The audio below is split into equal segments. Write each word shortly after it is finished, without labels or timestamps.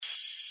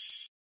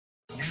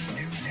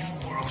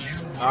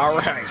All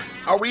right.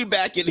 Are we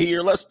back in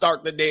here? Let's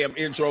start the damn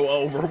intro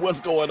over. What's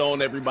going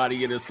on,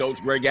 everybody? It is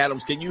Coach Greg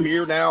Adams. Can you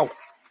hear now?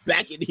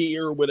 Back in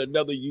here with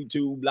another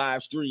YouTube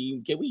live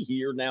stream. Can we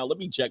hear now? Let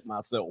me check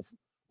myself.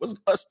 Let's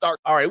start.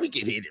 All right, we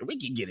can hit it. We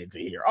can get into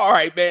here. All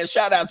right, man.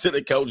 Shout out to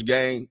the Coach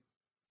gang.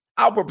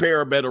 I'll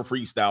prepare a better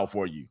freestyle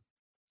for you.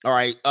 All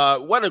right.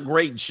 What a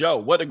great show.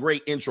 What a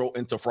great intro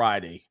into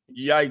Friday.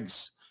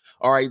 Yikes.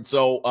 All right.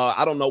 So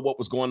I don't know what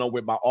was going on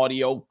with my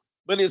audio,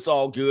 but it's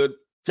all good.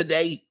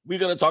 Today, we're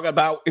going to talk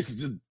about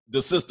it's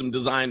the system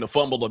designed to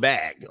fumble the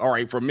bag, all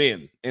right, for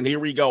men. And here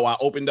we go. I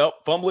opened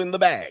up fumbling the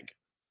bag.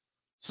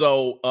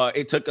 So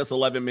it took us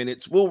 11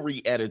 minutes. We'll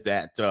re-edit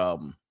that.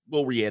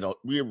 We'll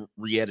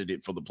re-edit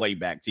it for the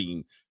playback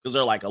team because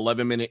they're like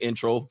 11-minute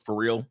intro for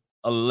real.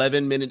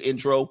 11-minute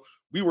intro.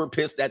 We were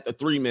pissed at the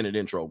 3-minute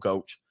intro,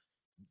 Coach.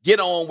 Get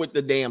on with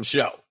the damn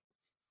show.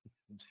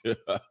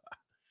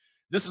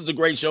 This is a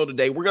great show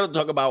today. We're going to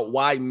talk about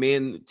why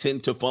men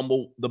tend to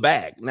fumble the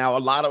bag. Now,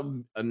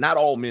 not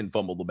all men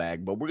fumble the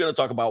bag, but we're going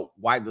to talk about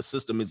why the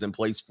system is in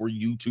place for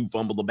you to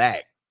fumble the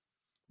bag.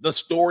 The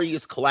story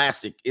is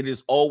classic. It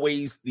is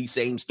always the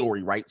same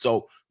story, right?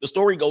 So the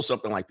story goes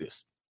something like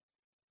this.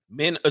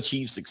 Men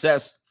achieve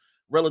success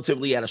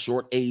relatively at a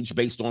short age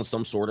based on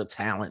some sort of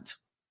talent,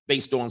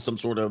 based on some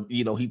sort of,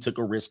 he took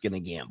a risk and a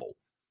gamble.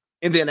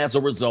 And then as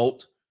a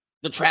result,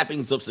 the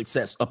trappings of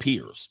success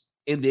appears.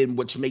 And then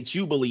which makes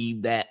you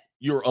believe that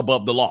you're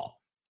above the law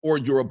or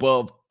you're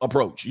above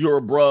approach. You're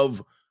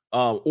above,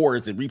 or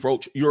is it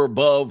reproach? You're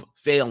above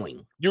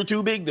failing. You're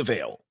too big to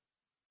fail.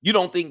 You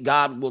don't think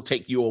God will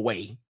take you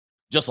away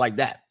just like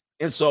that.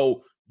 And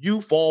so you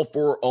fall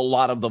for a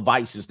lot of the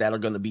vices that are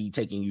going to be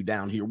taking you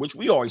down here, which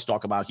we always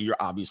talk about here.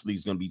 Obviously,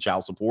 is going to be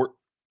child support,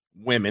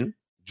 women,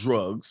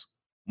 drugs,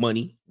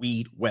 money,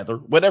 weed, weather,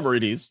 whatever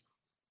it is.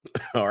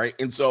 All right.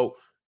 And so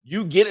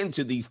you get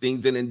into these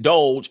things and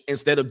indulge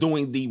instead of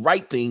doing the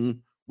right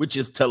thing, which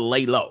is to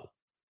lay low.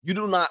 You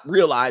do not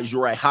realize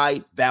you're a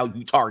high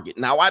value target.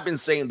 Now, I've been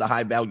saying the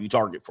high value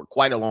target for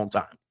quite a long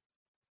time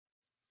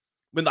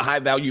when the high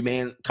value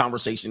man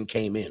conversation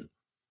came in.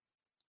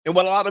 And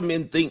what a lot of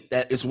men think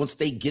that is once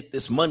they get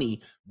this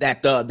money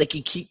that they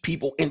can keep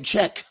people in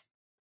check.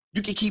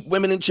 You can keep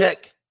women in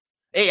check.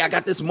 Hey, I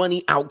got this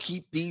money. I'll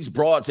keep these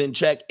broads in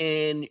check.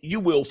 And you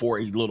will for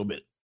a little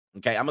bit.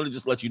 Okay, I'm going to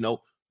just let you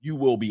know. You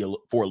will be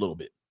for a little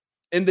bit.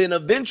 And then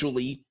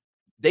eventually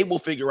they will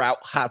figure out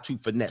how to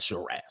finesse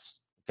your ass.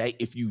 Okay.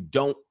 If you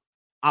don't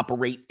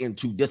operate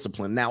into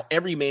discipline. Now,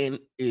 every man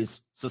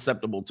is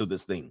susceptible to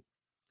this thing.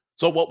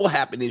 So what will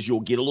happen is you'll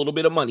get a little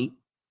bit of money,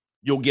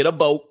 you'll get a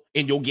boat,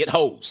 and you'll get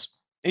hoes.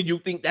 And you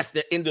think that's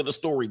the end of the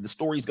story. The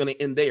story's going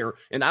to end there.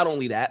 And not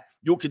only that,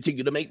 you'll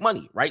continue to make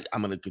money, right?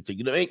 I'm going to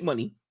continue to make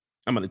money.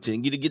 I'm going to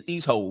continue to get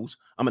these hoes.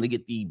 I'm going to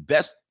get the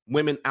best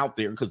women out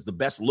there because the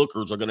best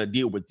lookers are going to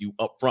deal with you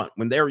up front.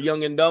 When they're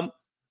young and dumb,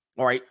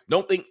 all right,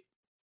 don't think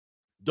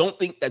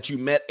that you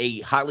met a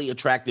highly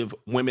attractive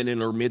woman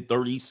in her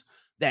mid-30s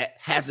that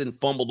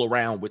hasn't fumbled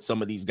around with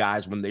some of these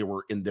guys when they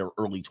were in their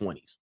early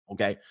 20s,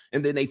 okay?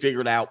 And then they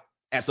figured out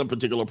at some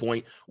particular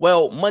point,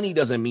 well, money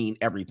doesn't mean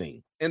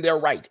everything. And they're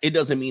right. It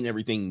doesn't mean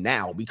everything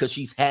now because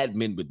she's had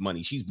men with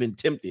money. She's been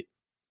tempted.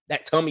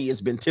 That tummy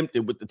has been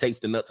tempted with the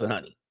taste of nuts and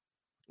honey.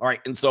 All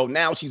right. And so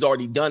now she's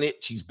already done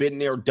it. She's been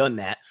there, done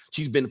that.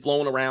 She's been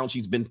flown around.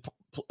 She's been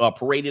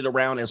paraded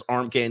around as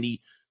arm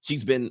candy.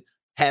 She's been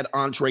had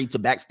entree to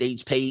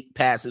backstage pay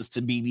passes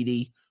to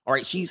BBD. All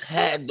right. She's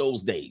had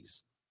those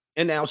days.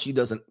 And now she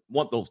doesn't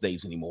want those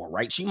days anymore.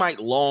 Right. She might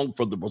long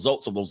for the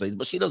results of those days,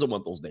 but she doesn't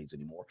want those days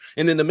anymore.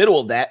 And in the middle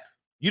of that,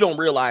 you don't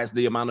realize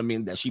the amount of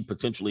men that she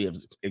potentially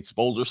has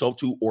exposed herself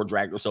to or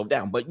dragged herself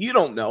down. But you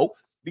don't know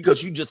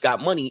because you just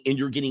got money and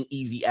you're getting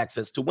easy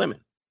access to women.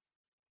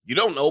 You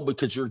don't know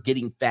because you're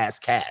getting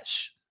fast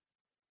cash.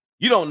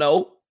 You don't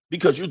know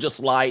because you're just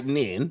sliding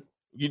in.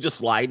 You just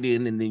slide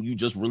in and then you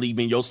just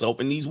relieving yourself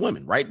in these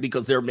women, right?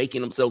 Because they're making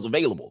themselves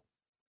available.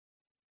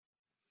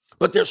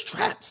 But there's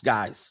traps,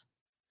 guys.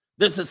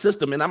 There's a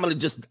system, and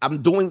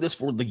I'm doing this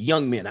for the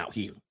young men out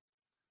here.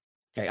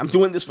 Okay, I'm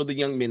doing this for the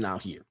young men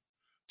out here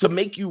to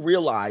make you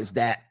realize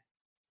that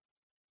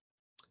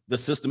the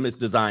system is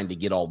designed to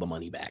get all the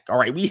money back. All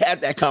right, we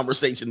had that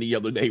conversation the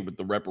other day with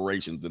the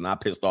reparations, and I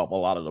pissed off a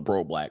lot of the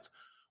pro-blacks.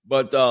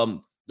 But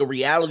the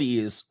reality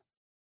is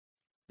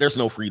there's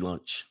no free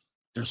lunch.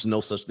 There's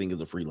no such thing as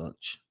a free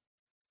lunch.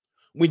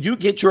 When you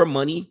get your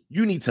money,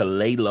 you need to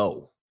lay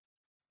low.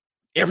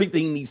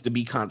 Everything needs to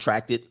be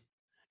contracted.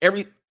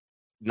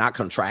 Not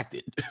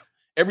contracted.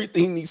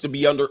 Everything needs to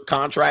be under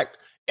contract.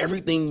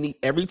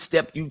 Every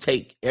step you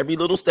take, every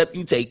little step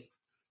you take,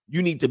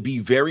 you need to be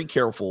very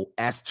careful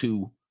as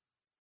to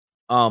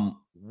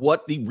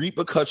what the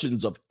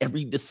repercussions of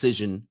every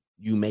decision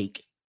you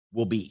make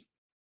will be.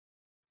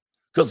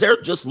 Because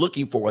they're just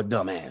looking for a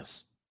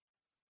dumbass.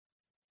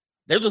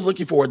 They're just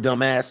looking for a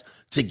dumbass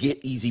to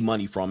get easy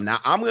money from. Now,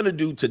 I'm going to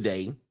do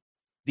today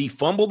the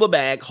Fumble the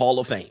Bag Hall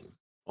of Fame.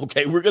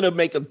 Okay, we're going to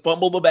make a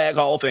Fumble the Bag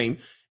Hall of Fame.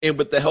 And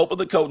with the help of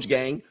the Coach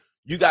gang,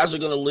 you guys are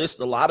going to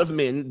list a lot of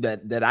men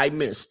that I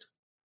missed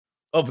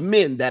of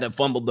men that have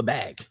fumbled the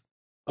bag.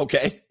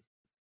 Okay.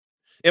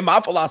 And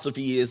my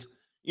philosophy is,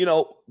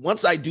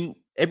 once I do,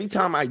 every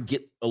time I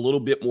get a little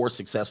bit more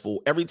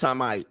successful, every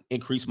time I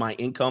increase my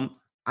income,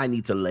 I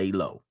need to lay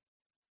low.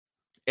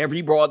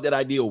 Every broad that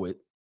I deal with,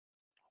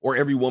 or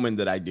every woman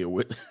that I deal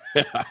with,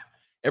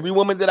 every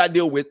woman that I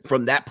deal with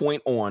from that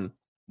point on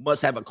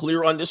must have a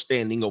clear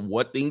understanding of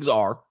what things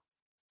are.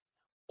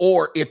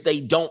 Or if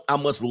they don't, I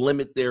must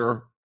limit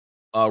their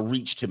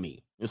reach to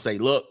me and say,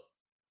 look,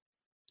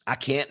 I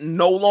can't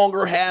no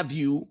longer have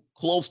you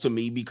close to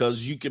me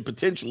because you could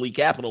potentially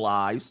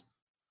capitalize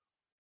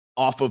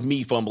off of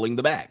me fumbling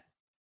the bag.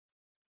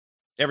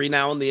 Every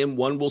now and then,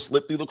 one will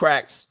slip through the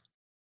cracks.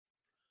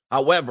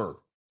 However,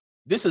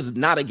 this is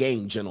not a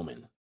game,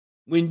 gentlemen.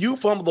 When you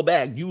fumble the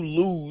bag, you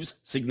lose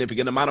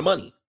significant amount of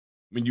money.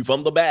 When you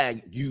fumble the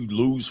bag, you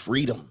lose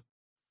freedom.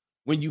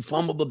 When you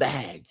fumble the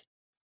bag,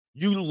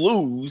 you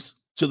lose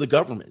to the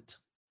government.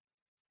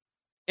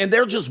 And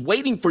they're just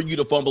waiting for you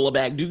to fumble a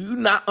bag. Do you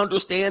not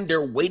understand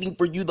they're waiting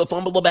for you to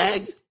fumble the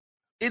bag?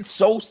 It's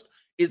so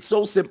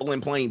simple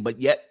and plain, but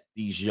yet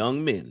these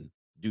young men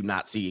do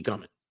not see it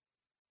coming.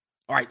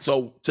 All right,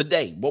 so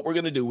today, what we're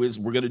going to do is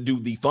we're going to do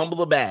the fumble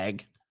the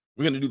bag.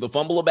 We're going to do the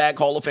fumble the bag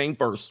Hall of Fame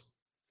first.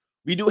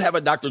 We do have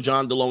a Dr.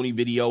 John Deloney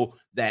video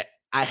that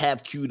I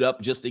have queued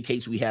up just in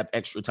case we have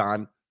extra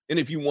time. And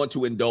if you want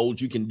to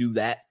indulge, you can do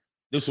that.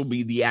 This will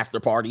be the after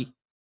party.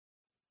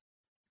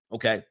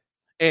 Okay.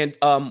 And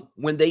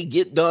when they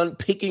get done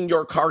picking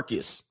your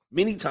carcass,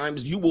 many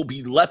times you will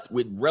be left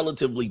with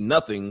relatively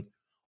nothing,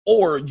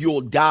 or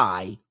you'll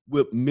die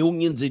with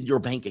millions in your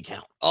bank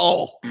account.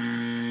 Oh,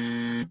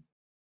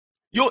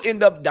 you'll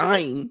end up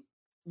dying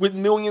with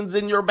millions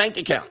in your bank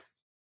account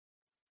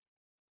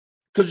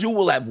because you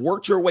will have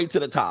worked your way to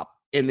the top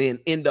and then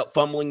end up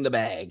fumbling the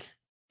bag.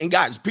 And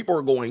guys, people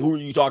are going, who are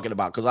you talking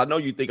about? Because I know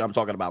you think I'm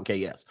talking about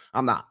KS.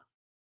 I'm not.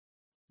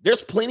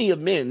 There's plenty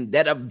of men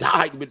that have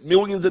died with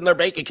millions in their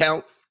bank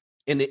account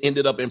and it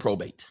ended up in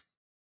probate.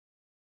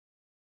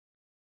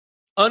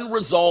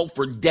 Unresolved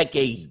for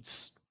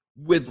decades,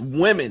 with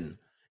women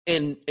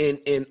and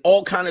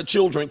all kind of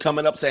children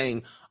coming up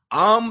saying,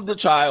 I'm the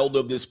child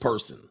of this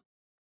person.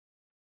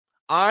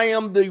 I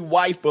am the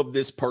wife of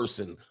this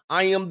person.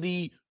 I am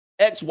the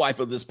ex-wife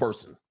of this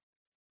person.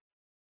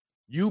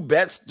 You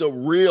best to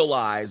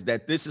realize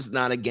that this is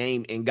not a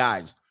game. And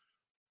guys,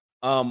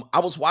 I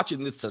was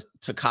watching this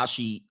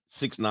Tekashi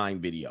 6ix9ine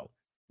video,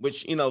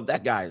 which,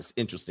 that guy is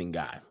interesting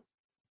guy.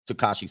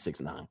 Tekashi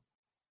 6ix9ine.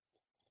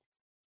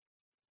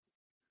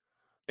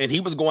 And he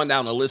was going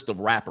down a list of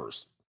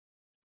rappers.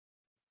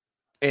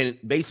 And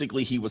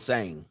basically he was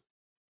saying,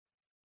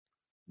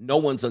 no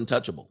one's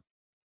untouchable.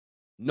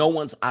 No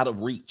one's out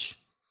of reach.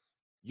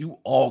 You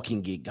all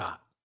can get got.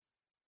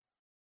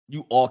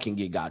 You all can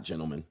get got,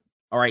 gentlemen.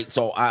 All right.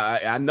 So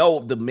I know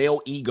the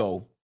male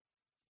ego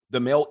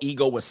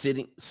was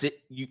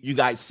you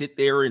guys sit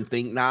there and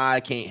think, nah,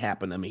 it can't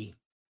happen to me.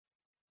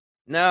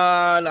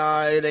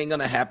 Nah, it ain't going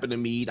to happen to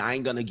me. I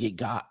ain't going to get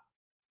got.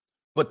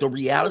 But the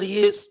reality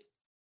is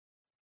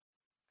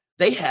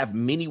they have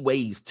many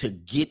ways to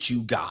get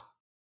you got.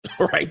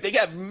 All right. They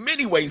got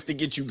many ways to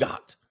get you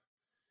got.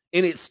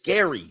 And it's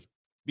scary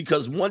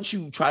because once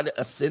you try to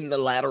ascend the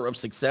ladder of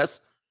success,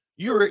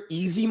 you're an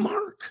easy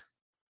mark.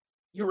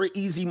 You're an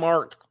easy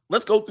mark.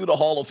 Let's go through the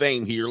Hall of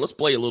Fame here. Let's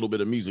play a little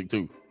bit of music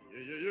too.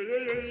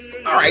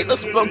 All right,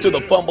 let's go to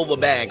the Fumble the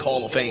Bag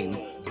Hall of Fame.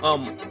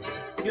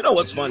 You know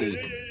what's funny?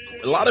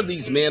 A lot of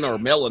these men are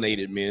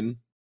melanated men.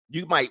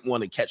 You might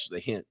want to catch the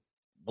hint,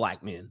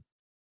 black men.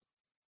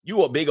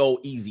 You a big old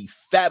easy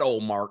fat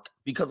old mark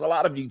because a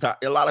lot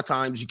of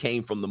times you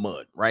came from the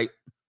mud, right?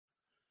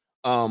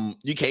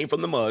 You came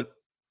from the mud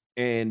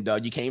and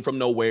you came from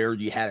nowhere.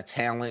 You had a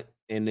talent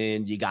and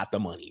then you got the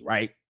money,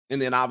 right?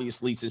 And then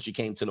obviously, since you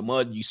came to the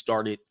mud, you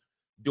started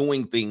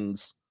doing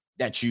things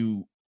that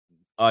you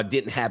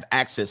didn't have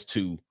access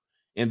to,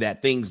 and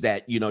that things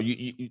that,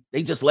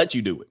 they just let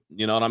you do it.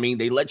 You know what I mean?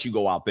 They let you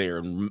go out there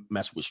and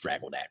mess with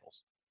straggle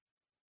daggles.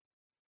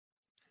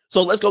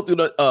 So let's go through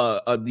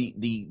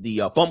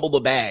the Fumble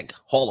the Bag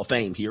Hall of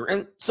Fame here.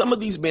 And some of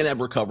these men have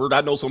recovered.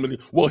 I know somebody,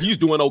 well, he's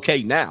doing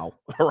okay now.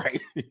 All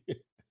right.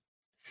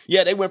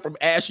 Yeah, they went from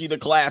ashy to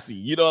classy.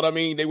 You know what I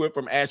mean? They went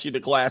from ashy to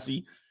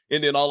classy.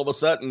 And then all of a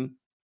sudden,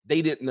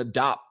 they didn't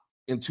adopt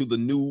into the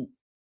new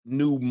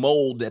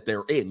mold that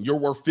they're in. You're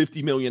worth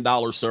 $50 million,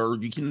 sir.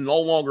 You can no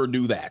longer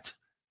do that.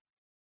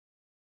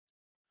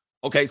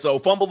 Okay, so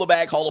Fumble the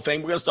Bag Hall of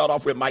Fame. We're going to start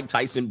off with Mike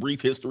Tyson.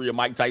 Brief history of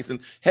Mike Tyson.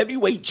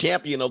 Heavyweight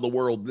champion of the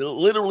world.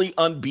 Literally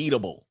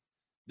unbeatable.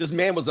 This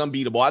man was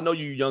unbeatable. I know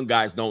you young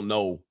guys don't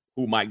know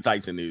who Mike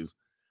Tyson is.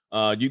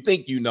 You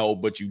think you know,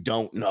 but you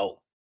don't know.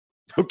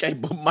 Okay,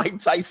 but Mike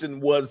Tyson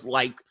was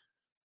like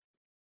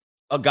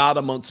a god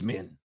amongst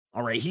men.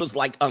 All right, he was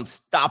like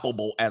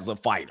unstoppable as a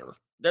fighter.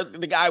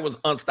 The guy was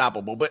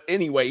unstoppable. But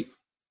anyway,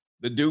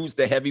 the dude's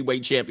the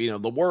heavyweight champion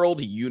of the world.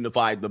 He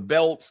unified the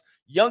belts.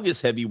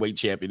 Youngest heavyweight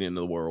champion in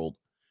the world.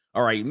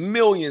 All right,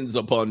 millions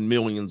upon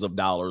millions of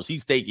dollars.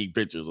 He's taking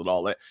pictures and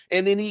all that.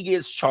 And then he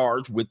gets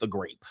charged with the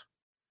grape.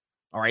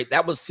 All right.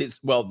 That was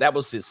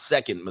his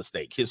second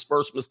mistake. His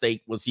first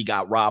mistake was he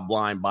got robbed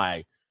blind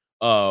by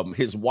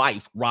his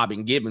wife,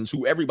 Robin Gibbons,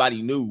 who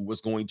everybody knew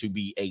was going to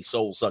be a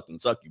soul-sucking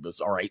succubus.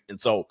 All right. And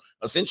so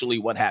essentially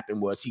what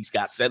happened was he's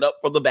got set up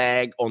for the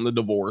bag on the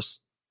divorce.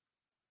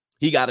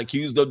 He got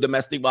accused of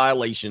domestic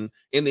violation.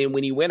 And then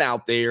when he went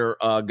out there,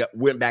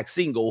 went back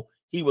single,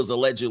 he was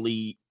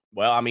allegedly,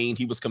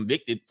 he was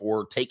convicted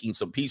for taking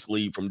some peace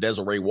leave from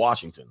Desiree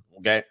Washington.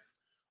 Okay.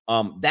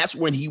 That's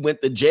when he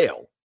went to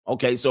jail.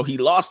 Okay, so he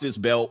lost his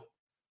belt,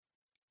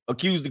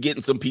 accused of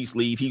getting some peace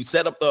leave. He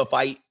set up the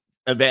fight,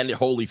 Evander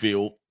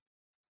Holyfield,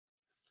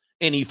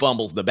 and he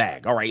fumbles the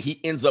bag. All right,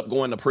 he ends up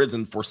going to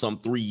prison for some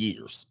 3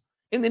 years.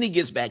 And then he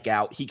gets back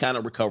out. He kind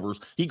of recovers.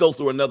 He goes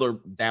through another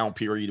down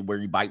period where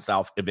he bites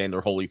off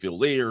Evander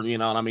Holyfield's ear. You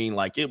know what I mean?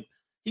 Like,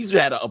 he's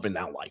had an up and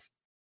down life.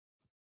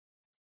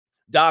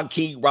 Don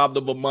King robbed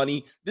him of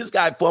money. This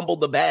guy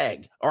fumbled the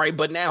bag. All right,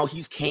 but now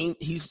he's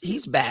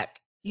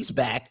back. He's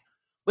back.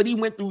 But he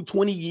went through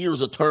 20 years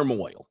of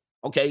turmoil,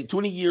 okay?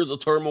 20 years of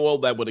turmoil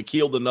that would have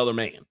killed another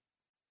man.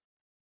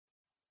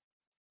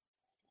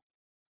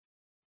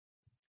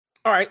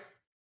 All right.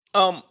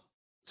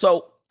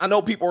 So I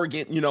know people are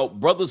getting,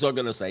 brothers are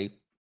going to say,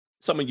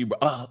 some of you,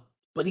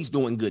 but he's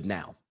doing good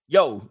now.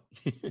 Yo,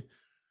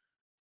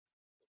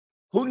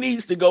 who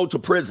needs to go to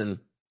prison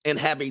and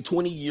have a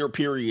 20-year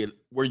period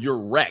where you're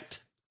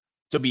wrecked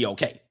to be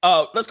okay?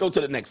 Let's go to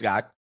the next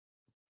guy.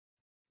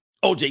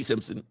 O.J.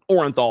 Simpson,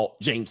 Orenthal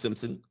James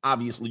Simpson.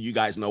 Obviously, you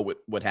guys know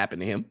what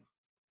happened to him.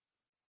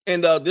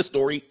 And this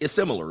story is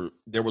similar.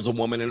 There was a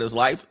woman in his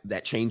life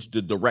that changed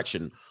the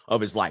direction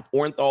of his life.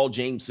 Orenthal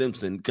James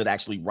Simpson could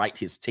actually write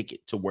his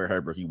ticket to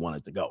wherever he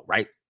wanted to go,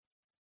 right?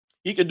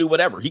 He could do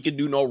whatever. He could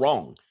do no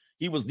wrong.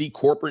 He was the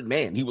corporate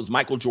man. He was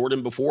Michael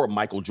Jordan before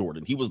Michael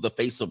Jordan. He was the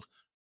face of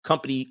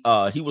company.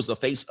 He was the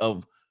face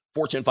of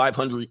Fortune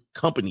 500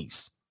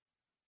 companies.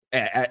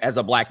 As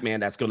a black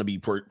man, that's going to be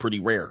pretty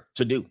rare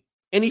to do.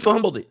 And he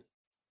fumbled it.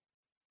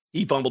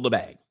 He fumbled the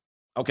bag.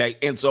 Okay.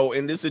 And so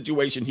in this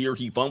situation here,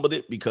 he fumbled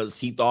it because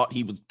he thought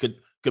he could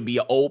be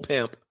an old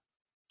pimp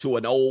to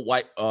an old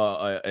white,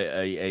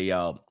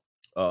 a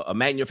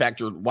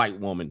manufactured white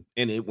woman,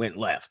 and it went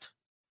left.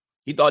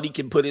 He thought he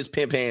could put his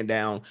pimp hand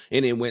down,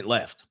 and it went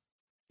left.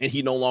 And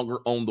he no longer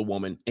owned the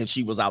woman, and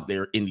she was out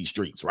there in these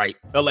streets, right?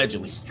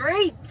 Allegedly.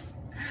 Streets.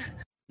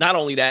 Not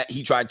only that,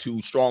 he tried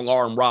to strong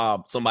arm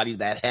rob somebody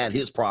that had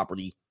his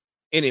property,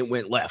 and it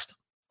went left.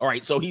 All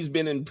right, so he's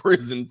been in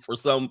prison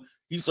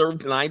he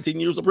served 19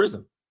 years of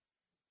prison.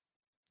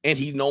 And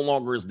he no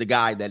longer is the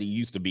guy that he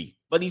used to be,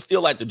 but he's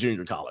still at the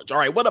junior college. All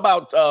right, what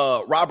about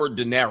Robert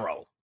De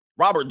Niro?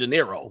 Robert De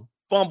Niro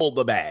fumbled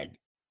the bag.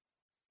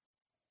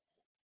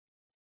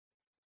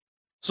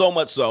 So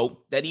much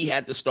so that he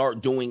had to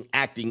start doing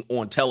acting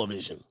on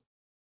television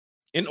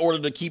in order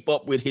to keep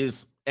up with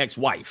his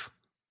ex-wife.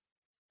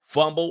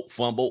 Fumble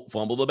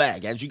the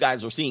bag. As you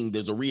guys are seeing,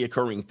 there's a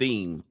reoccurring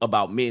theme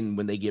about men.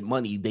 When they get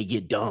money, they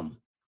get dumb.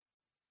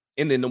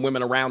 And then the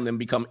women around them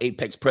become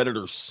apex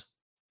predators.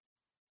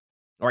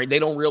 All right. They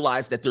don't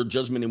realize that their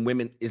judgment in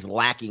women is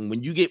lacking.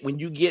 When you get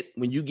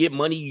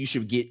money, you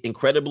should get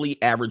incredibly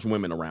average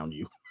women around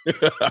you.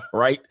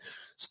 Right.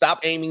 Stop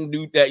aiming,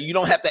 dude. That you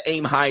don't have to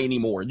aim high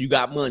anymore. You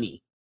got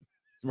money.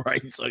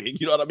 Right. So,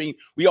 you know what I mean?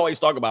 We always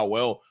talk about,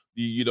 look,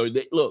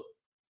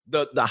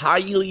 the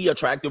highly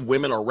attractive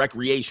women are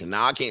recreation.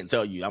 Now, I can't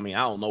tell you. I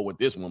don't know what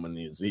this woman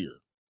is here.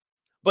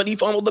 But he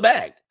fumbled the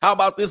bag. How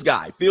about this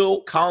guy?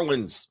 Phil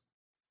Collins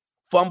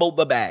fumbled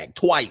the bag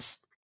twice.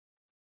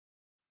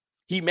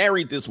 He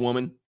married this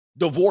woman,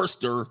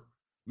 divorced her,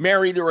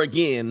 married her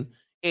again,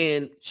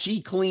 and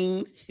she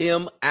cleaned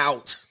him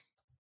out.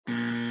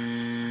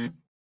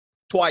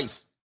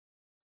 Twice.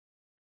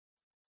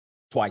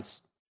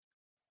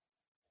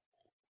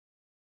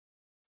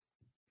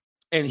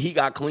 And he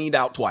got cleaned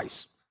out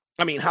twice.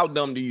 How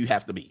dumb do you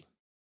have to be?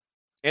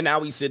 And now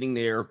he's sitting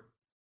there.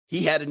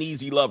 He had an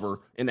easy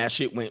lover, and that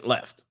shit went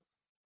left.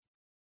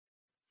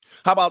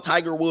 How about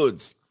Tiger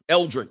Woods?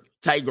 Eldrick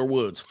Tiger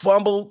Woods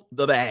fumbled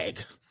the bag.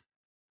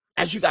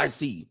 As you guys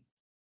see,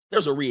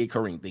 there's a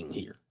reoccurring thing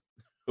here.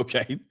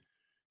 Okay?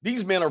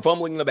 These men are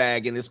fumbling the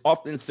bag, and it's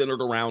often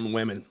centered around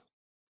women.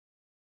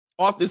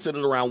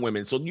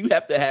 So you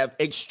have to have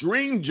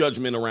extreme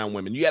judgment around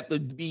women. You have to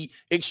be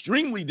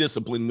extremely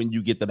disciplined when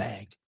you get the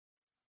bag.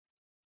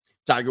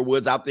 Tiger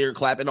Woods out there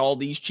clapping all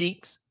these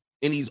cheeks,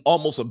 and he's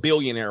almost a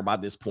billionaire by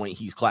this point.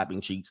 He's clapping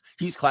cheeks.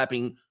 He's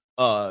clapping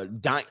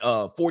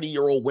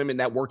 40-year-old women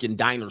that work in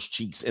diners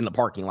cheeks in the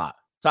parking lot.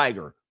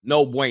 Tiger,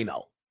 no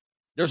bueno.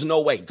 There's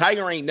no way.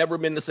 Tiger ain't never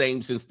been the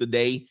same since the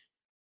day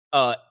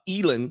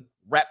Elin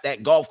wrapped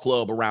that golf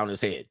club around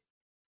his head.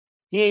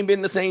 He ain't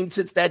been the same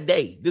since that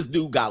day. This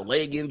dude got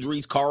leg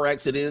injuries, car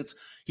accidents.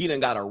 He done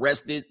got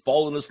arrested,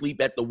 falling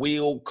asleep at the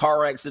wheel,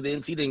 car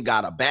accidents. He done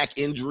got a back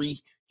injury.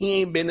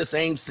 He ain't been the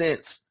same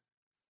since.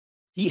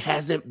 He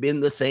hasn't been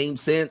the same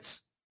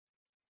since.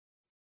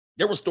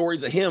 There were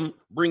stories of him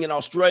bringing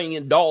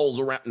Australian dolls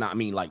around.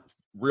 Like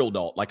real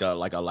doll, like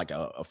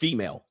a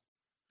female.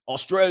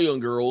 Australian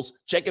girls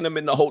checking them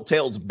in the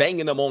hotels,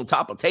 banging them on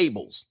top of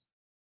tables.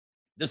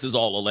 This is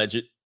all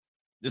alleged.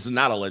 This is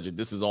not alleged.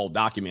 This is all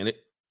documented.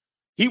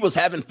 He was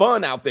having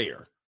fun out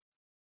there.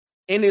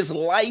 And his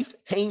life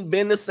ain't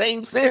been the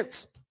same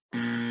since.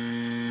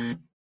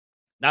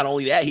 Not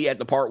only that, he had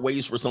to part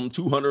ways for some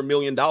 $200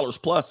 million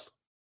plus.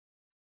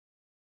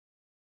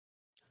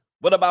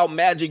 What about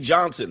Magic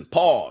Johnson?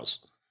 Pause.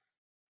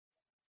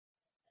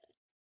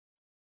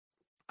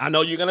 I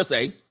know you're going to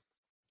say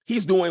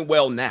he's doing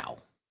well now.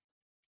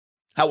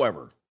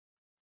 However,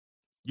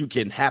 you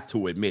can have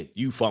to admit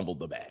you fumbled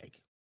the bag.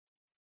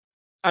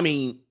 I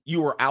mean,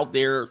 you were out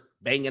there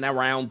banging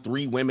around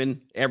 3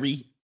 women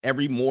every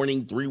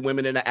morning, 3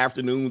 women in the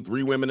afternoon,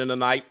 3 women in the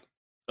night,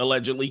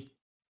 allegedly.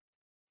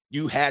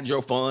 You had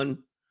your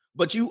fun,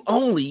 but you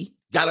only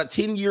got a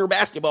 10-year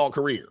basketball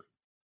career.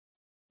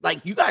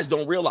 Like, you guys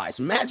don't realize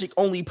Magic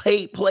only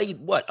played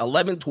what,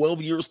 11,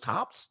 12 years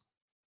tops?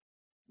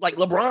 Like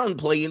LeBron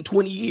playing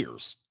 20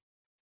 years.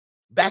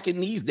 Back in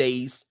these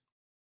days,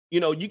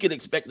 you could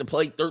expect to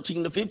play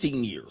 13 to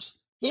 15 years.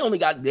 He only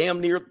got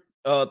damn near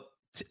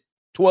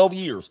 12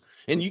 years.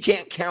 And you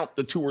can't count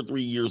the 2 or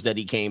 3 years that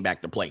he came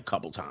back to play a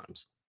couple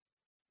times.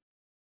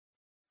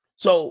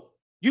 So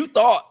you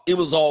thought it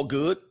was all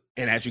good.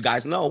 And as you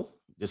guys know,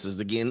 this is,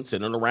 again,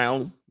 centered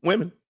around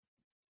women.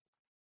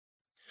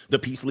 The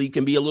Peace League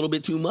can be a little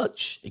bit too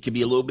much. It can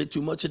be a little bit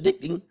too much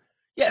addicting.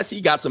 Yes,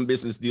 he got some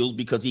business deals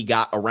because he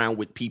got around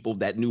with people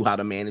that knew how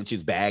to manage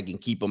his bag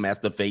and keep him as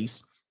the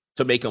face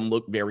to make him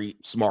look very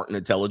smart and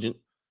intelligent.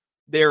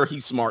 There,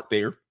 he's smart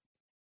there.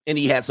 And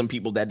he had some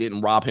people that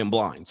didn't rob him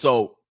blind.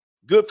 So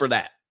good for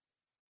that.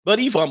 But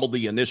he fumbled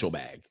the initial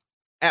bag.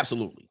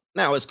 Absolutely.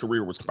 Now his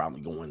career was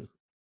probably going.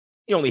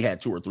 He only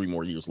had 2 or 3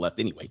 more years left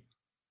anyway.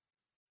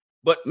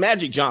 But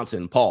Magic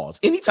Johnson, pause.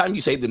 Anytime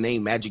you say the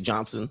name Magic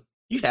Johnson,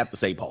 you have to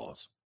say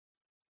pause.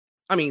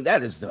 I mean,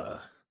 that is,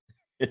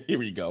 here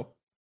we go.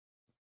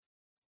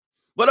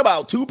 What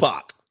about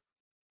Tupac?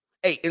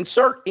 Hey,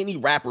 insert any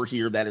rapper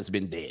here that has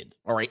been dead.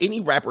 All right. Any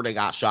rapper that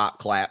got shot,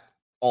 clapped,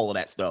 all of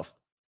that stuff.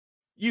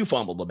 You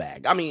fumbled the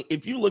bag. I mean,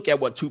 if you look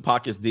at what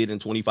Tupac has did in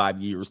 25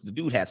 years, the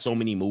dude had so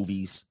many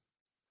movies.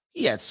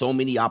 He had so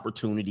many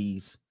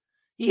opportunities.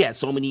 He had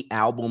so many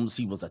albums.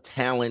 He was a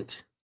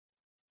talent.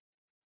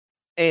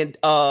 And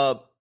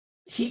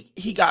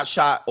he got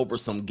shot over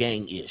some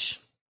gang-ish.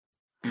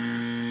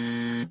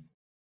 He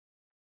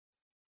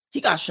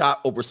got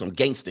shot over some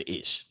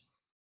gangster-ish.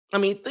 I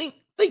mean, think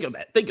of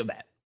that. Think of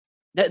that.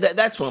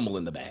 That's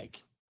fumbling the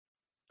bag.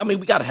 I mean,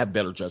 we got to have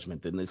better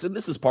judgment than this. And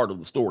this is part of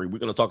the story. We're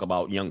going to talk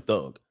about Young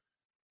Thug.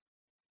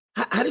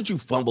 How did you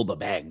fumble the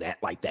bag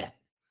like that?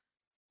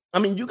 I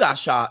mean, you got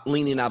shot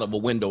leaning out of a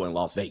window in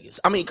Las Vegas.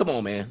 I mean, come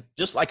on, man.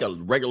 Just like a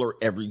regular,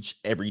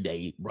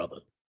 everyday brother.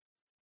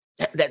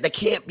 That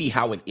can't be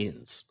how it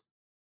ends.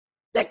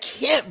 That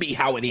can't be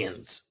how it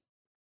ends.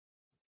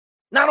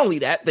 Not only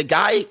that, the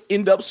guy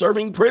ended up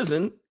serving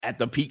prison at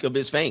the peak of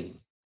his fame.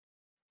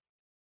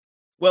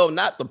 Well,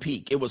 not the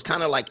peak. It was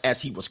kind of like as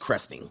he was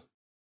cresting.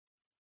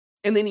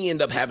 And then he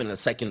ended up having a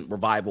second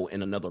revival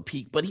in another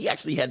peak. But he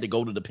actually had to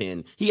go to the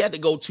pen. He had to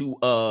go to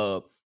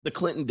the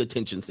Clinton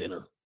Detention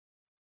Center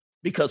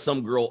because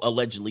some girl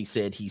allegedly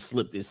said he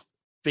slipped his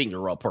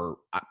finger up her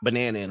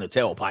banana in a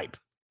tailpipe.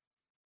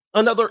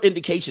 Another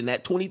indication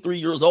that 23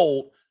 years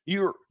old,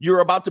 you're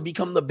about to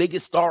become the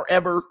biggest star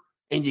ever,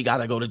 and you got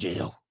to go to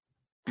jail.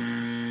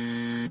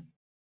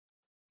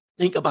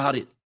 Think about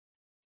it.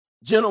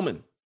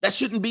 Gentlemen, that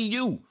shouldn't be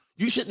you.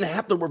 You shouldn't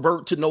have to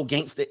revert to no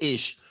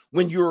gangster-ish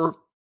when you're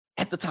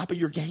at the top of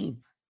your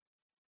game.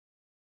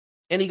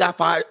 And he got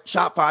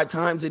shot 5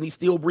 times, and he's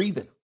still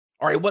breathing.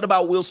 All right, what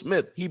about Will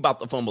Smith? He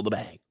about to fumble the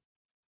bag.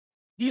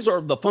 These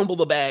are the fumble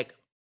the bag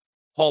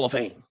Hall of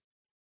Fame.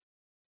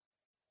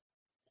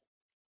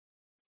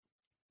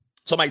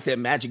 Somebody said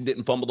Magic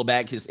didn't fumble the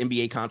bag. His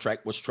NBA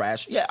contract was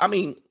trash. Yeah, I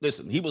mean,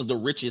 listen, he was the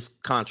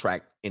richest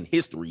contract in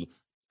history.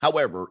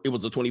 However, it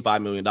was a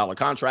 $25 million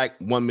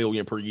contract, $1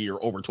 million per year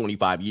over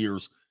 25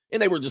 years.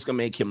 And they were just going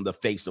to make him the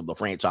face of the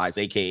franchise,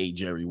 a.k.a.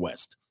 Jerry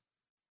West.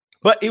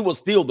 But it was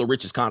still the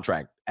richest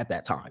contract at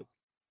that time.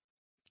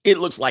 It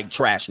looks like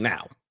trash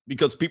now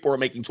because people are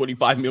making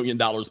 $25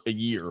 million a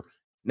year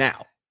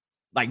now.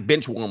 Like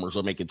bench warmers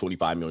are making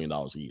 $25 million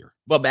a year.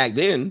 But back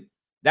then,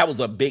 that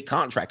was a big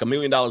contract. $1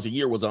 million a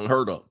year was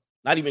unheard of.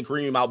 Not even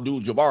Kareem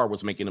Abdul-Jabbar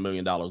was making $1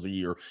 million a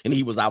year, and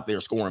he was out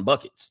there scoring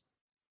buckets.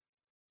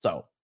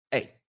 So,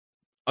 hey,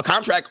 a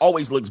contract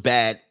always looks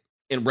bad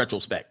in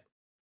retrospect.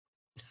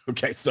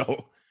 Okay,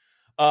 so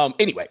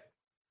anyway.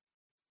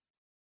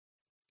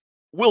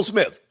 Will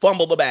Smith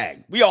fumbled the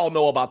bag. We all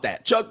know about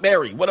that. Chuck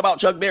Berry. What about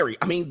Chuck Berry?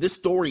 I mean, this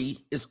story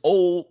is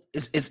old.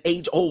 It's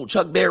age old.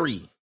 Chuck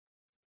Berry.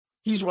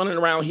 He's running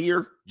around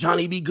here.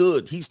 Johnny B.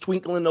 Good. He's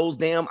twinkling those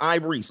damn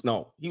ivories.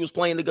 No, he was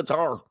playing the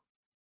guitar.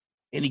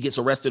 And he gets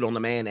arrested on the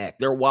Mann Act.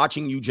 They're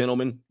watching you,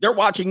 gentlemen. They're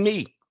watching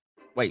me.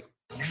 Wait.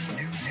 New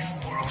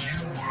world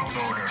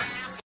order.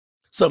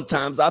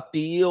 Sometimes I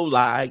feel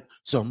like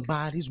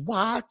somebody's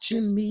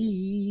watching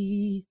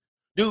me.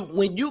 Dude,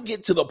 when you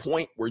get to the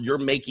point where you're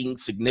making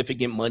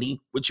significant money,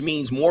 which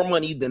means more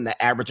money than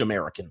the average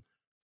American,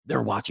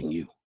 they're watching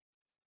you.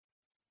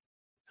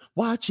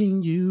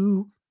 Watching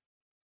you.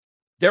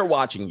 They're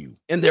watching you,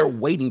 and they're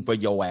waiting for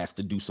your ass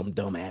to do some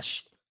dumb ass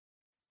shit.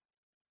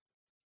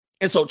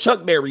 And so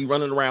Chuck Berry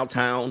running around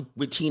town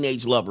with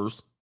teenage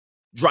lovers,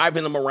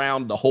 driving them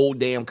around the whole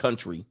damn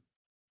country,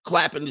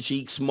 clapping the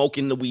cheeks,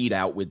 smoking the weed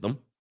out with them.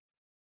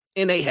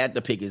 And they had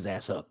to pick his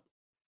ass up.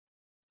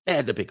 They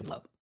had to pick him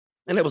up.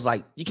 And it was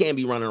like, you can't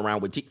be running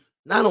around with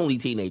not only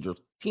teenagers,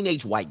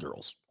 teenage white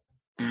girls.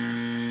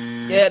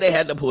 Yeah, they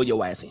had to pull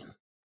your ass in.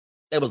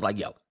 It was like,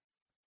 yo,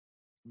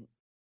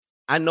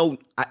 I know,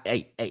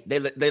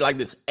 they like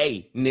this.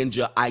 Hey,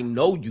 ninja, I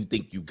know you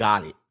think you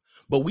got it,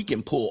 but we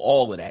can pull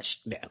all of that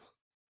shit down.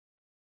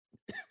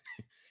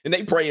 And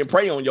they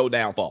pray on your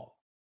downfall.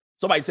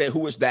 Somebody said,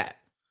 who is that?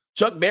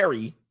 Chuck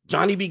Berry,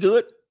 Johnny B.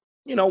 Good,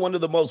 you know, one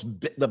of the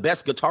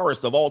best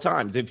guitarists of all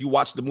times. If you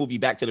watch the movie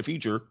Back to the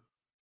Future,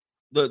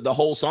 the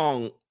whole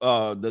song,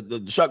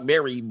 the Chuck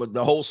Berry, but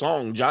the whole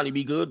song, Johnny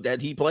B. Good,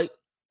 that he played,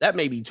 that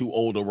may be too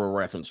old of a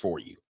reference for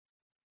you.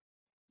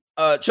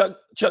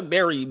 Chuck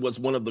Berry was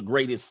one of the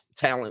greatest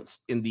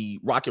talents in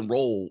the rock and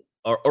roll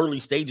or early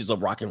stages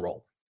of rock and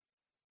roll.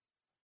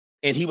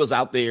 And he was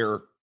out there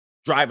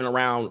driving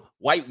around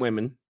white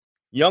women,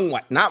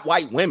 not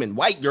white women,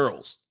 white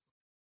girls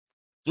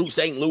through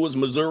St. Louis,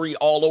 Missouri,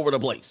 all over the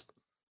place.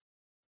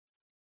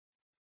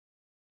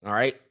 All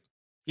right.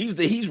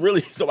 He's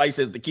really, somebody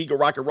says the king of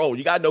rock and roll.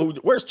 You got to know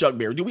where's Chuck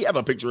Berry? Do we have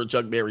a picture of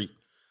Chuck Berry?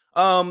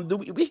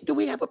 Do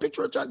we have a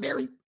picture of Chuck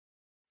Berry?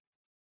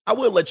 I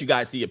will let you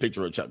guys see a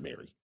picture of Chuck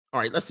Berry.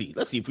 All right, let's see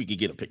if we can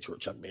get a picture of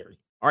Chuck Berry.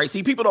 All right,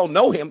 see, people don't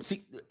know him.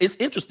 See, it's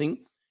interesting.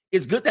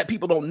 It's good that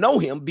people don't know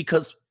him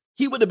because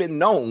he would have been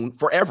known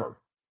forever.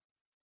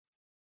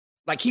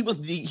 Like he was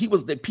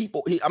the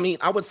people.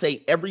 I would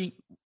say every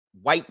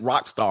white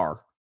rock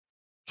star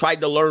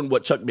tried to learn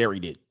what Chuck Berry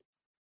did.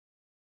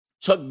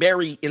 Chuck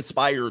Berry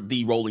inspired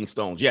the Rolling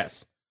Stones.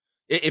 Yes.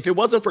 If it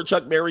wasn't for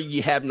Chuck Berry,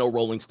 you have no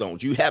Rolling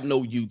Stones. You have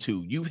no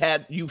U2.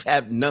 You've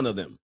had none of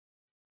them.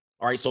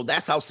 All right. So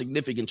that's how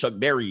significant Chuck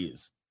Berry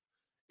is.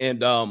 And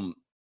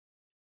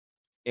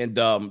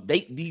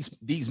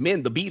these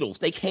men, the Beatles,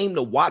 they came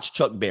to watch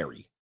Chuck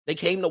Berry. They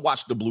came to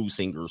watch the blues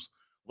singers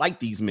like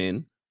these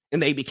men, and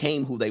they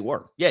became who they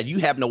were. Yeah, you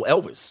have no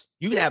Elvis.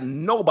 You have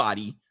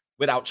nobody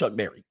without Chuck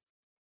Berry.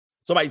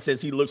 Somebody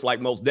says he looks like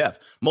Mos Def.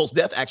 Mos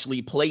Def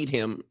actually played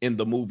him in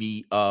the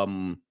movie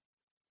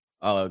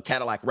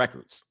Cadillac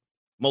Records.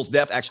 Mos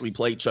Def actually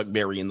played Chuck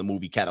Berry in the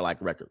movie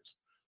Cadillac Records.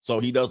 So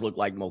he does look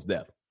like Mos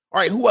Def.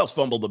 All right, who else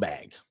fumbled the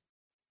bag?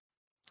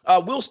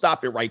 We'll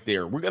stop it right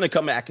there. We're going to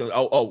come back.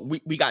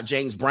 We got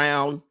James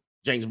Brown.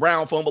 James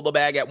Brown fumbled the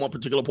bag at one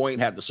particular point,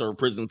 had to serve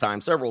prison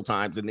time several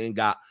times, and then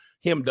got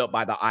hemmed up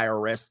by the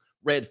IRS.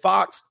 Red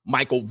Fox,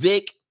 Michael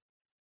Vick.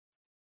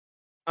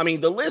 I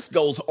mean, the list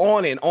goes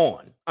on and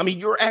on. I mean,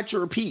 you're at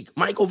your peak.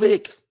 Michael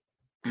Vick.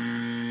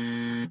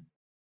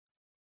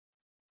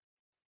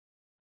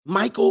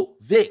 Michael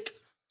Vick.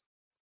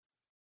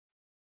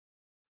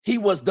 He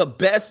was the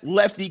best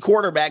lefty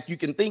quarterback you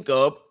can think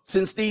of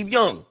since Steve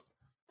Young.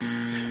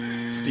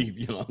 Steve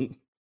Young.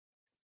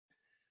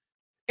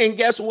 And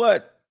guess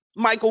what?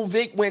 Michael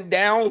Vick went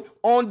down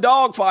on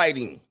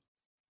dogfighting.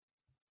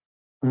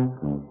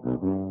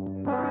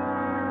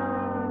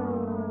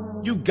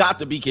 You got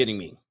to be kidding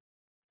me.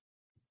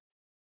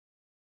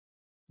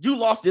 You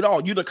lost it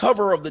all. You the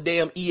cover of the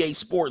damn EA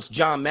Sports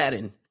John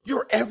Madden.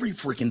 You're every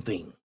freaking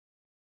thing.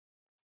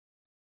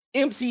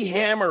 MC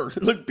Hammer.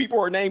 Look, people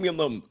are naming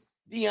them.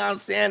 Deion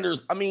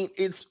Sanders. I mean,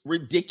 it's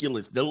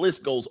ridiculous. The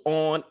list goes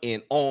on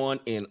and on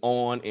and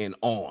on and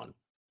on.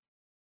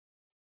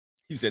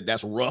 He said,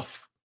 that's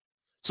rough.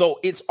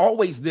 So it's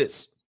always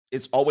this.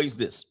 It's always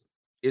this.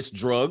 It's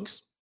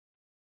drugs.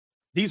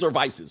 These are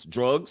vices.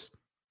 Drugs,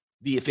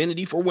 the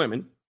affinity for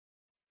women,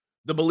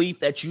 the belief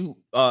that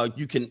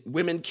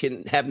women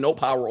can have no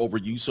power over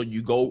you. So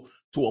you go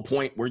to a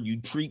point where you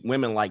treat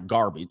women like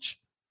garbage.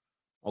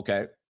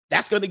 Okay.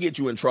 That's going to get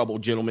you in trouble,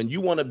 gentlemen.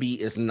 You want to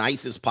be as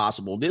nice as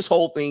possible. This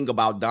whole thing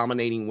about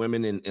dominating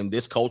women in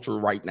this culture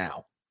right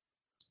now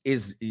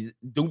is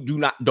don't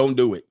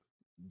do it.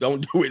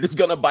 Don't do it. It's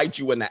going to bite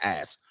you in the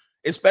ass,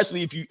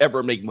 especially if you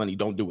ever make money.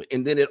 Don't do it.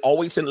 And then it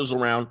always centers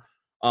around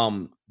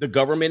the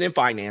government and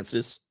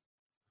finances.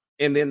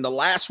 And then the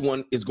last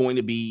one is going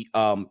to be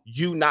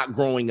you not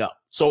growing up.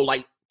 So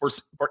like,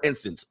 for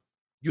instance,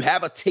 you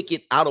have a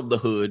ticket out of the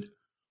hood,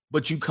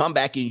 but you come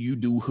back and you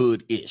do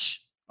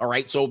hood-ish. All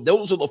right. So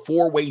those are the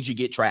 4 ways you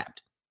get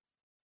trapped.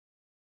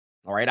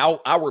 All right.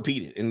 I'll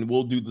repeat it and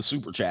we'll do the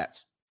super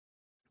chats.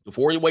 The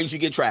 4 ways you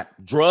get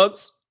trapped: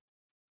 drugs,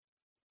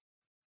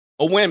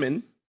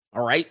 women.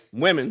 All right.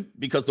 Women,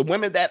 because the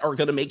women that are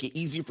going to make it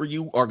easy for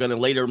you are going to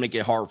later make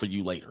it hard for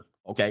you later.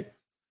 Okay.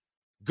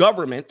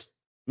 Government,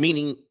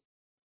 meaning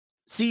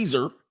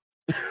Caesar.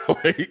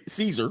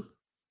 Caesar.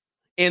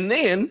 And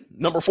then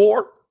number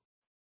 4,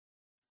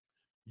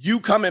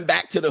 you coming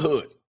back to the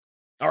hood.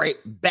 All right,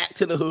 back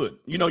to the hood.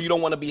 You know, you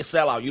don't want to be a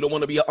sellout. You don't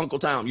want to be an Uncle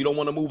Tom. You don't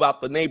want to move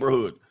out the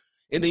neighborhood.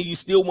 And then you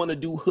still want to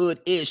do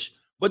hood-ish,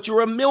 but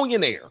you're a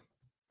millionaire.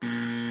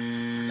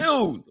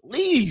 Dude,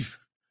 leave.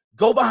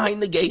 Go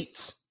behind the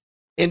gates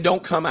and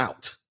don't come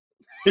out.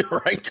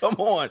 Right? Come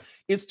on.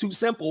 It's too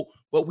simple,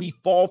 but we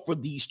fall for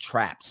these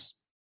traps.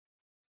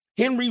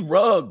 Henry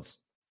Ruggs.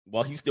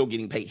 Well, he's still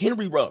getting paid.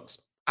 Henry Ruggs.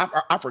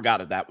 I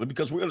forgot of that one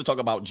because we're going to talk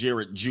about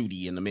Jared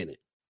Jeudy in a minute.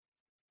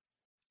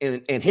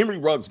 And Henry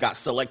Ruggs got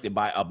selected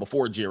by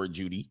before Jared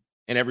Jeudy,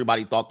 and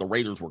everybody thought the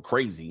Raiders were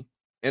crazy,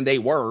 and they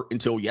were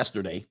until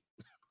yesterday.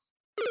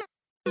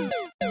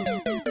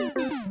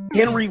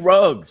 Henry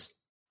Ruggs,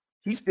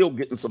 he's still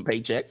getting some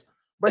paychecks,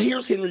 but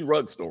here's Henry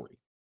Ruggs' story.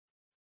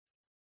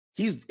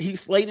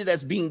 He's slated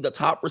as being the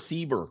top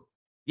receiver.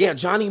 Yeah,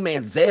 Johnny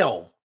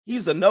Manziel.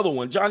 He's another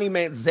one. Johnny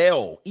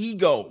Manziel,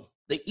 ego,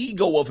 the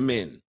ego of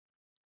men.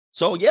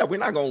 So yeah, we're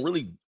not going to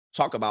really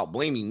talk about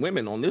blaming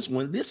women on this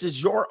one. This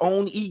is your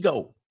own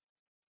ego.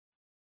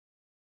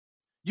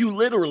 You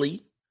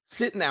literally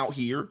sitting out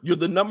here. You're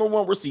the number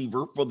one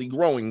receiver for the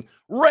growing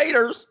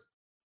Raiders.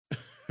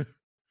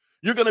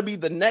 You're going to be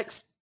the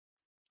next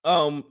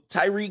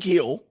Tyreek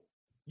Hill.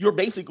 You're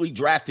basically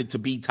drafted to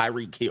be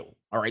Tyreek Hill.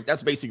 All right,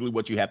 that's basically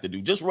what you have to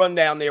do. Just run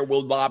down there.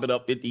 We'll lob it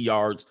up 50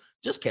 yards.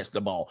 Just catch the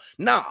ball.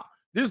 Nah,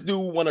 this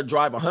dude want to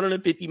drive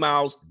 150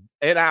 miles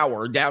an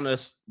hour down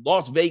this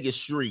Las Vegas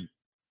street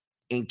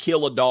and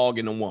kill a dog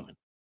and a woman.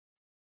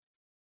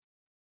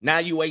 Now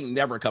you ain't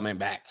never coming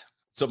back.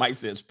 Somebody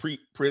says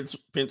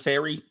Prince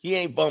Harry, he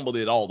ain't fumbled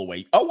it all the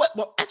way. Oh, what?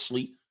 Well,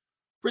 actually,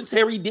 Prince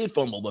Harry did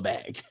fumble the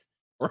bag,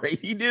 right?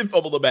 He did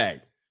fumble the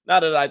bag. Now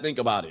that I think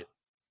about it.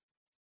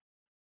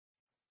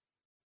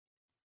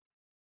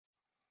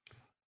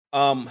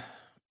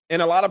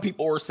 And a lot of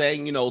people are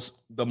saying, you know,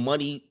 the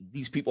money,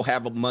 these people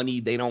have money,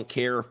 they don't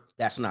care.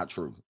 That's not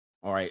true.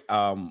 All right.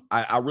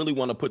 I really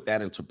want to put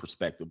that into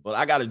perspective, but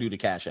I got to do the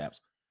cash apps.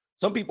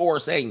 Some people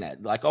are saying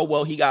that, like, oh,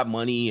 well, he got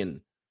money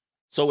and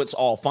so it's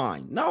all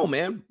fine. No,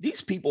 man,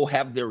 these people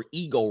have their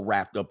ego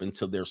wrapped up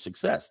into their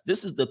success.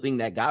 This is the thing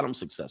that got them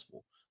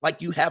successful.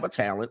 Like, you have a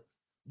talent,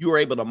 you were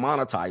able to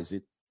monetize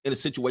it in a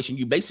situation.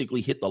 You basically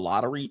hit the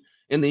lottery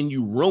and then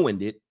you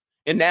ruined it.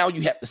 And now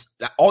you have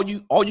to, all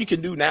you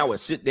can do now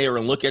is sit there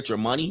and look at your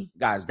money.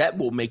 Guys, that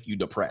will make you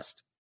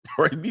depressed.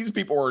 Right? These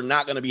people are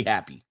not going to be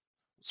happy.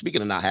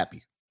 Speaking of not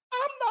happy,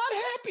 I'm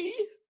not happy.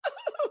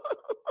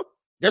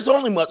 There's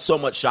only so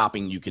much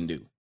shopping you can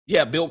do.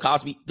 Yeah, Bill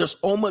Cosby, there's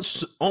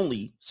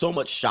only so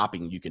much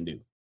shopping you can do.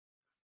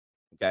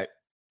 Okay?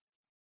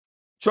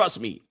 Trust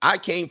me, I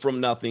came from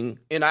nothing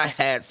and I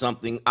had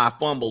something. I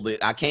fumbled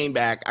it. I came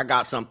back. I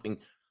got something.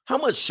 How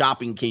much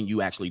shopping can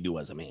you actually do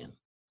as a man?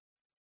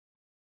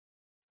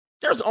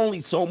 There's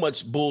only so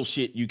much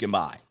bullshit you can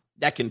buy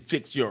that can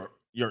fix your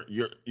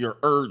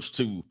urge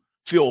to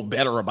feel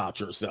better about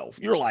yourself.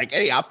 You're like,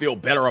 hey, I feel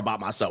better about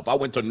myself. I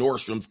went to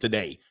Nordstrom's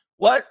today.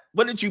 What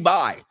did you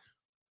buy?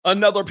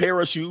 Another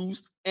pair of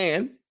shoes.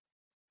 And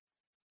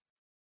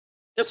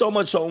there's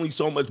only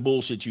so much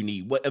bullshit you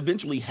need. What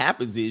eventually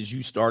happens is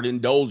you start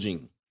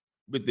indulging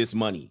with this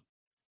money,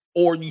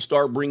 or you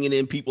start bringing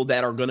in people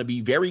that are going to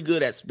be very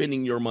good at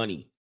spending your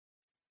money.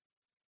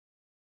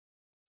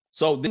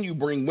 So then you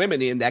bring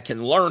women in that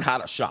can learn how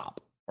to shop.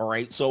 All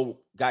right. So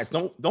guys,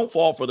 don't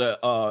fall for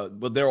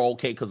but they're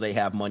okay because they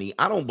have money.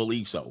 I don't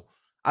believe so.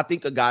 I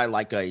think a guy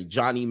like a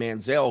Johnny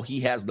Manziel, he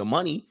has the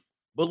money,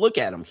 but look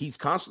at him. He's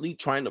constantly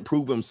trying to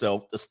prove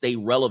himself to stay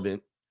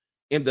relevant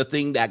in the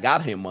thing that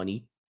got him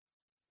money,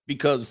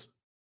 because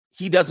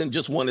he doesn't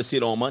just want to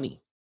sit on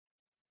money.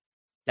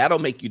 That'll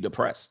make you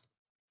depressed.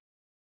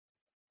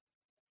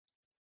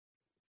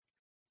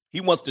 He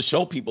wants to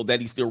show people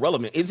that he's still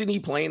relevant. Isn't he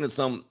playing in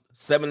some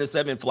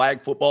 7-7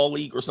 flag football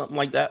league or something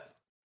like that?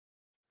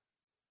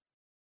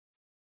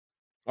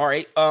 All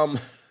right.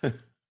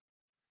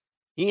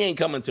 He ain't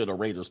coming to the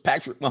Raiders.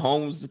 Patrick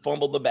Mahomes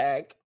fumbled the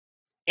bag.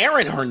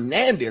 Aaron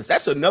Hernandez,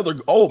 that's another.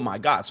 Oh my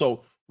God.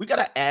 So we got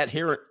to add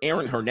here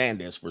Aaron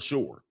Hernandez for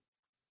sure.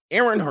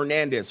 Aaron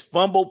Hernandez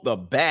fumbled the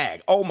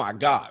bag. Oh my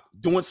God.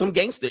 Doing some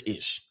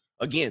gangster-ish.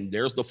 Again,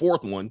 there's the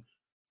fourth one.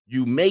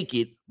 You make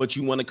it, but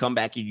you want to come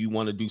back and you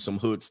want to do some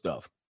hood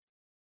stuff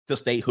to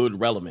stay hood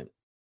relevant.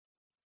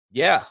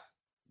 Yeah.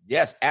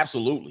 Yes,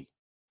 absolutely.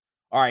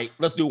 All right,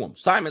 let's do them.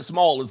 Simon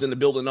Small is in the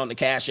building on the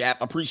Cash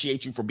App.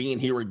 Appreciate you for being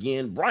here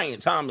again. Brian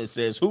Thomas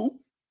says, who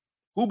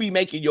be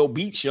making your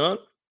beats, Sean?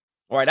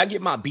 All right, I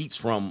get my beats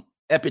from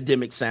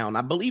Epidemic Sound.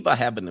 I believe I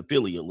have an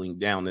affiliate link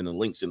down in the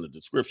links in the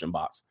description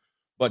box,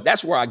 but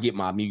that's where I get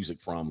my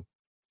music from.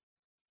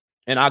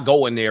 And I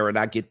go in there and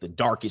I get the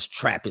darkest,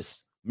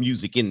 trappist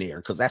music in there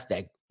because that's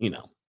that, you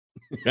know.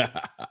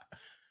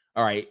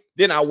 All right,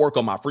 then I work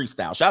on my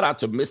freestyle. Shout out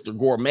to Mr.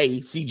 Gourmet,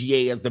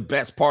 CGA as the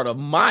best part of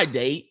my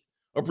day.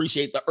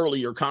 Appreciate the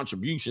earlier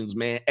contributions,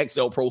 man.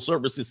 XL Pro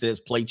Services says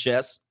play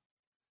chess,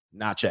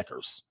 not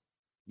checkers.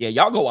 Yeah,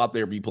 y'all go out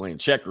there and be playing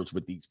checkers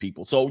with these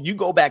people. So you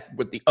go back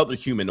with the other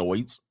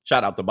humanoids.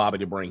 Shout out to Bobby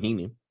the Brain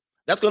Heenan.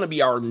 That's going to be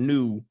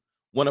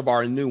one of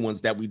our new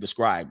ones that we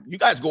described. You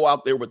guys go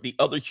out there with the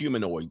other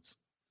humanoids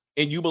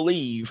and you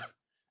believe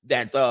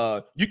that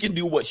you can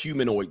do what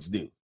humanoids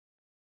do.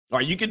 All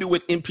right, you can do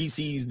what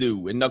NPCs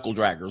do and knuckle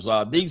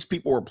draggers. These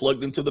people are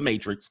plugged into the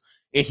matrix,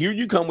 and here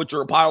you come with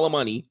your pile of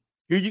money.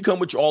 Here you come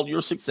with all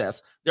your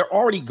success. They're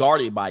already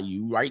guarded by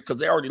you, right? Because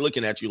they're already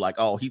looking at you like,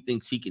 oh, he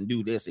thinks he can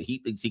do this and he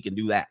thinks he can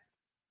do that,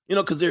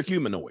 because they're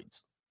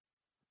humanoids.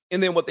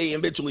 And then what they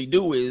eventually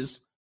do is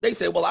they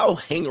say, well, I'll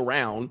hang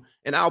around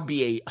and I'll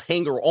be a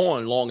hanger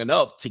on long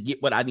enough to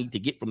get what I need to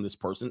get from this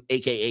person,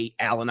 aka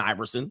Allen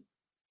Iverson.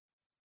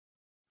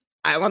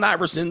 Allen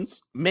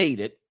Iverson's made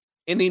it,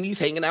 and then he's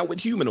hanging out with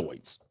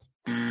humanoids.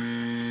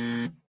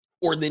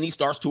 Or then he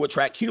starts to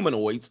attract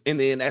humanoids, and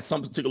then at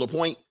some particular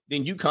point,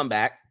 then you come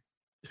back,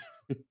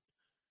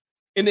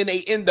 and then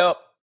they end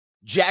up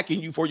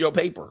jacking you for your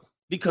paper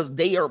because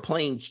they are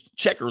playing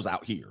checkers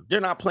out here. They're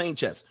not playing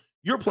chess.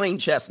 You're playing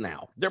chess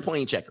now. They're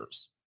playing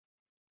checkers.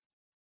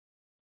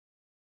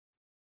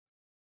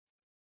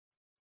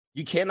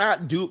 You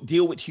cannot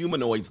deal with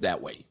humanoids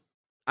that way.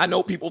 I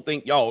know people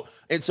think, y'all,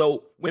 and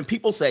so when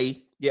people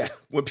say,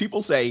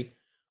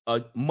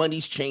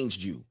 money's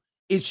changed you,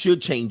 it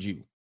should change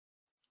you.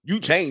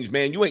 You changed,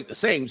 man. You ain't the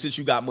same since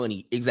you got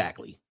money.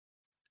 Exactly.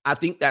 I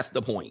think that's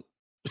the point.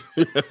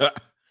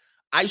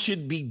 I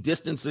should be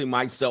distancing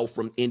myself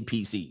from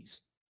NPCs,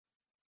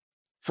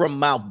 from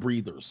mouth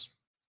breathers,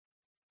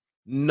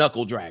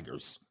 knuckle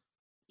draggers,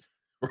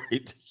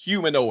 right?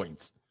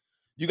 Humanoids.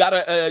 You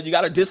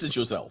gotta distance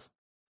yourself,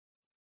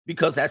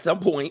 because at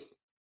some point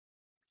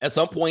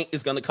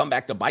it's gonna come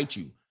back to bite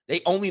you.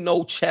 They only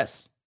know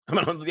chess.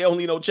 They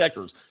only know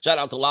checkers. Shout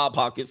out to Loud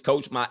Pockets,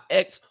 Coach. My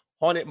ex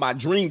haunted my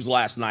dreams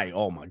last night.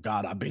 Oh my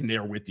God, I've been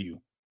there with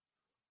you,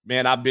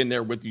 man. I've been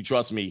there with you.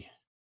 Trust me,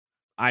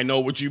 I know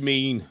what you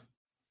mean.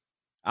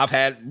 I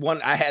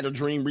had a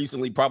dream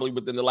recently, probably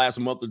within the last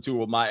month or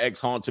two, of my ex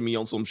haunting me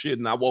on some shit,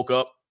 and I woke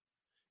up,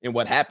 and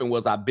what happened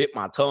was I bit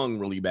my tongue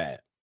really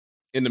bad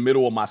in the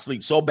middle of my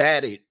sleep, so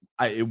bad it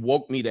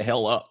woke me the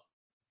hell up.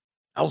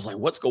 I was like,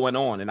 what's going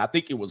on? And I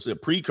think it was a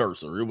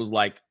precursor. It was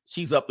like,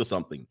 she's up to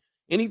something.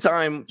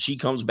 Anytime she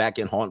comes back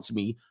and haunts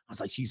me, I was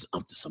like, she's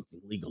up to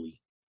something legally.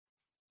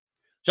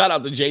 Shout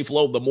out to J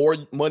Flow. The more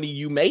money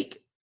you make,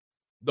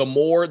 the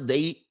more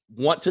they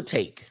want to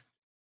take.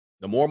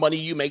 The more money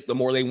you make, the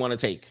more they want to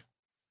take.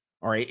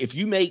 All right. If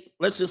you make,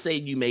 let's just say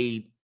you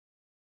made,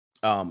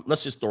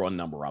 let's just throw a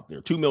number out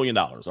there, $2 million.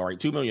 All right.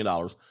 $2 million.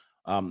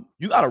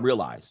 You got to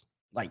realize,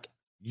 like,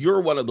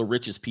 you're one of the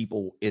richest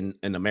people in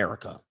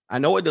America. I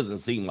know it doesn't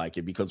seem like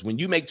it, because when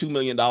you make $2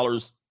 million,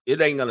 it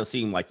ain't going to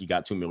seem like you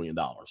got $2 million.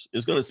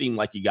 It's going to seem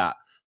like you got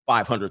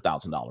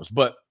 $500,000.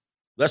 But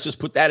let's just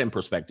put that in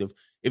perspective.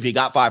 If you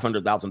got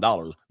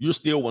 $500,000, you're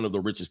still one of the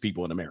richest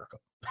people in America.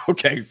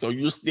 Okay. So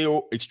you're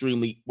still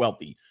extremely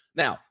wealthy.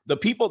 Now, the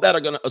people that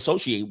are going to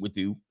associate with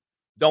you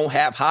don't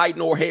have hide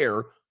nor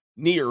hair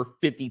near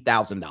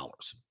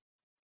 $50,000.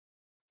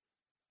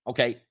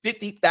 Okay.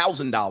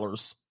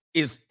 $50,000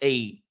 is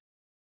if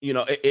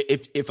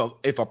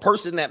a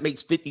person that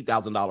makes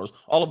 $50,000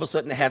 all of a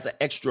sudden has an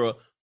extra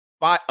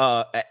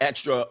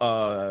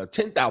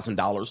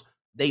 $10,000,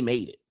 they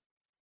made it.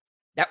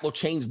 That will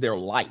change their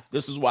life.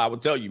 This is why I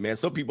would tell you, man,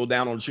 some people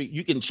down on the street,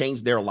 you can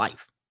change their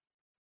life.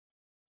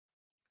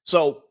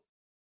 So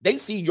they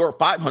see your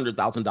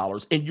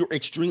 $500,000 and you're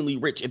extremely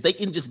rich. If they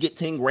can just get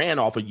 10 grand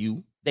off of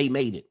you, they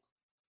made it.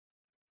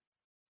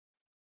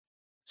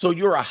 So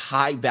you're a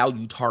high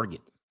value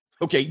target.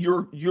 Okay.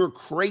 You're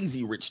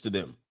crazy rich to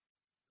them.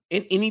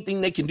 And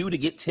anything they can do to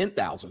get $10,000,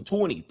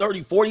 $20,000,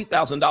 $30,000,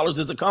 $40,000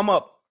 is a come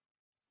up.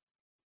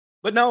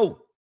 But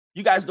no,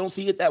 you guys don't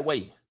see it that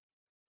way.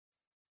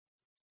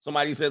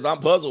 Somebody says, I'm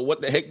puzzled.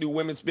 What the heck do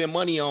women spend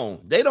money on?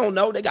 They don't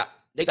know. They got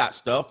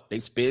stuff. They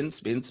spend.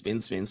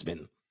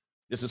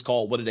 This is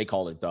called, what do they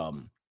call it?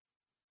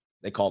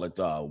 They call it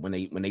when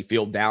they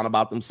feel down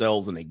about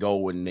themselves and they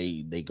go and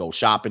they go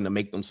shopping to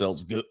make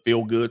themselves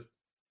feel good.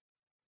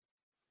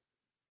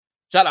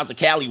 Shout out to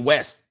Cali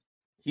West.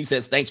 He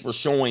says, thanks for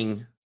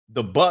showing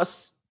the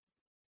bus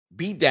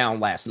beat down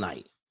last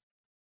night.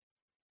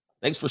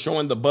 Thanks for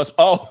showing the bus.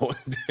 Oh,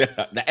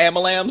 the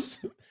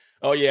Amalams.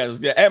 Oh, yeah,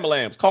 the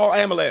Amalams. Call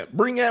Amalams.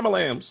 Bring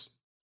Amalams.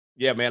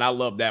 Yeah, man, I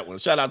love that one.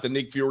 Shout out to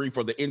Nick Fury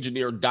for the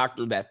engineer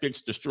doctor that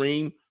fixed the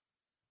stream.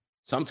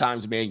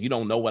 Sometimes, man, you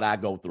don't know what I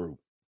go through.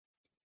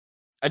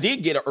 I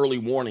did get an early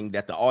warning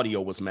that the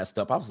audio was messed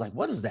up. I was like,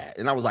 what is that?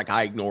 And I was like,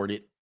 I ignored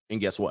it. And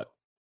guess what?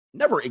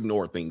 Never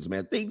ignore things,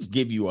 man. Things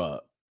give you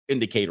a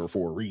indicator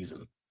for a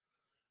reason.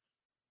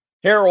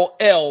 Harold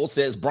L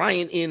says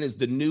Brian N is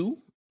new,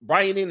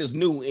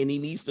 and he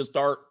needs to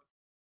start.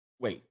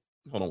 Wait,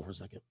 hold on for a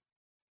second.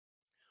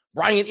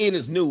 Brian N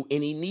is new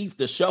and he needs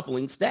the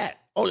shuffling stat.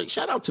 Oh,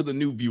 shout out to the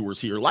new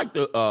viewers here. Like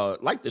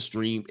the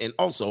stream, and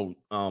also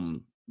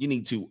you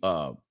need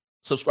to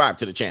subscribe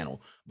to the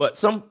channel. But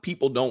some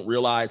people don't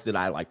realize that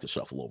I like to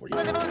shuffle over here.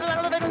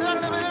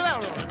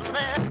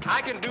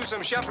 I can do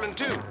some shuffling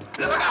too.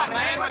 Look out,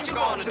 man, what you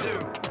gonna do?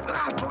 Look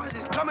out, boys,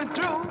 it's coming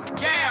through.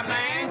 Yeah,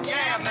 man,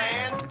 yeah,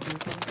 man.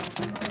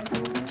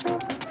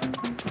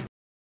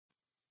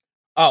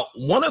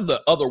 One of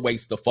the other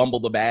ways to fumble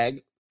the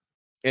bag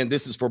and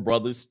this is for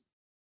brothers,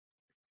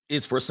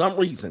 is for some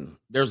reason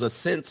there's a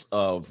sense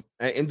of,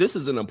 and this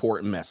is an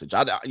important message.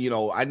 I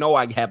know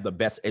I have the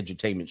best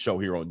edutainment show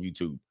here on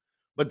YouTube,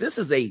 but this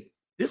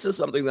is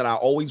something that I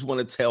always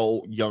want to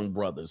tell young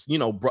brothers.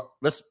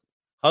 Let's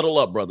huddle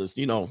up, brothers.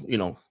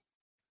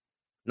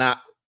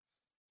 Not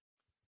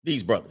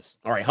these brothers.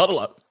 All right, huddle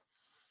up.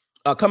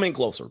 Come in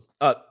closer.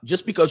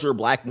 Just because you're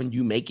black, when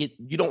you make it,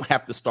 you don't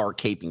have to start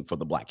caping for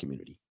the black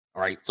community.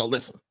 All right, so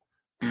listen.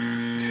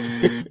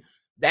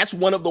 That's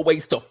one of the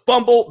ways to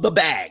fumble the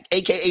bag,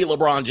 aka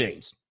LeBron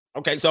James.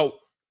 Okay, so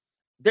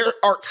there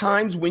are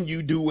times when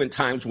you do and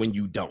times when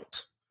you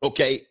don't.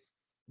 Okay,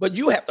 but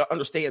you have to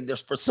understand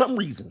there's, for some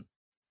reason,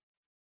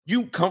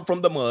 you come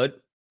from the mud,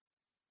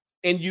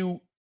 and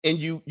you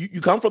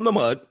come from the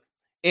mud,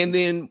 and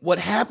then what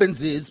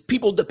happens is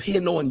people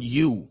depend on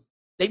you.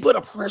 They put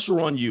a pressure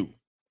on you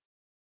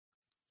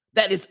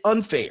that is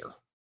unfair.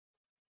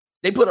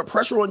 They put a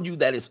pressure on you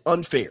that is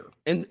unfair,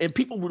 and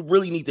people would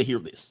really need to hear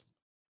this.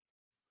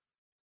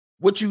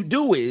 What you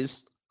do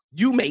is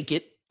you make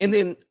it, and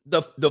then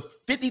the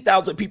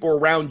 50,000 people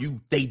around you,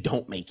 they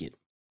don't make it.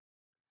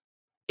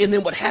 And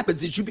then what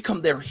happens is you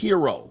become their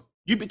hero.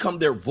 You become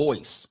their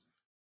voice.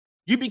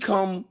 You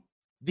become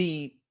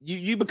the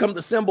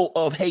symbol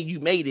of, hey, you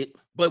made it,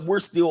 but we're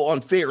still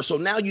unfair. So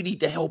now you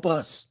need to help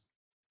us.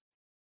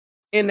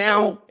 And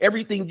now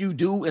everything you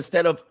do,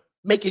 instead of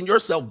making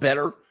yourself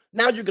better,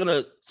 now you're going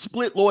to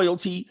split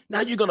loyalty.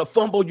 Now you're going to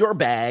fumble your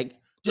bag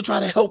to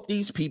try to help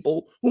these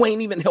people who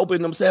ain't even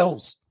helping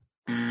themselves.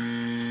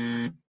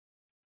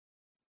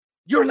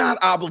 You're not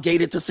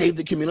obligated to save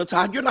the community.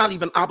 You're not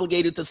even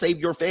obligated to save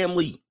your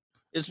family.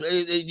 It's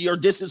your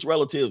distant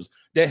relatives.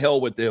 The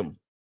hell with them.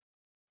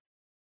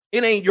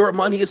 It ain't your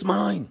money, it's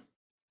mine.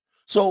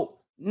 So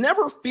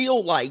never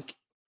feel like,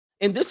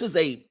 and this is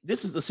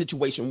a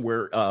situation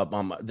where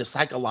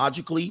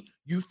psychologically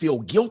you feel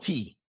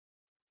guilty.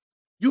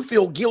 You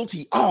feel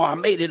guilty. Oh, I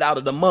made it out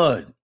of the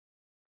mud.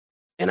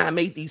 And I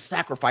made these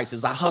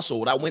sacrifices. I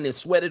hustled. I went and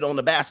sweated on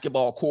the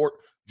basketball court,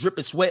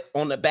 dripping sweat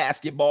on the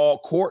basketball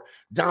court,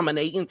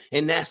 dominating,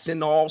 and that's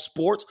in all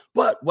sports.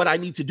 But what I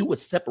need to do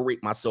is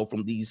separate myself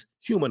from these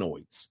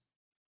humanoids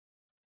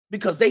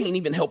because they ain't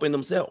even helping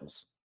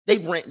themselves.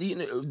 They've ran,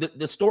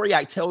 the story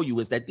I tell you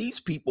is that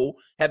these people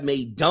have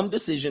made dumb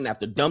decision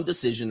after dumb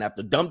decision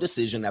after dumb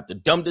decision after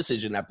dumb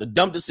decision after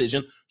dumb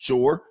decision.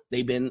 Sure,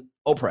 they've been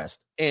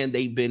oppressed and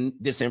they've been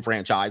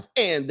disenfranchised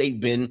and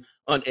they've been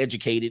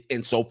uneducated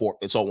and so forth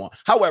and so on.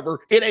 However,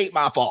 it ain't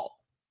my fault.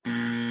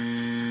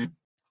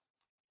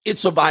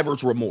 It's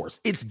survivor's remorse.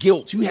 It's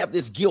guilt. You have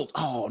this guilt.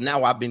 Oh,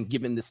 now I've been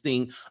given this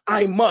thing.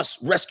 I must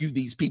rescue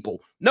these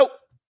people. Nope.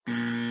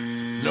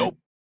 Nope.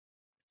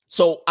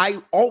 So I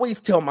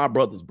always tell my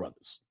brothers,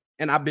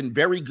 and I've been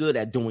very good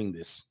at doing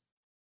this.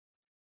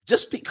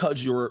 Just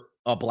because you're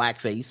a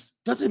blackface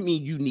doesn't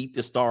mean you need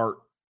to start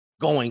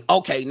going,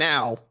 okay,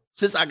 now,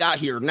 since I got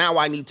here, now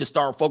I need to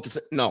start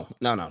focusing. No.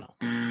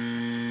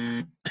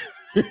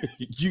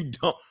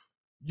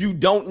 You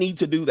don't need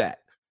to do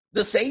that.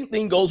 The same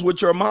thing goes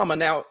with your mama.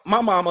 Now,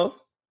 my mama,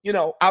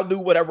 I'll do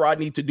whatever I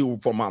need to do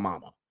for my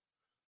mama.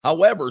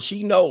 However,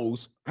 she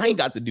knows I ain't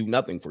got to do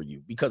nothing for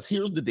you because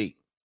here's the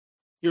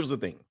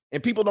thing.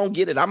 And people don't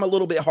get it. I'm a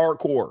little bit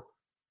hardcore.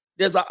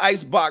 There's an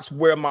ice box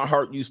where my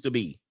heart used to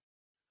be.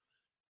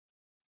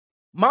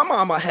 My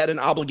mama had an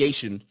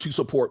obligation to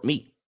support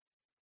me.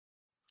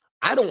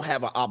 I don't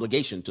have an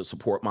obligation to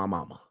support my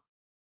mama.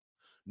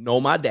 No,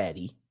 my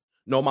daddy.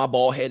 No, my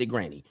bald-headed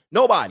granny.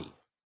 Nobody.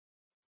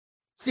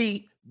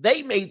 See,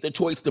 they made the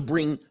choice to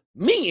bring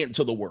me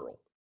into the world.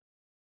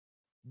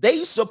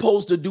 They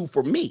supposed to do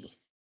for me.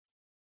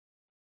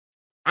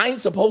 I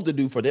ain't supposed to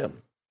do for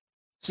them.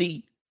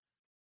 See,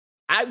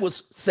 I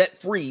was set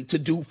free to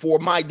do for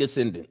my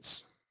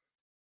descendants.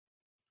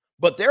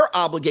 But their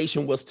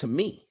obligation was to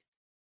me.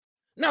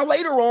 Now,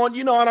 later on,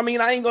 you know what I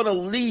mean? I ain't going to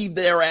leave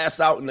their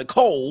ass out in the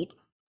cold.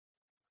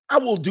 I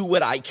will do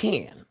what I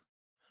can.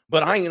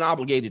 But I ain't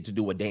obligated to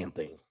do a damn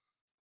thing.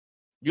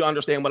 You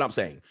understand what I'm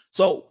saying?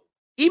 So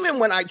even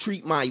when I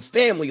treat my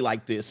family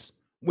like this,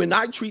 when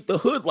I treat the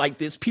hood like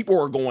this, people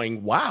are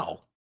going,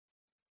 wow,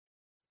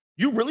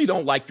 you really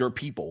don't like your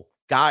people.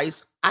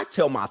 Guys, I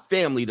tell my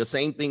family the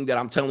same thing that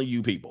I'm telling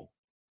you people.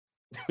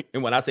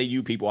 And when I say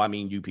you people, I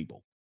mean you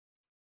people.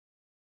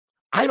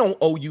 I don't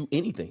owe you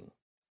anything.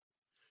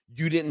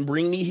 You didn't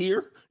bring me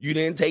here. You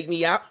didn't take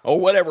me out or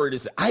whatever it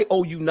is. I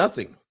owe you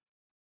nothing.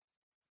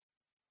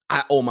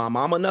 I owe my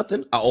mama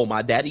nothing. I owe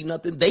my daddy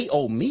nothing. They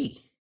owe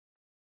me.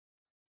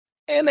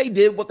 And they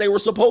did what they were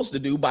supposed to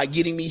do by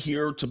getting me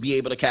here to be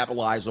able to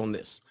capitalize on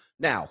this.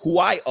 Now, who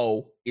I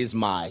owe is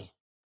my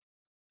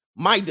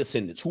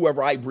descendants,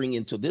 whoever I bring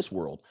into this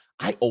world.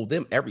 I owe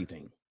them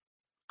everything.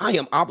 I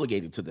am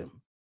obligated to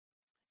them.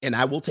 And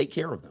I will take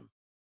care of them.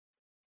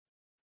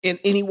 In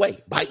any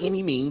way, by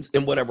any means,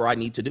 in whatever I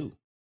need to do.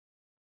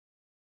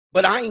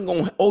 But I ain't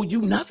going to owe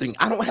you nothing.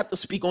 I don't have to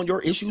speak on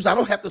your issues. I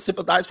don't have to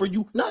sympathize for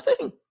you.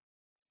 Nothing.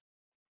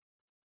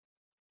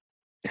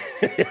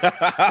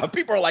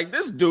 People are like,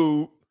 this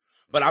dude.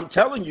 But I'm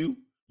telling you,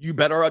 You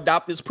better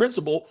adopt this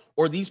principle,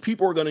 or these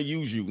people are going to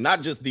use you.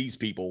 Not just these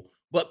people,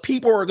 but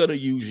people are going to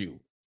use you.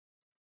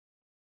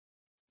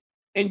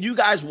 And you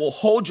guys will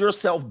hold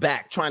yourself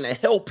back trying to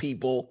help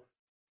people.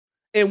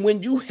 And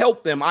when you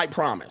help them, I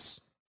promise,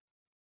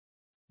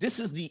 this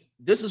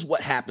is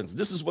what happens.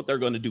 This is what they're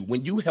going to do.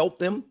 When you help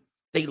them,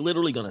 they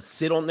literally going to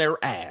sit on their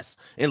ass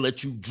and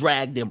let you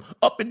drag them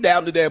up and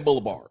down the damn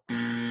boulevard.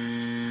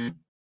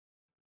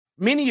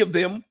 Many of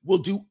them will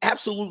do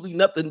absolutely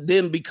nothing,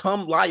 then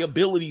become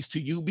liabilities to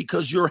you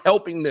because you're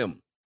helping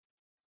them.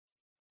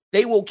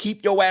 They will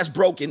keep your ass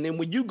broken. And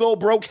when you go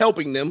broke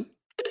helping them,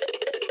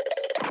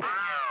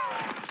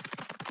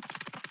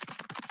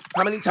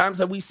 how many times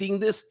have we seen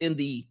this in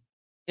the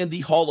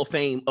Hall of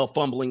Fame of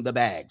fumbling the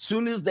bag?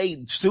 Soon as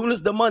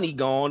the money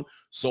gone,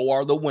 so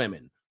are the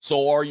women.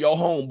 So are your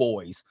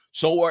homeboys.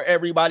 So are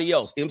everybody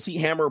else. MC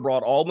Hammer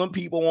brought all them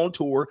people on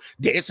tour,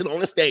 dancing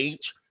on the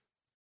stage.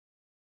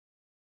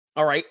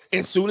 All right.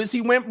 And soon as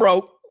he went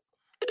broke,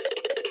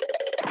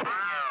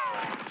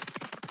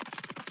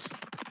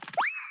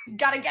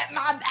 gotta get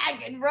my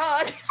bag and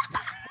run.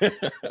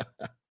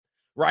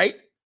 Right?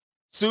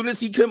 Soon as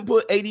he couldn't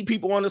put 80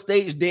 people on the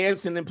stage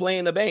dancing and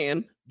playing the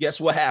band,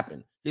 guess what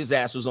happened? His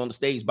ass was on the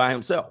stage by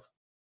himself.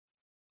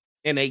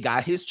 And they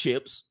got his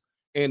chips,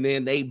 and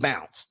then they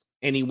bounced,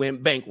 and he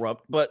went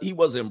bankrupt. But he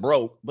wasn't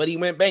broke, but he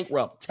went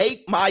bankrupt.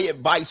 Take my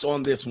advice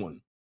on this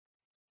one.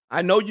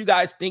 I know you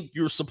guys think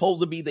you're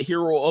supposed to be the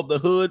hero of the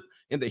hood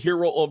and the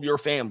hero of your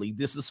family.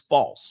 This is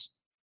false.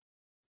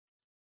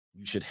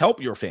 You should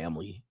help your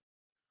family,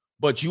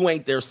 but you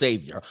ain't their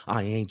savior.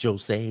 I ain't your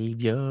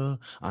savior.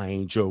 I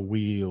ain't your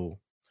will.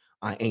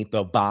 I ain't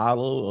the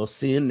bottle of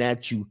sin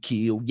that you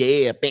kill.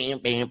 Yeah, bam,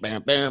 bam,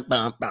 bam, bam,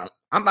 bam, bam.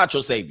 I'm not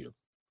your savior.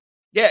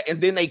 Yeah,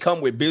 and then they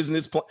come with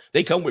business.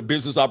 They come with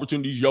business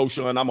opportunities. Yo,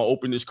 Sean, I'm gonna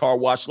open this car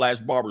wash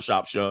 /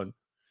 barbershop, Sean.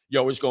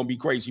 Yo, it's gonna be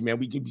crazy, man.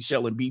 We could be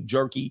selling beef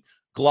jerky,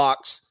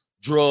 Glocks,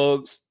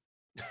 drugs.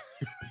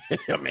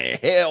 Man,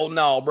 hell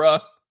no, bro.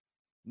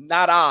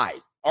 Not I.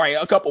 All right,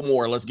 a couple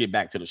more. Let's get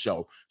back to the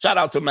show. Shout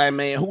out to my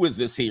man. Who is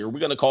this here?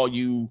 We're going to call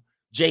you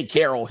Jay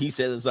Carroll. He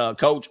says,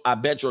 Coach, I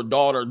bet your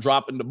daughter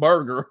dropping the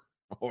burger.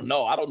 Oh,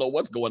 no, I don't know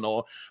what's going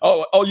on.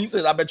 Oh, he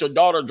says, I bet your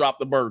daughter dropped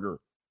the burger.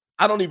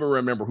 I don't even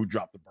remember who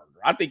dropped the burger.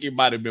 I think it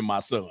might have been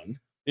my son.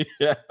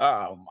 Yeah.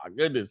 Oh, my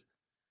goodness.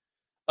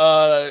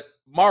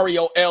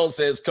 Mario L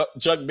says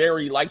Chuck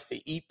Berry likes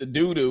to eat the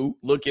doo-doo.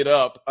 Look it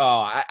up.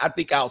 I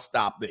think I'll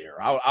stop there.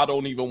 I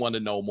don't even want to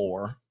know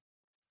more.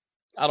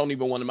 I don't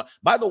even want to.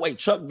 By the way,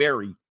 Chuck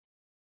Berry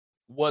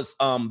was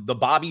the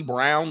Bobby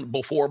Brown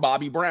before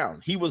Bobby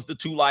Brown. He was the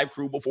 2 Live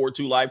Crew before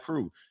 2 Live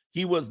Crew.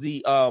 He was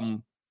the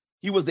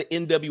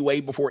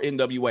NWA before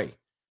NWA.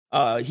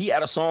 He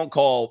had a song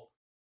called,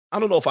 I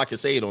don't know if I can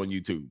say it on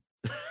YouTube.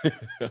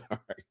 All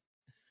right.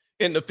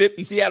 In the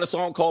 50s, he had a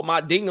song called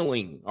My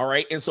Ding-a-ling. All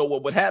right. And so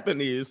what would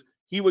happen is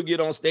he would get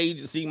on stage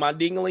and sing My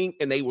Ding-a-ling,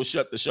 and they would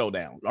shut the show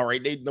down. All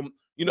right. Them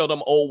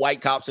old white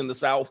cops in the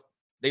South,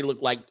 they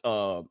look like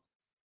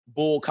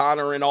Bull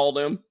Connor and all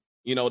them.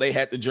 You know, they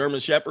had the German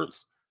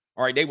Shepherds.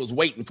 All right. They was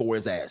waiting for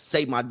his ass.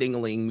 Say My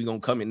Ding-a-ling. We're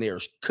going to come in there.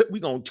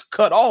 We're going to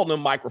cut all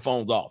them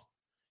microphones off.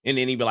 And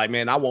then he'd be like,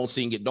 man, I won't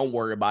sing it. Don't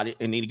worry about it.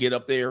 And then he'd get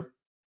up there.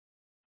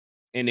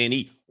 And then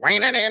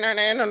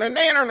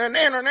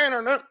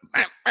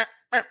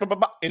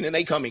and then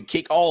they come and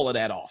kick all of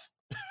that off.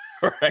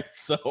 All right.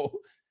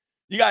 So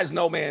you guys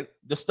know, man,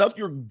 the stuff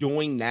you're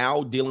doing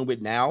now, dealing with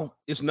now,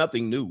 it's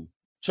nothing new.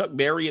 Chuck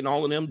Berry and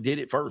all of them did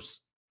it first.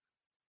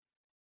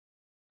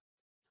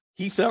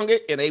 He sung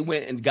it and they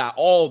went and got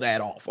all that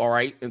off. All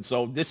right. And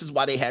so this is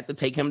why they had to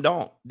take him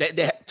down. They had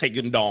to take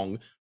him down.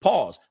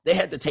 Pause. They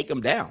had to take him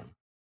down.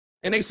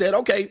 And they said,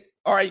 okay,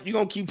 all right, you're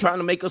going to keep trying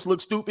to make us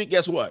look stupid.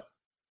 Guess what?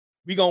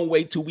 We're going to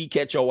wait till we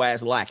catch your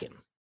ass lacking.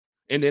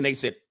 And then they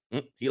said,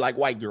 he like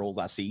white girls,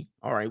 I see.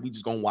 All right, we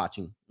just going to watch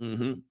him.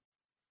 Mm-hmm.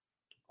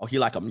 Oh, he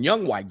like them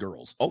young white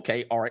girls.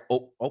 Okay, all right.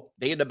 Oh,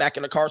 they in the back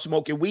of the car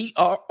smoking weed.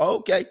 Oh,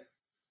 okay.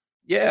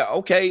 Yeah,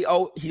 okay.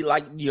 Oh, he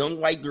like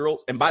young white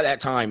girls. And by that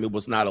time, it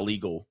was not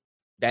illegal.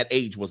 That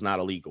age was not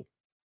illegal.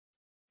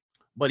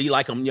 But he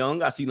like them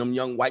young. I see them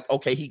young white.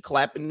 Okay, he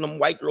clapping them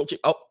white girl.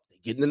 Oh, they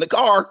getting in the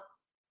car.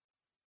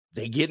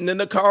 They getting in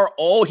the car.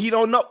 Oh, he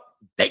don't know.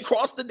 They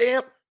crossed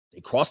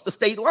the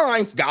state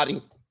lines. Got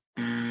him.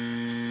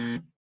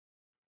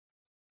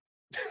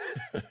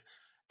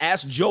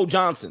 Ask Joe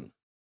Johnson.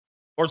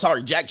 Or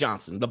sorry, Jack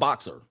Johnson, the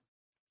boxer.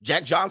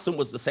 Jack Johnson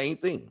was the same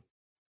thing.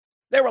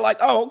 They were like,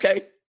 oh,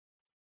 okay.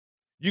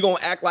 You gonna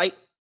act like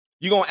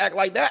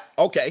that?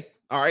 Okay.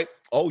 All right.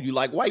 Oh, you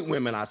like white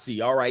women, I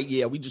see. All right.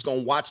 Yeah, we just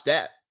gonna watch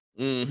that.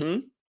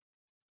 Mm-hmm.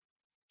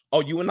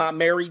 Oh, you are not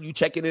married? You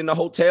checking in the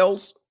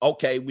hotels?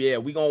 Okay, yeah,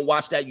 we gonna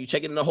watch that. You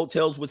checking in the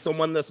hotels with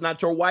someone that's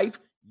not your wife?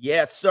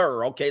 Yes,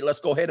 sir. Okay, let's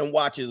go ahead and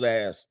watch his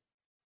ass.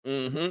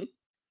 Mm-hmm.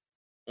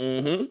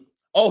 Mm-hmm.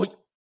 Oh,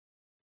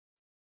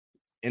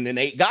 and then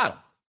they got him.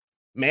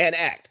 Man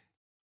act.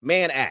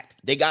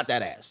 They got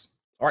that ass.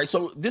 All right,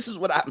 so this is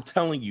what I'm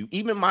telling you.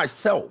 Even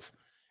myself,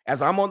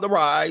 as I'm on the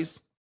rise,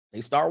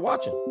 they start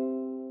watching.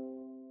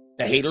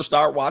 The haters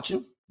start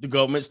watching. The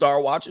government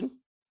start watching.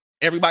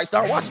 Everybody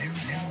start watching.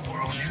 New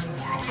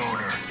world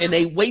order. And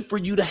they wait for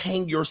you to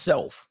hang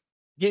yourself.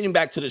 Getting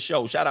back to the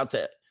show, shout out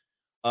to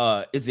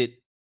is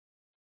it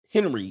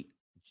Henry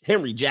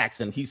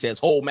Jackson? He says,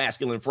 whole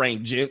masculine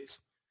frame,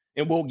 gents.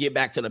 And we'll get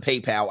back to the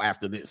PayPal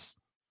after this.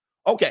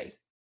 Okay.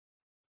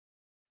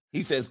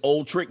 He says,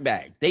 old trick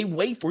bag. They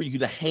wait for you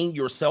to hang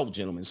yourself,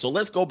 gentlemen. So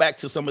let's go back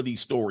to some of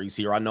these stories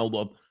here. I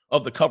know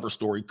of the cover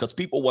story because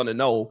people want to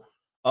know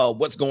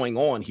what's going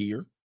on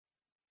here.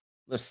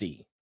 Let's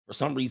see. For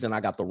some reason,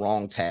 I got the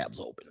wrong tabs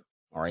open.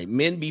 All right.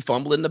 Men be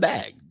fumbling the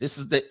bag. This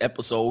is the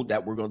episode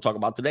that we're going to talk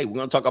about today. We're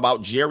going to talk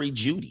about Jerry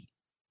Jeudy.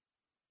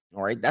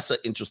 All right. That's an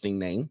interesting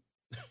name.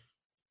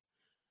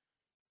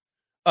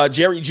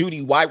 Jerry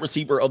Jeudy, wide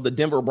receiver of the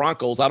Denver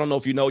Broncos. I don't know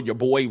if you know, your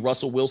boy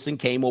Russell Wilson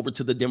came over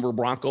to the Denver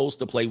Broncos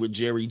to play with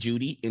Jerry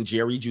Jeudy, and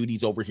Jerry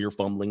Judy's over here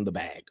fumbling the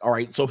bag. All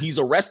right, so he's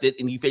arrested,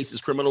 and he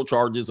faces criminal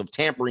charges of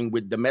tampering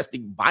with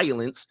domestic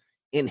violence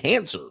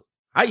enhancer.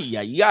 Do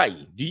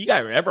you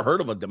guys ever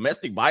heard of a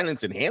domestic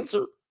violence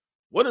enhancer?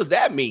 What does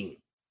that mean?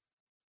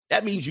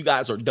 That means you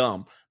guys are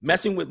dumb,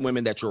 messing with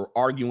women that you're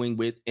arguing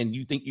with, and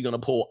you think you're going to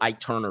pull Ike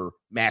Turner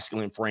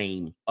masculine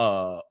frame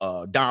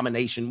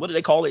domination. What do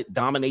they call it?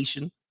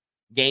 Domination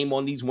game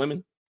on these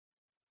women.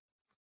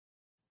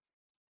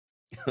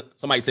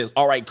 Somebody says,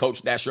 all right,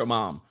 coach, that's your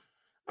mom.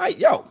 All right,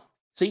 yo,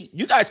 see,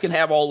 you guys can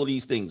have all of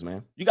these things,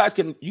 man. You guys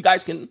can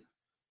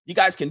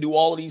do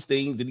all of these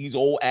things and these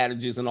old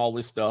adages and all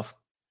this stuff,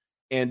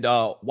 and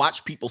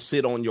watch people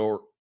sit on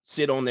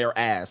their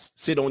ass,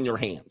 sit on your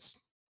hands.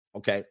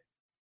 Okay.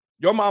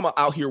 Your mama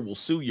out here will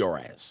sue your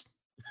ass.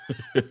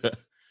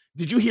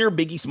 Did you hear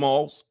Biggie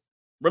Smalls?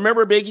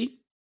 Remember Biggie?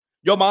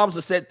 Your mom's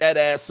to set that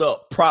ass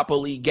up,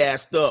 properly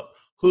gassed up,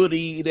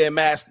 hoodied and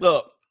masked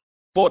up.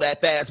 For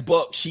that fast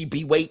buck, she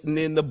be waiting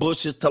in the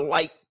bushes to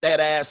light that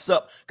ass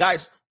up.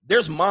 Guys,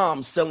 there's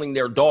moms selling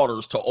their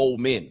daughters to old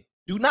men.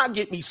 Do not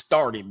get me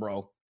started,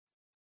 bro.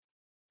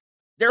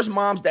 There's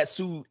moms that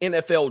sue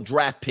NFL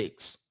draft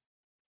picks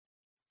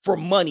for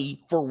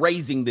money for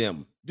raising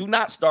them. Do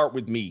not start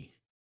with me.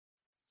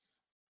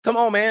 Come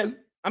on, man.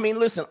 I mean,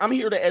 listen, I'm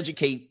here to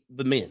educate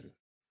the men.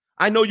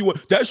 I know you would.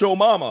 That's your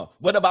mama.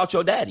 What about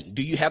your daddy?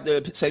 Do you have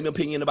the same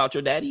opinion about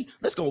your daddy?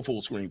 Let's go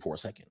full screen for a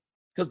second.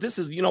 Because this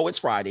is, it's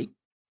Friday.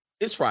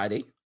 It's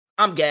Friday.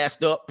 I'm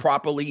gassed up,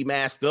 properly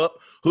masked up,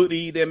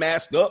 hoodied and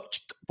masked up.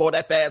 For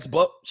that fast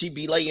buck, she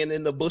be laying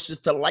in the bushes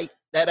to light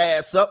that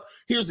ass up.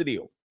 Here's the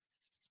deal.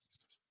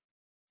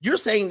 You're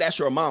saying that's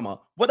your mama.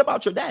 What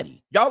about your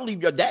daddy? Y'all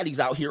leave your daddies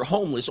out here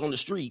homeless on the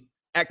street,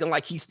 acting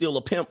like he's still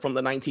a pimp from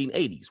the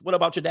 1980s. What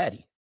about your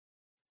daddy?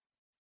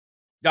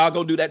 Y'all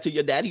gonna do that to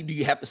your daddy? Do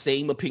you have the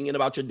same opinion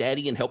about your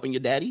daddy and helping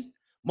your daddy?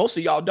 Most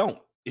of y'all don't.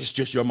 It's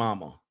just your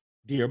mama.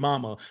 Dear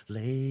mama,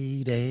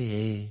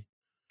 lady,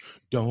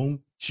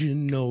 don't you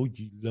know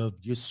you love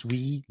your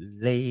sweet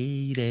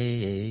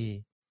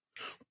lady?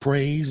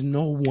 Praise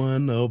no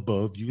one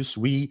above you,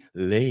 sweet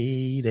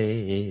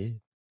lady.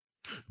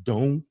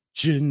 Don't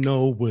you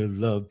know we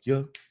love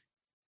you?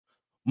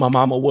 My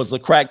mama was a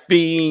crack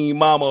fiend,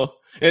 mama.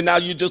 And now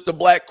you're just a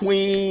black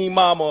queen,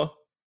 mama.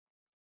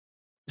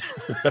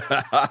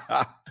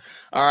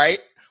 All right.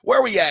 Where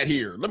are we at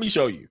here? Let me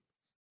show you.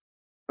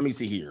 Let me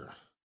see here.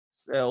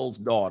 Sells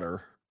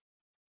daughter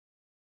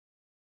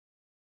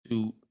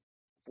to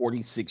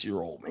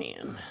 46-year-old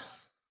man.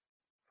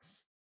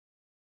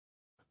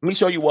 Let me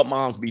show you what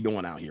moms be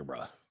doing out here,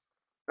 bro.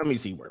 Let me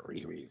see where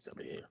he is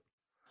over here.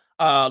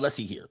 Let's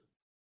see here.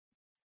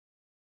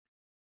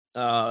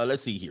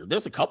 Let's see here.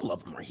 There's a couple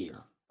of them right here.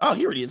 Oh,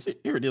 here it is.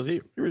 Here it is.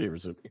 Here it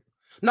is.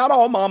 Not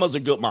all mamas are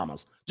good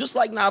mamas. Just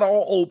like not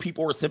all old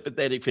people are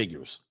sympathetic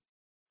figures.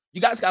 You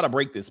guys got to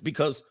break this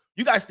because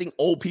you guys think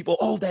old people,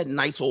 oh, that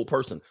nice old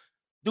person.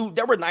 Dude,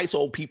 there were nice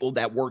old people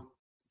that worked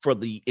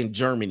in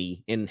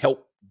Germany and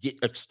helped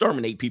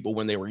exterminate people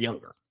when they were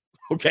younger.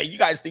 Okay, you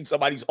guys think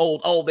somebody's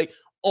old.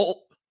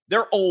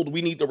 They're old.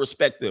 We need to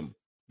respect them.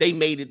 They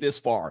made it this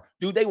far.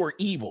 Dude, they were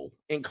evil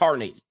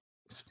incarnated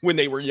when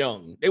they were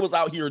young. They was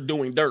out here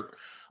doing dirt.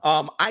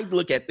 I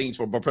look at things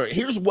from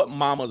here's what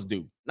mamas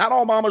do. Not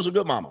all mamas are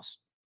good mamas.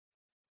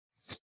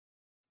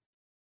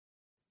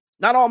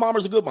 Not all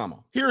mamas are good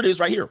mama. Here it is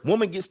right here.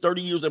 Woman gets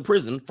 30 years in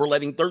prison for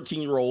letting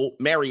 13-year-old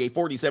marry a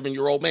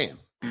 47-year-old man.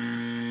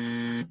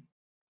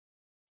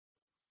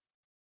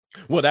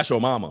 Well, that's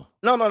your mama.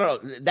 No.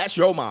 That's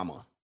your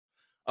mama.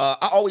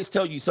 I always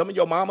tell you, some of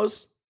your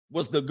mamas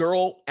was the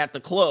girl at the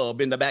club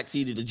in the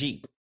backseat of the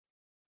Jeep.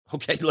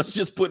 Okay, let's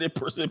just put it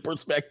in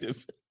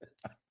perspective.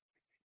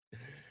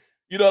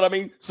 You know what I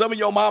mean? Some of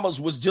your mamas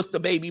was just the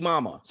baby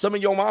mama. Some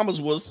of your mamas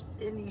was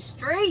in the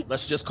street.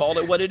 Let's just call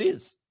it what it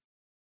is.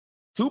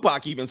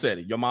 Tupac even said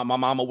it. My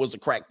mama was a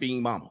crack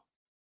fiend mama.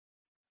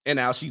 And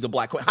now she's a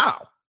black queen.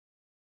 How?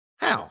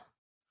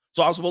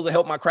 So I'm supposed to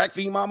help my crack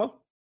fiend mama?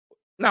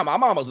 Now, my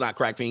mama's not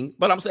crack fiend,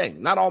 but I'm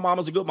saying not all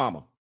mamas are good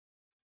mama.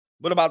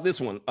 What about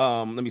this one?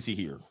 Let me see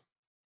here.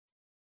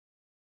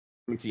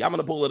 Let me see. I'm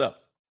going to pull it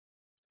up.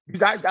 You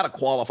guys got to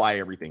qualify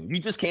everything. You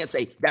just can't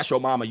say, that's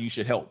your mama, you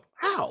should help.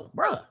 How,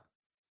 bruh?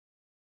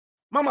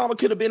 My mama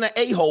could have been an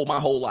a-hole my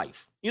whole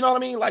life. You know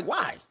what I mean? Like,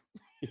 why?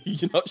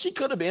 She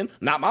could have been.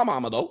 Not my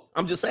mama, though.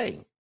 I'm just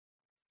saying.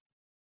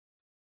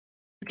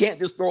 You can't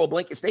just throw a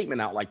blanket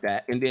statement out like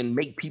that and then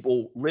make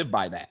people live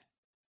by that.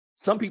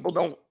 Some people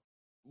don't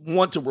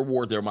want to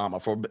reward their mama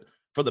for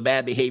the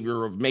bad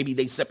behavior of maybe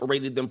they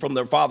separated them from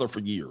their father for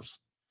years.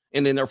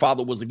 And then their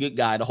father was a good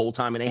guy the whole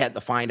time and they had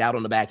to find out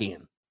on the back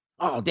end.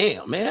 Oh,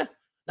 damn, man.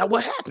 Now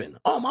what happened?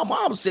 Oh, my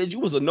mom said you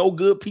was a no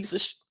good piece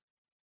of shit.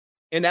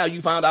 And now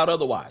you found out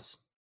otherwise.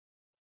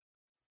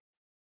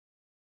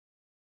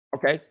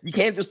 Okay. You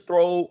can't just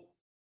throw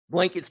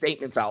blanket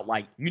statements out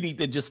like you need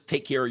to just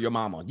take care of your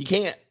mama. You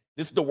can't.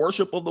 This is the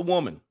worship of the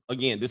woman.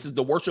 Again, this is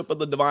the worship of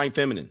the divine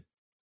feminine.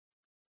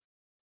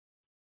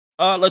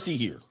 Let's see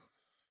here.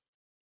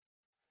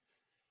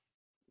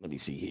 Let me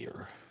see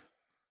here.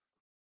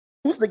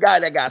 Who's the guy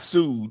that got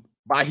sued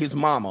by his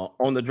mama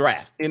on the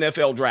draft,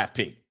 NFL draft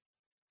pick?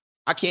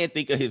 I can't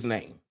think of his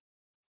name.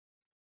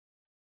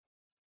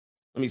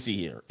 Let me see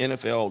here.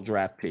 NFL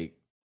draft pick.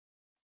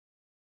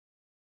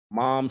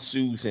 Mom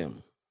sues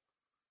him.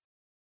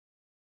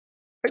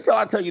 Wait till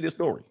I tell you this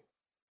story.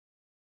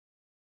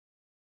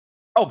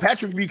 Oh,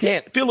 Patrick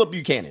Buchanan. Philip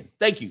Buchanan.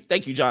 Thank you.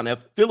 Thank you, John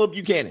F. Philip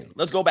Buchanan.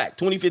 Let's go back.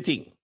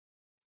 2015.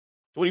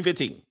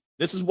 2015.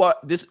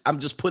 I'm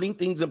just putting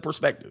things in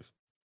perspective.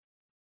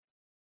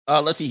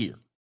 Let's see here.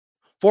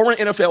 Former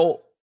NFL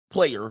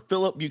player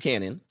Philip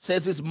Buchanan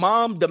says his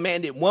mom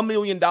demanded $1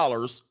 million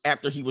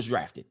after he was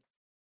drafted.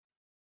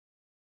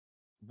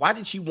 Why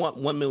did she want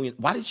 $1 million?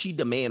 Why did she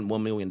demand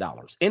 $1 million?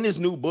 In his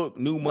new book,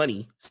 New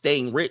Money,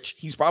 Staying Rich,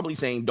 he's probably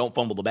saying don't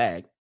fumble the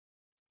bag.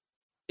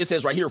 It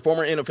says right here,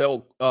 former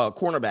NFL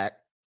cornerback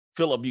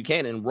Philip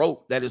Buchanan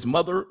wrote that his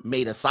mother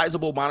made a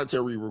sizable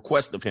monetary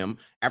request of him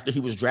after he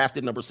was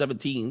drafted number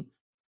 17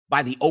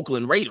 by the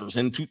Oakland Raiders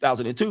in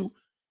 2002.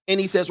 And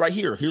he says right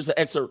here, here's an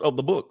excerpt of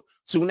the book.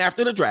 Soon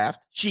after the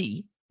draft,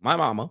 she, my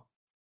mama,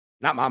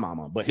 not my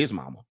mama, but his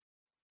mama,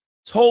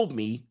 told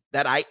me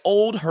that I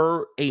owed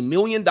her $1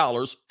 million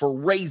for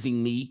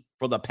raising me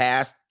for the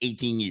past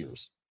 18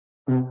 years.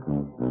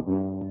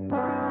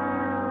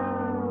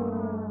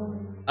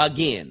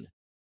 Again,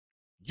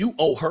 you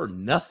owe her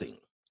nothing.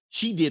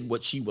 She did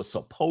what she was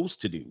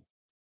supposed to do.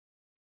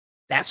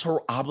 That's her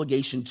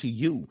obligation to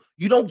you.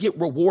 You don't get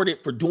rewarded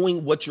for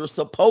doing what you're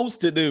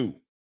supposed to do.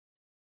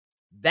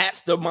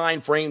 That's the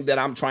mind frame that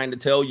I'm trying to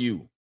tell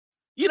you.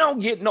 You don't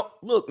get no,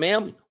 look,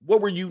 ma'am,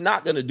 what were you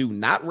not going to do?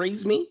 Not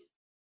raise me?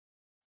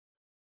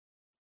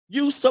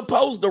 You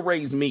supposed to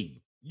raise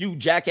me, you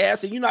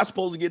jackass, and you're not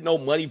supposed to get no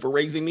money for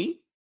raising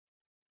me.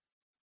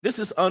 This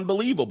is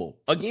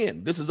unbelievable.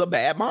 Again, this is a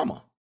bad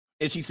mama.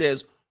 And she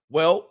says,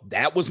 well,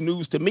 that was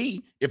news to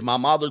me. If my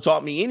mother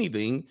taught me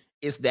anything,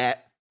 it's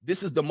that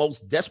this is the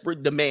most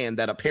desperate demand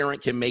that a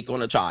parent can make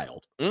on a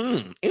child.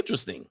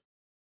 Interesting.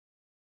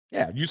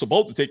 Yeah, you're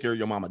supposed to take care of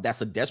your mama.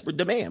 That's a desperate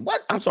demand.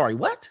 What? I'm sorry,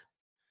 what?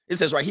 It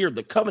says right here,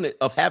 the covenant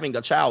of having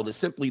a child is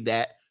simply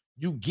that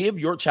you give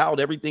your child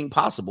everything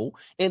possible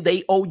and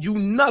they owe you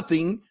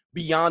nothing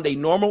beyond a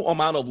normal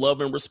amount of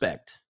love and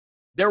respect.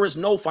 There is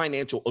no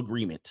financial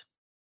agreement.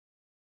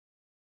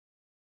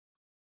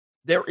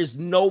 There is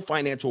no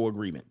financial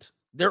agreement.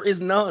 There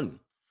is none.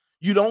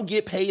 You don't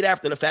get paid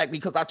after the fact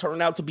because I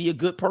turned out to be a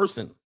good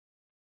person.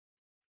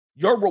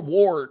 Your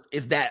reward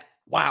is that,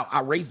 wow, I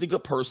raised a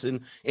good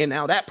person, and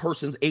now that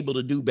person's able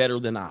to do better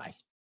than I.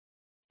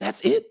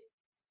 That's it.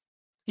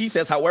 He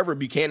says, however,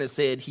 Buchanan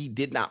said he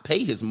did not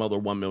pay his mother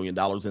 $1 million.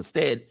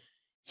 Instead,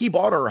 he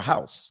bought her a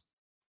house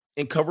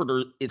and covered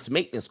her its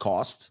maintenance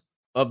costs.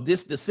 Of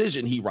this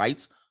decision, he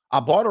writes, I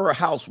bought her a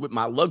house with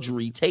my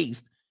luxury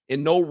taste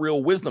and no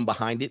real wisdom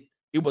behind it.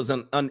 It was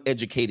an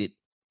uneducated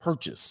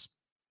purchase.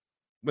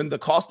 When the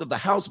cost of the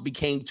house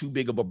became too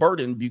big of a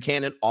burden,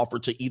 Buchanan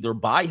offered to either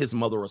buy his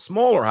mother a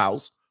smaller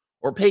house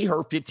or pay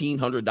her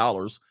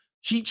 $1,500.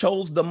 She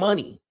chose the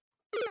money.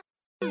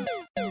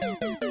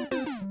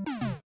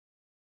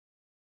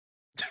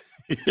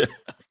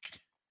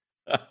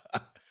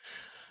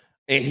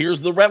 And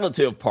here's the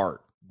relative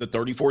part. The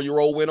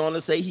 34-year-old went on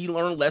to say he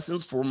learned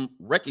lessons from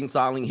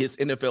reconciling his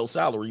NFL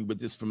salary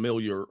with his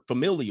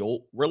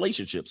familial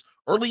relationships.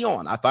 Early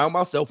on, I found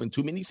myself in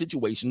too many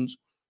situations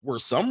where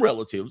some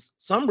relatives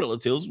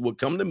would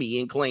come to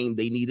me and claim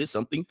they needed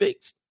something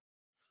fixed.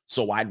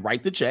 So I'd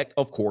write the check.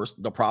 Of course,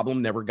 the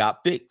problem never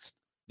got fixed.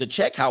 The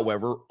check,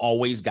 however,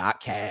 always got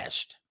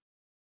cashed.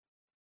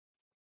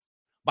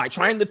 By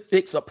trying to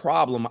fix a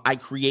problem, I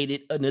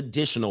created an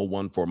additional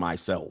one for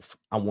myself.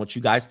 I want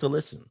you guys to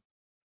listen.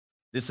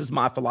 This is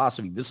my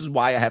philosophy. This is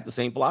why I have the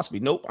same philosophy.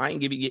 Nope, I ain't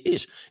giving you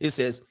ish. It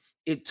says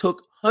it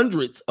took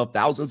hundreds of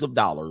thousands of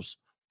dollars,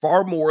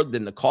 far more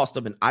than the cost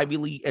of an Ivy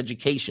League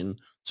education,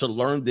 to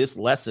learn this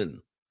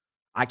lesson.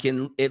 I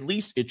can at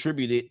least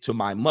attribute it to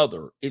my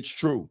mother. It's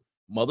true.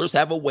 Mothers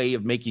have a way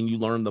of making you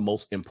learn the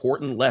most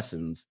important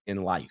lessons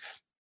in life.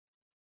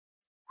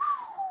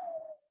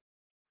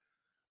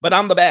 But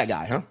I'm the bad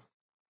guy, huh?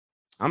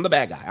 I'm the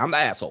bad guy. I'm the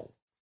asshole.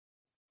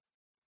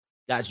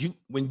 Guys,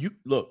 when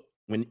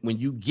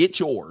you get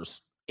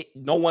yours,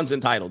 no one's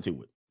entitled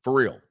to it. For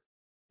real.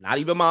 Not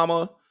even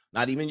mama,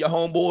 not even your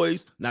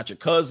homeboys, not your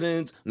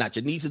cousins, not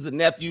your nieces and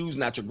nephews,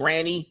 not your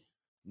granny.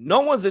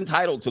 No one's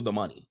entitled to the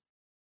money,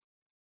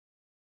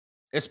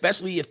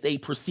 especially if they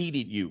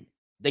preceded you.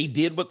 They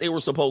did what they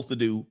were supposed to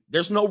do.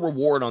 There's no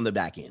reward on the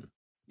back end.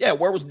 Yeah,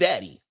 where was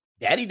daddy?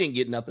 Daddy didn't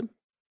get nothing.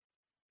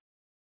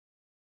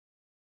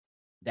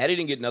 Daddy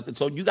didn't get nothing.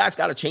 So you guys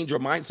got to change your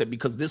mindset,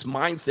 because this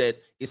mindset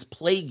is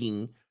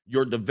plaguing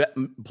your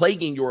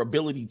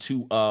ability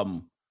to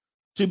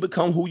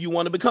become who you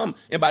want to become.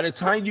 And by the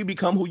time you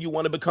become who you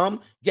want to become,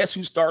 guess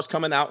who starts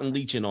coming out and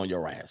leeching on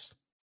your ass?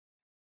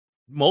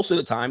 Most of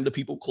the time, the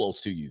people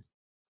close to you.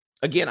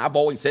 Again, I've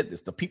always said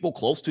this: the people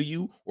close to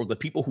you, or the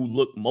people who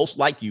look most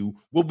like you,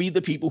 will be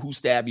the people who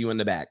stab you in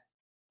the back.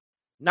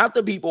 Not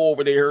the people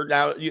over there.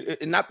 Now,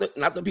 not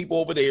the people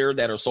over there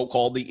that are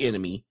so-called the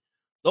enemy.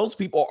 Those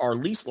people are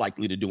least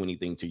likely to do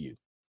anything to you.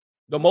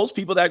 The most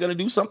people that are going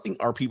to do something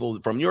are people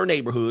from your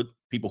neighborhood,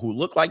 people who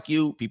look like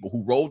you, people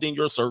who rolled in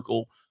your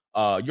circle,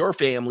 your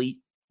family,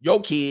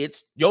 your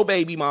kids, your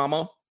baby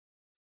mama,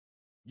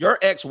 your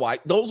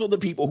ex-wife. Those are the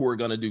people who are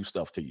going to do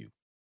stuff to you.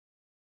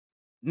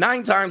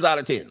 9 times out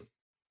of 10.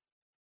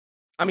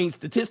 I mean,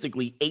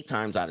 statistically, 8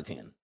 times out of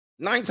 10.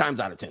 9 times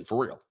out of 10,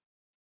 for real.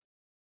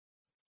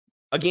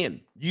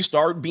 Again, you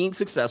start being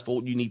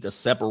successful, you need to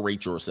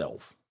separate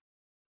yourself.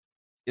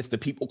 It's the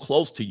people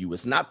close to you.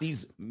 It's not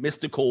these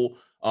mystical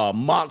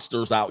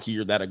monsters out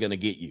here that are going to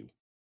get you.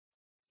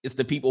 It's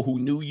the people who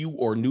knew you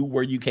or knew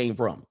where you came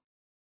from.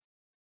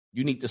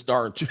 You need to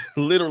start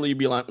literally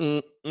be like,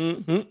 your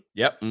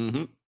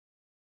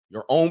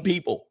own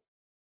people.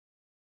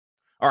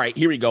 All right,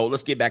 here we go.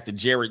 Let's get back to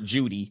Jared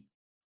Judy.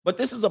 But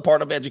this is a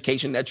part of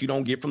education that you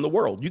don't get from the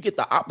world. You get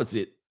the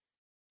opposite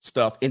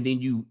stuff, and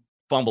then you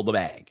fumble the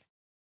bag.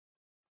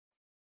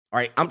 All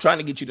right, I'm trying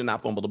to get you to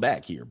not fumble the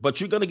bag here, but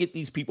you're going to get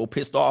these people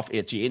pissed off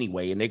at you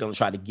anyway, and they're going to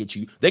try to get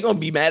you. They're going to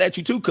be mad at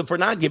you too for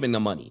not giving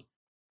them money,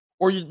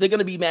 or they're going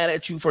to be mad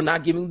at you for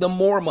not giving them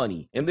more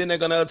money, and then they're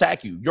going to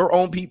attack you, your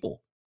own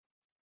people.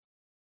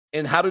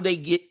 And how do they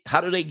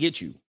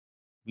get you?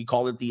 We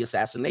call it the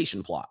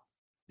assassination plot.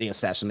 They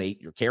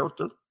assassinate your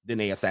character, then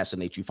they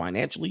assassinate you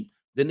financially,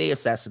 then they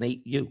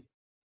assassinate you.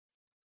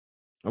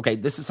 Okay,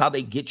 this is how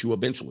they get you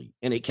eventually,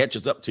 and it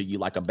catches up to you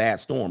like a bad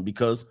storm,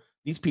 because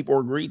these people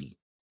are greedy.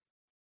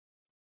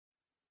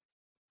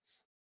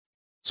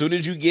 Soon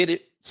as you get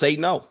it, say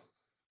no.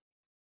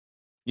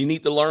 You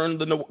need to learn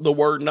the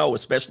word no,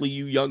 especially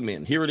you young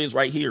men. Here it is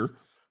right here.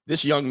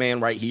 This young man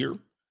right here,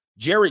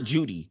 Jared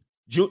Judy,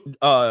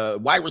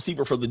 wide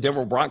receiver for the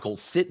Denver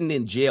Broncos, sitting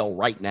in jail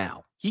right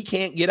now. He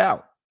can't get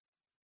out.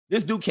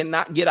 This dude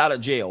cannot get out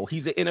of jail.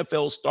 He's an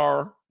NFL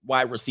star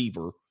wide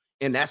receiver,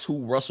 and that's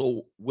who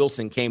Russell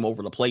Wilson came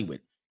over to play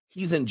with.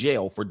 He's in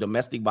jail for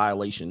domestic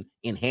violation,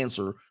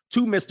 enhancer,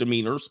 2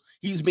 misdemeanors.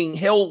 He's being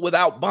held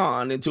without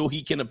bond until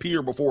he can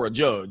appear before a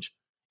judge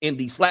in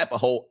the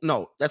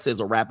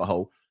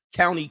Arapahoe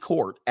County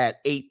Court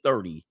at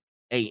 8:30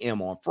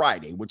 a.m. on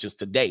Friday, which is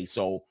today.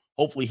 So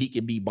hopefully he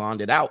can be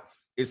bonded out.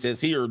 It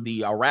says here,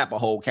 the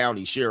Arapahoe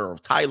County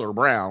Sheriff Tyler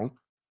Brown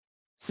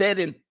said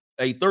in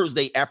a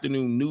Thursday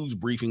afternoon news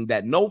briefing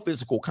that no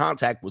physical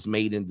contact was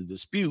made in the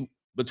dispute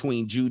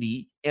between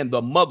Judy and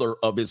the mother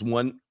of his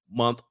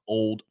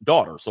 1-month-old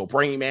daughter. So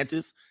praying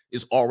mantis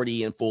is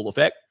already in full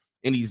effect,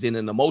 and he's in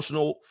an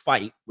emotional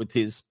fight with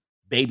his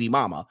baby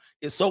mama.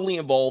 It solely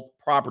involved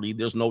property.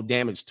 There's no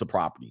damage to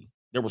property.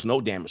 There was no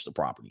damage to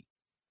property.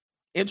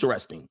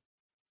 Interesting.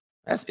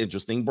 That's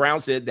interesting. Brown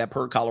said that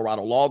per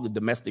Colorado law, the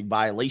domestic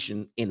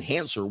violation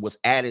enhancer was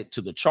added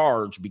to the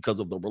charge because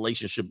of the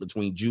relationship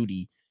between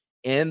Judy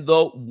and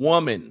the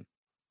woman.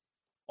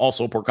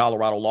 Also, per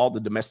Colorado law,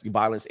 the domestic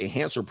violence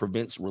enhancer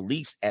prevents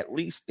release at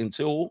least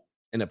until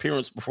an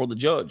appearance before the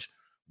judge.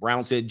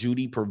 Brown said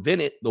Judy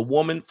prevented the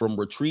woman from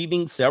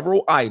retrieving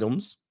several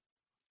items,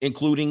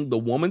 including the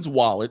woman's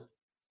wallet,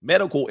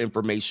 medical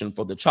information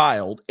for the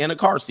child, and a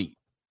car seat.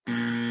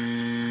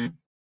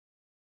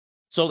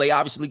 So they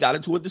obviously got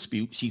into a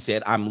dispute. She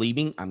said, I'm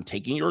leaving. I'm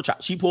taking your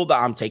child. She pulled the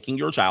I'm taking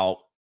your child.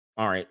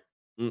 All right.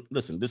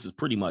 Listen, this is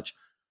pretty much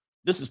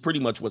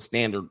what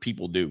standard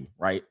people do,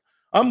 right?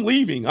 I'm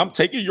leaving. I'm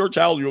taking your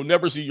child. You'll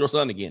never see your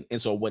son again. And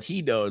so what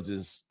he does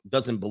is he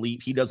doesn't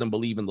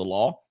believe in the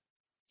law.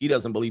 He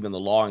doesn't believe in the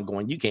law and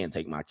going, you can't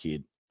take my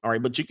kid. All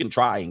right. But you can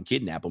try and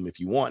kidnap him if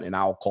you want. And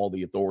I'll call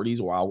the authorities,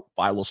 or I'll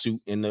file a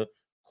suit in the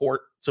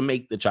court to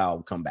make the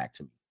child come back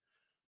to me.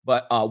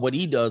 But what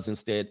he does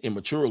instead,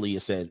 immaturely,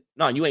 is said,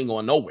 no, you ain't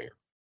going nowhere.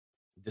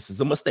 This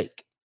is a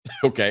mistake.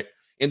 Okay.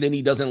 And then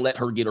he doesn't let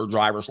her get her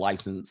driver's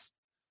license.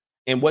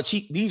 And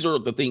these are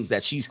the things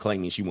that she's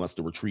claiming she wants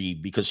to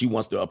retrieve because she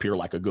wants to appear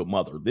like a good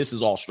mother. This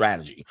is all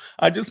strategy.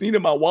 I just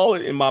needed my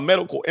wallet and my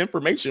medical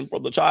information for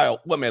the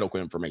child. What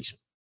medical information?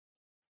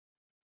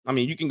 I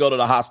mean, you can go to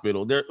the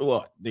hospital.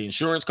 The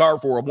insurance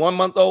card for a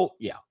 1-month-old?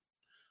 Yeah.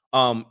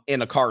 And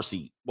a car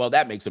seat. Well,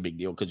 that makes a big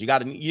deal because you're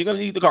going to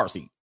need the car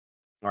seat.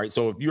 All right.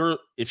 So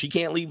if she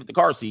can't leave with the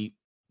car seat,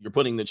 you're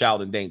putting the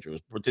child in danger,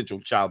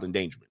 potential child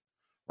endangerment,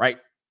 right?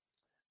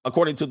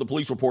 According to the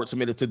police report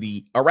submitted to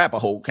the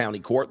Arapahoe County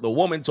Court, the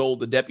woman told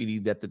the deputy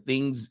that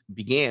things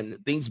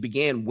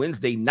began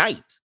Wednesday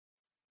night,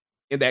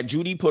 and that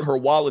Judy put her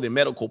wallet and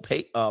medical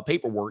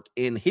paperwork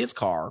in his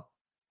car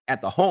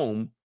at the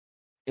home,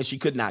 and she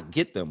could not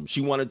get them.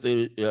 She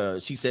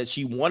said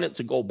she wanted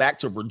to go back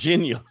to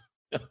Virginia.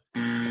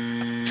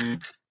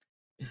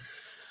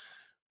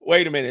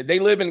 Wait a minute. They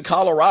live in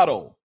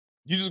Colorado.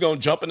 You just gonna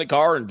jump in the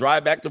car and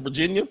drive back to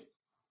Virginia?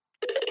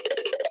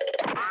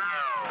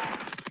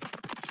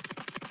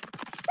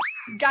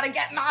 Gotta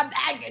get my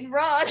bag and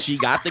run. She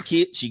got the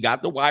kid. She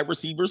got the wide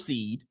receiver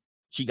seed.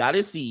 She got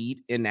his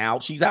seed, and now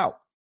she's out.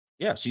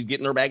 Yeah, she's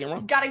getting her bag and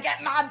run. Gotta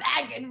get my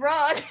bag and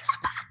run.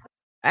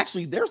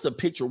 Actually, there's a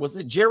picture. Was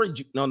it Jerry?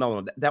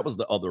 No. That was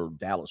the other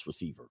Dallas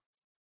receiver.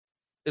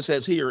 It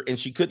says here, and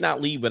she could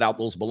not leave without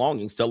those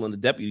belongings, telling the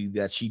deputy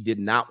that she did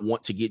not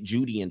want to get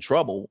Judy in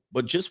trouble,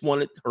 but just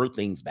wanted her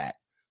things back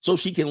so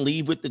she can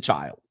leave with the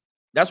child.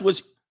 That's what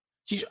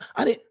she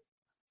I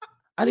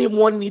didn't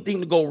want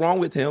anything to go wrong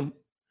with him.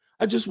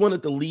 I just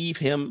wanted to leave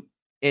him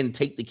and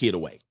take the kid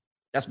away.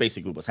 That's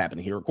basically what's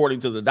happening here. According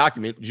to the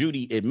document,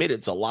 Judy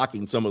admitted to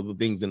locking some of the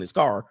things in his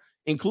car,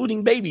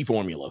 including baby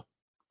formula.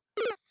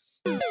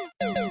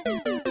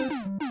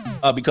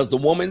 Because the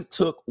woman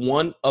took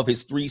one of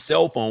his 3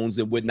 cell phones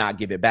and would not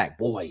give it back.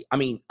 Boy, I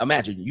mean,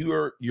 imagine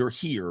you're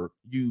here,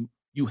 you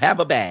have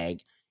a bag,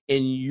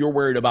 and you're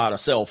worried about a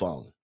cell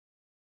phone.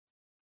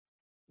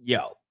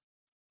 Yo,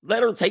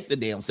 let her take the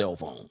damn cell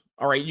phone.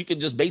 All right, you can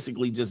just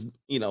basically just,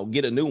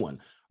 get a new one.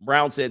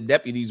 Brown said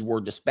deputies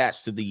were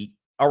dispatched to the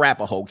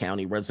Arapahoe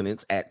County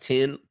residents at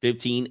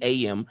 10:15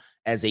 a.m.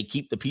 as they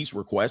keep the peace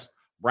request.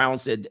 Brown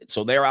said,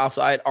 so they're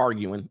outside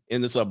arguing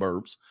in the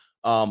suburbs.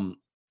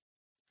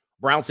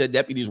 Brown said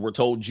deputies were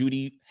told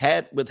Judy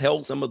had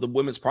withheld some of the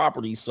women's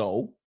property,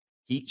 so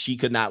she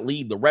could not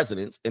leave the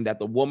residence, and that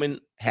the woman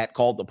had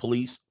called the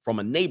police from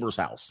a neighbor's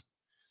house.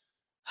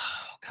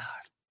 Oh, God.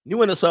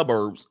 You in the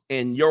suburbs,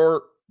 and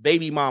your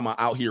baby mama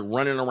out here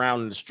running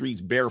around in the streets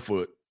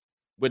barefoot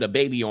with a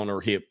baby on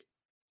her hip,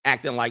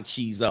 acting like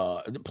she's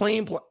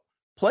playing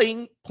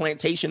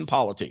plantation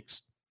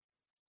politics.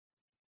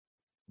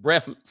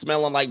 Breath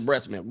smelling like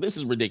breast milk. This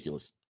is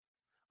ridiculous.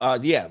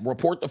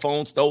 Report the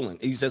phone stolen.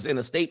 He says in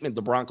a statement,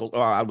 the Broncos,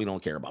 we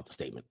don't care about the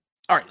statement.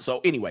 All right.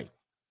 So anyway,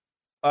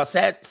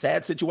 sad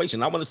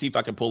situation. I want to see if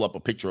I can pull up a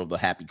picture of the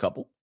happy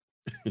couple,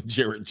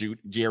 Jerry,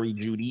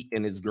 Judy,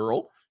 and his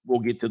girl. We'll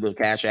get to the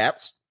Cash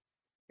Apps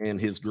and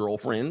his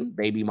girlfriend,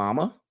 baby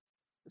mama.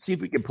 Let's see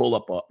if we can pull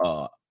up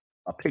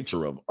a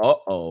picture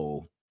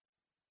of,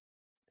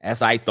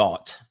 as I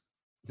thought,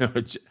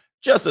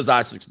 just as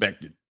I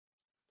suspected.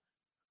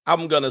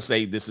 I'm going to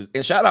say this is,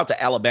 and shout out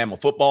to Alabama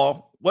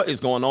football. What is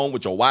going on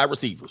with your wide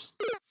receivers?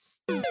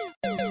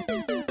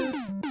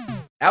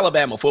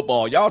 Alabama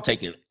football, y'all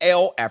taking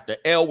L after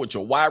L with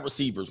your wide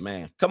receivers,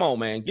 man. Come on,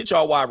 man. Get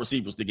y'all wide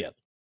receivers together.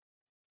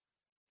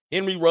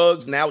 Henry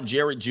Ruggs, now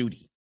Jared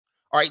Judy.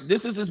 All right,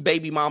 this is his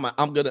baby mama.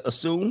 I'm going to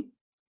assume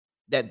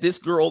that this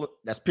girl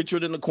that's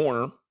pictured in the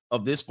corner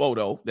of this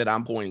photo that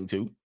I'm pointing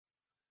to,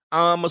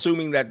 I'm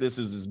assuming that this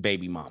is his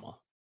baby mama.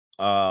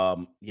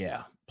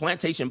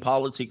 Plantation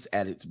politics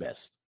at its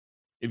best.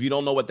 If you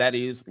don't know what that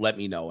is, let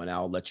me know and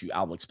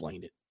I'll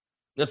explain it.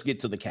 Let's get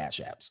to the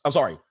Cash Apps. I'm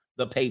sorry,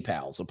 the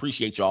PayPals.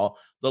 Appreciate y'all.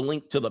 The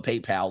link to the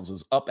PayPals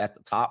is up at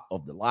the top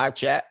of the live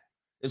chat,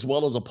 as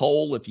well as a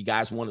poll if you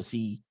guys want to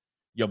see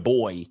your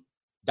boy,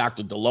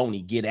 Dr.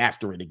 Deloney, get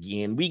after it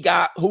again. We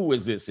got, who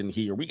is this in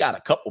here? We got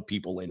a couple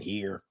people in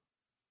here.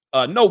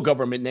 No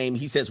government name.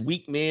 He says,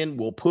 weak men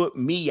will put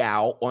me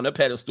out on a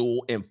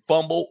pedestal and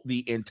fumble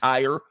the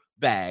entire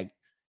bag.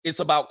 It's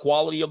about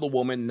quality of the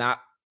woman,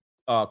 not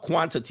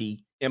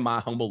quantity, in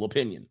my humble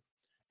opinion.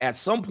 At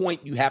some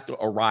point, you have to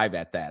arrive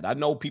at that. I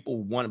know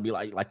people want to be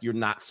like you're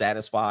not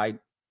satisfied,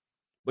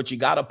 but you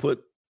got to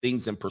put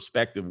things in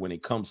perspective when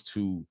it comes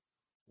to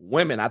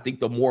women. I think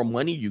the more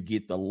money you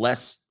get, the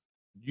less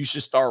you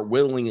should start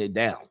whittling it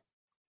down.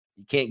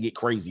 You can't get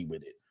crazy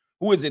with it.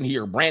 Who is in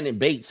here? Brandon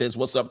Bates says,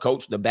 what's up,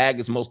 coach? The bag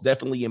is most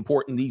definitely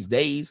important these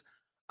days.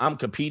 I'm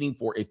competing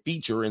for a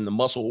feature in the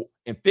Muscle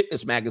and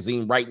Fitness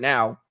magazine right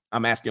now.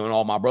 I'm asking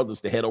all my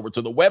brothers to head over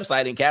to the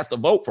website and cast a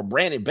vote for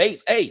Brandon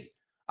Bates. Hey,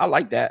 I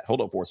like that.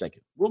 Hold on for a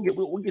second. We'll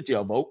get you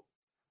a vote.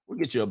 We'll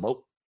get you a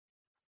vote.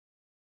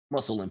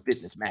 Muscle and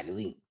Fitness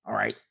magazine. All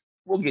right.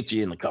 We'll get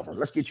you in the cover.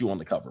 Let's get you on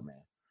the cover,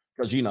 man.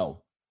 Because,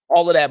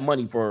 all of that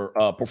money for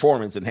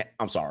performance and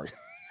I'm sorry.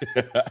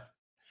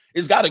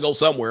 It's got to go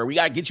somewhere. We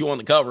got to get you on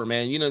the cover,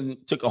 man. You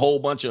took a whole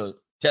bunch of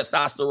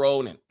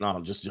testosterone and no,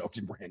 I'm just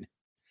joking, Brandon.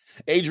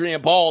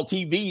 Adrian Paul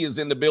TV is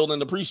in the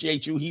building.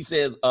 Appreciate you. He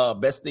says,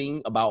 best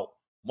thing about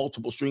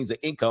multiple streams of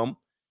income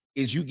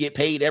is you get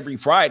paid every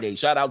Friday.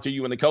 Shout out to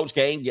you and the Coach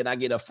Kane. I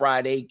get a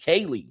Friday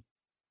Kaylee.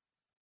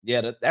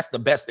 Yeah, that's the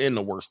best and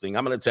the worst thing.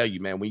 I'm going to tell you,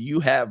 man, when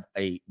you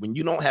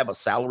don't have a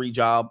salary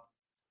job,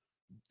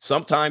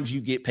 sometimes you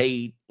get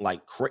paid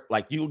like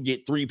you'll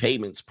get 3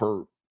 payments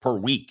per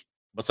week,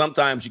 but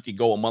sometimes you could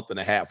go a month and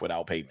a half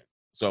without payment.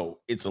 So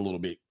it's a little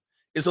bit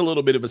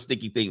of a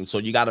sticky thing. So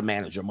you got to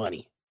manage your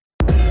money.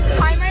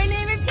 Timer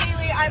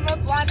I'm a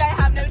blonde,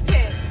 I have no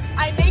tits.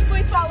 I make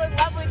boys fall in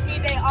love with me,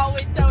 they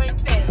always throwing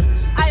fits.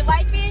 I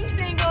like being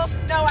single,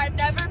 no, I've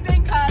never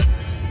been cuffed.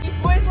 These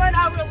boys want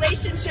a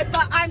relationship,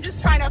 but I'm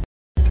just trying to.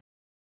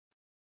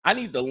 I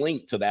need the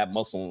link to that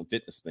muscle and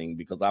fitness thing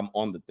because I'm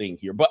on the thing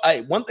here. But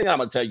one thing I'm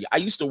gonna tell you, I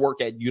used to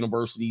work at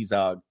universities.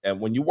 And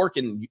when you work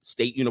in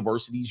state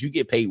universities, you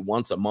get paid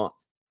once a month.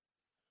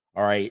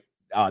 All right,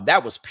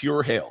 that was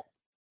pure hell.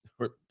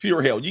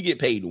 Pure hell. You get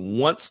paid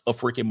once a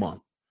freaking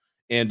month,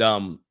 and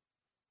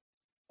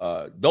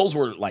those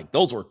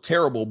were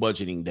terrible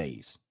budgeting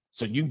days.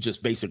 So you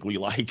just basically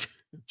like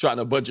trying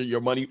to budget your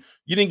money.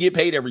 You didn't get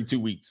paid every 2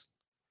 weeks,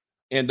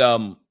 and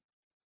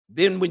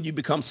then when you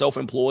become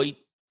self-employed,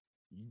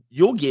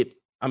 you'll get,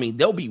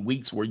 there'll be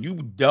weeks where you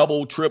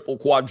double, triple,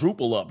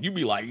 quadruple up. You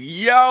be like,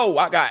 yo,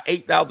 I got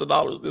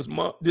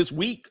 $8,000 this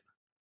week.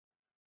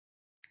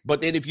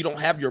 But then if you don't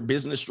have your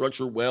business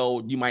structure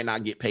well, you might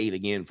not get paid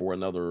again for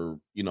another,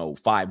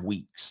 5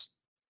 weeks.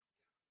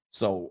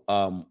 So,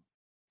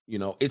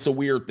 it's a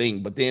weird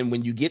thing. But then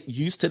when you get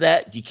used to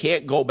that, you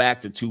can't go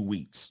back to 2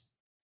 weeks.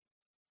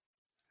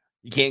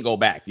 You can't go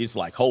back. It's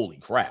like, holy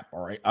crap.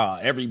 All right.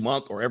 Every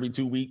month or every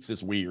 2 weeks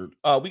is weird.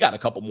 We got a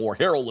couple more.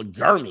 Harold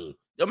Lagarni.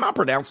 Am I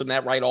pronouncing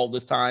that right all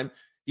this time?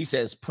 He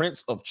says,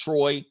 Prince of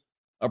Troy,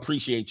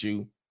 appreciate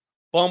you.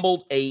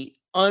 Fumbled a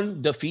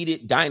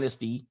undefeated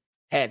dynasty,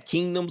 had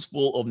kingdoms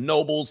full of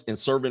nobles and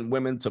servant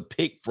women to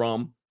pick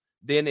from,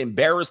 then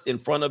embarrassed in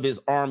front of his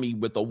army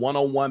with a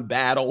one-on-one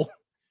battle.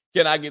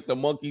 Can I get the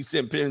monkey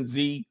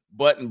chimpanzee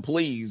button,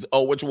 please?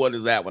 Oh, which one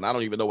is that one? I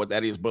don't even know what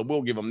that is, but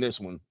we'll give him this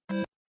one.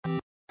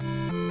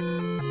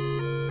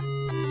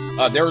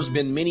 There's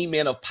been many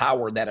men of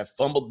power that have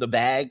fumbled the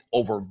bag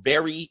over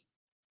very,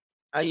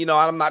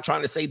 I'm not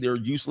trying to say they're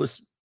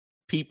useless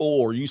people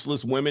or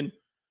useless women.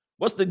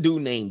 What's the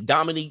dude named?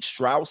 Dominic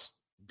Strauss.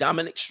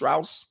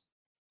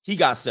 He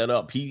got set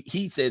up.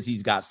 He says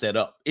he's got set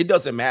up. It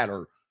doesn't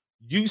matter.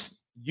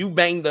 You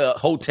bang the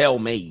hotel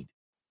maid.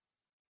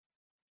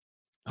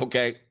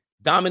 Okay.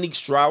 Dominic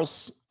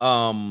Strauss,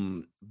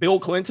 Bill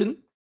Clinton.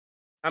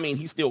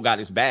 He still got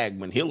his bag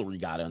when Hillary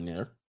got in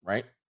there,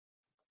 right?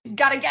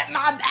 Gotta get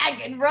my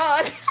bag and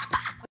run.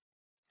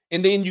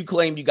 And then you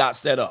claim you got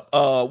set up.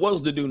 What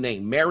was the dude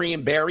name?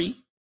 Marion Barry,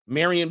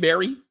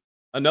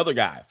 another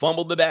guy,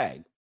 fumbled the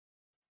bag.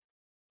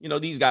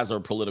 These guys are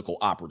political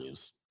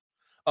operatives.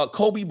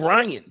 Kobe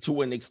Bryant,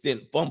 to an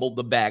extent, fumbled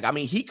the bag.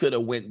 He could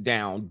have went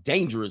down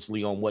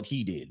dangerously on what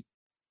he did.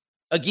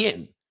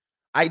 Again,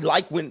 I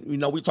like when,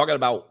 we're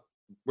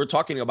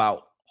talking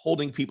about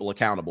holding people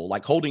accountable,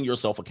 like holding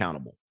yourself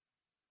accountable.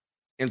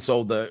 And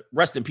so the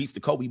rest in peace to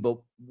Kobe, but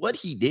what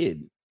he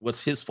did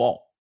was his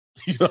fault.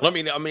 You know what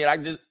I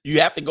mean?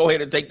 You have to go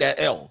ahead and take that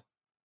L.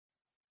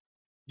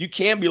 You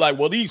can't be like,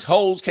 well, these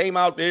hoes came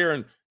out there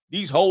and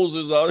these hoes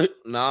is,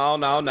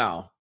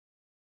 no.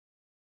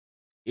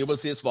 It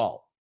was his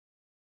fault.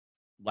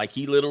 Like,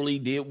 he literally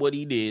did what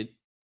he did.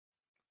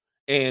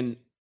 And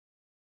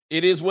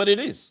it is what it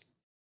is.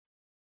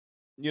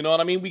 You know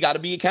what I mean? We got to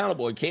be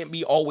accountable. It can't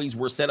be always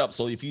we're set up.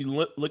 So if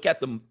you look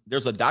at them,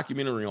 there's a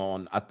documentary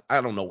on,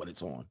 I don't know what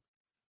it's on.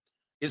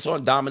 It's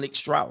on Dominic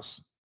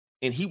Strauss.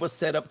 And he was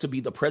set up to be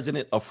the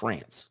president of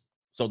France.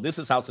 So this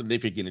is how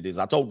significant it is.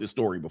 I told this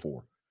story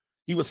before.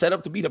 He was set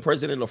up to be the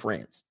president of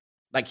France.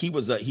 Like,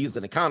 he's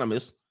an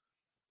economist.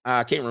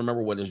 I can't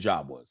remember what his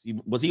job was.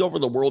 Was he over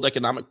the World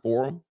Economic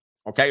Forum?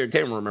 Okay, I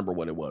can't remember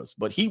what it was.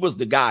 But he was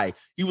the guy.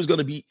 He was going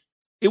to be,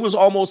 it was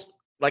almost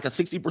like a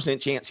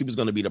 60% chance he was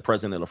going to be the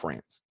president of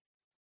France.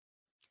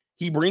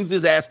 He brings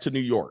his ass to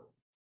New York.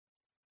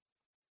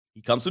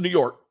 He comes to New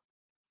York.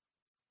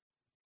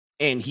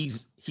 And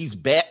he's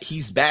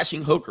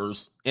bashing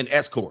hookers and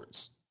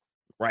escorts,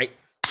 right?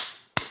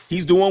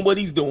 He's doing what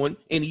he's doing,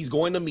 and he's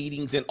going to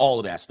meetings and all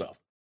of that stuff.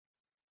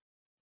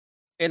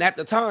 And at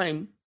the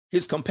time,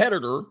 his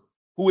competitor,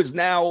 who is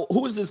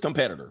his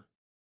competitor?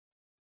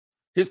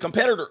 His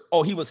competitor,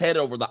 he was head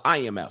over the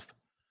IMF.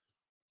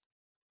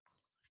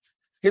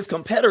 His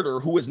competitor,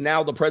 who is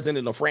now the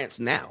president of France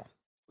now.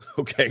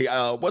 Okay,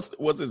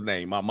 what's his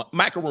name?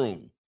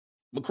 Macron.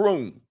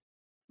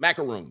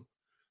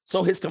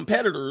 So his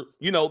competitor,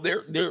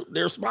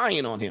 they're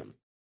spying on him.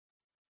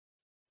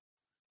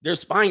 They're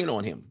spying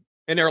on him.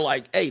 And they're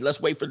like, hey,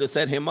 let's wait for to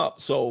set him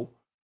up. So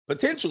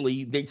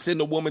potentially they'd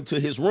send a woman to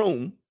his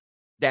room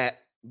that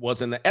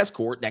wasn't an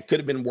escort that could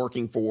have been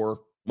working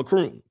for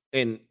Macron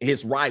and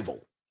his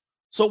rival.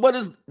 So what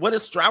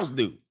does Strauss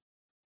do?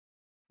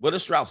 What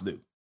does Strauss do?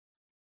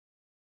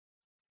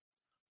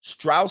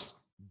 Strauss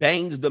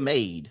bangs the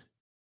maid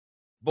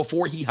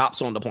before he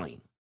hops on the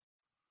plane.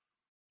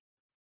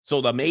 So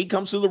the maid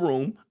comes to the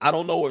room. I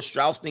don't know if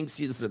Strauss thinks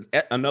he's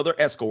another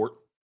escort.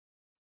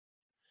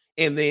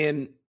 And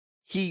then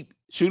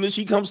soon as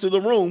she comes to the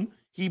room,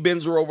 he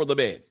bends her over the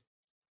bed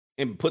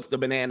and puts the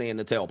banana in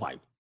the tailpipe.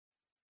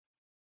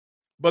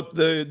 But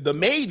the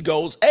maid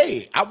goes,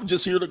 hey, I'm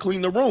just here to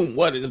clean the room.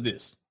 What is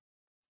this?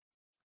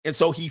 And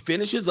so he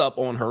finishes up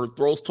on her,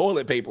 throws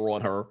toilet paper on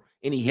her,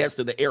 and he heads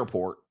to the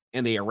airport,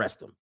 and they arrest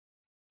him.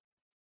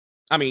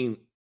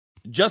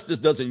 justice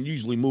doesn't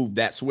usually move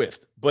that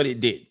swift, but it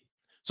did.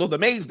 So the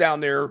maid's down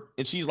there,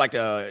 and she's like,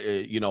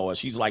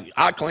 she's like,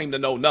 I claim to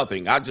know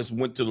nothing. I just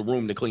went to the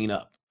room to clean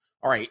up.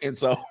 All right, and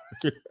so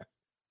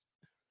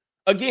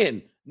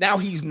again, now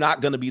he's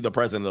not going to be the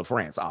president of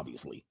France,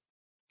 obviously.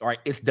 All right,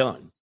 it's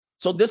done.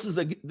 So this is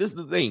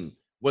the thing.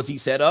 Was he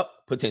set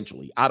up?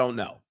 Potentially. I don't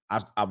know.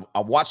 I've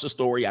watched the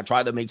story. I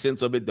tried to make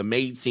sense of it. The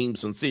maid seemed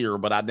sincere,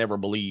 but I never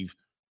believe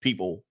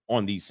people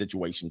on these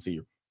situations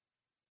here.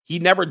 He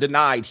never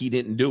denied he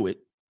didn't do it.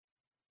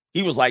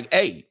 He was like,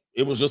 hey,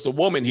 it was just a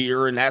woman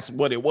here, and that's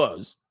what it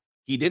was.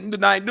 He didn't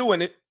deny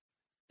doing it,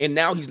 and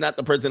now he's not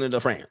the president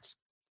of France.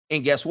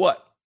 And guess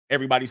what?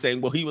 Everybody's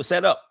saying, well, he was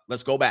set up.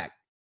 Let's go back.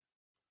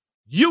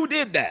 You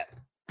did that.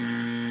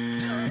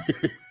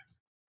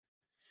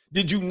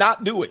 Did you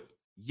not do it?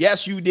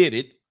 Yes, you did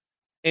it.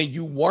 And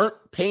you weren't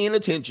paying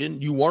attention.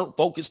 You weren't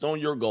focused on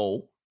your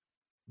goal.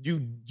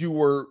 You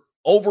were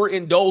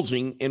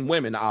overindulging in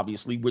women,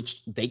 obviously,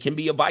 which they can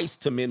be a vice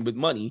to men with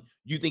money.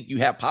 You think you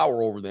have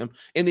power over them.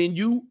 And then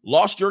you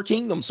lost your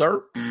kingdom,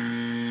 sir.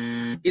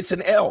 It's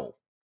an L.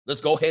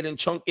 Let's go ahead and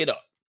chunk it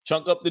up.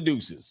 Chunk up the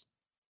deuces.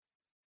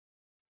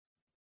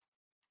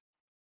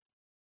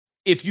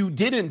 If you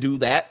didn't do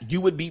that, you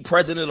would be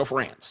president of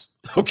France.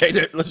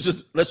 Okay, let's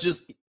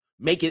just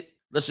make it.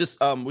 Let's just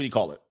what do you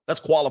call it? Let's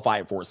qualify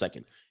it for a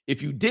second.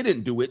 If you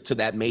didn't do it to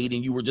that maid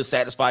and you were just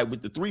satisfied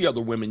with the 3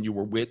 other women you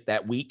were with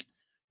that week,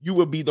 you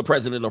would be the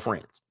president of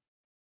France.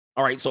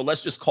 All right, so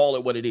let's just call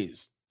it what it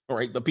is. All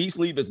right, the peace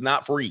leave is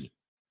not free.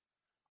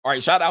 All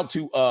right, shout out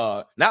to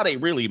now they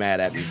really mad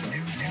at me.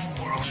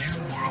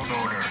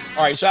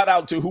 All right, shout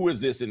out to who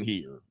is this in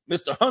here?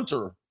 Mr.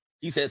 Hunter.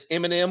 He says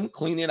Eminem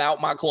cleaning out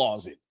my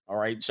closet. All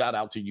right, shout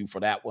out to you for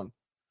that one.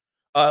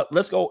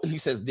 Let's go. He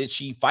says, did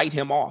she fight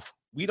him off?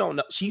 We don't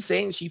know. She's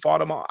saying she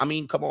fought him off. I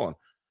mean, come on.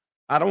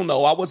 I don't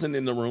know. I wasn't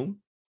in the room.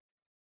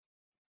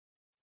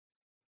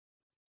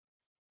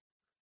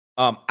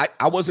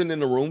 I wasn't in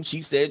the room.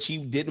 She said she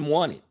didn't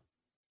want it.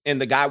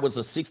 And the guy was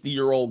a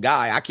 60-year-old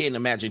guy. I can't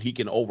imagine he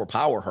can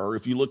overpower her.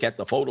 If you look at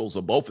the photos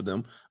of both of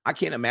them, I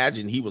can't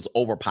imagine he was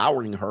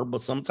overpowering her.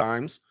 But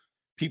sometimes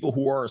people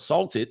who are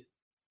assaulted,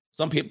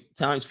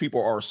 sometimes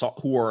people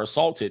who are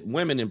assaulted,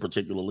 women in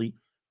particularly,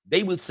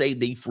 they would say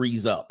they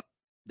freeze up.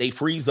 They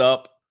freeze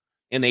up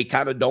and they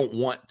kind of don't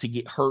want to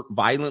get hurt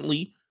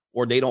violently,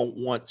 or they don't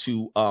want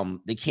to,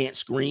 they can't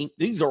scream.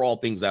 These are all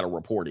things that are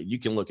reported. You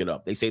can look it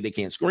up. They say they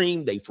can't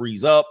scream. They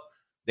freeze up.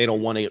 They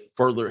don't want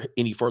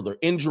any further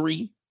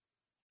injury.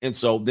 And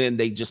so then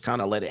they just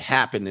kind of let it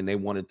happen and they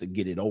wanted to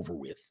get it over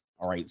with.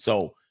 All right.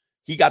 So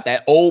he got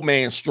that old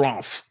man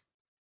strength.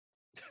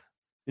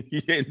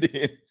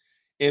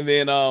 and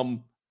then,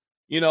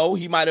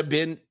 he might have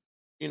been,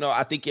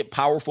 I think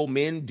powerful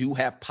men do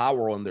have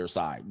power on their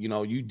side.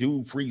 You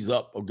do freeze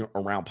up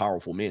around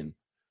powerful men.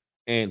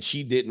 And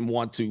she didn't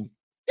want to.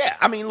 Yeah,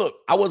 I mean, look,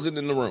 I wasn't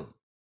in the room.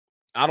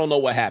 I don't know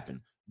what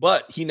happened,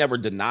 but he never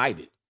denied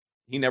it.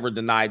 He never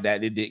denied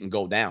that it didn't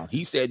go down.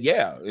 He said,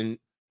 yeah, and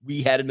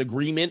we had an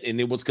agreement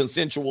and it was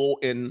consensual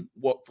in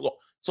what flow.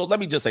 So let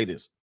me just say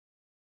this.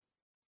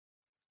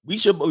 We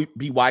should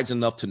be wise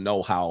enough to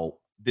know how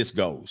this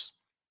goes.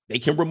 They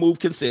can remove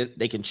consent.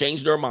 They can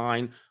change their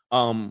mind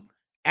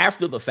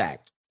after the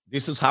fact.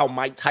 This is how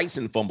Mike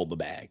Tyson fumbled the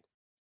bag.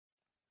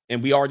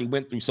 And we already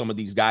went through some of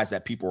these guys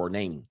that people are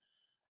naming.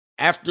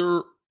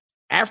 After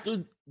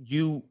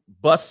you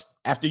bust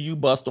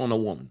on a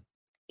woman,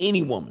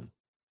 any woman,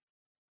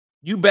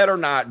 you better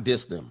not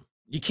diss them.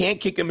 You can't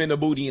kick them in the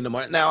booty in the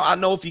morning. Now, I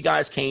know if you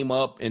guys came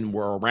up and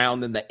were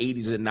around in the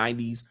 80s and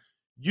 90s,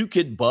 you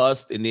could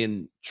bust and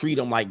then treat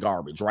them like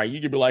garbage, right? You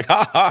could be like,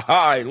 ha, ha,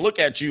 ha, and look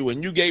at you,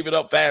 and you gave it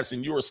up fast,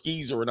 and you're a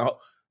skeezer. And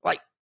like,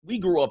 we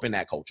grew up in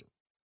that culture.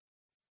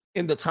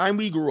 In the time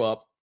we grew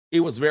up,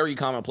 it was very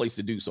commonplace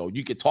to do so.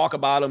 You could talk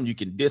about them. You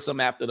can diss them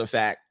after the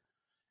fact.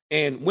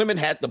 And women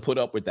had to put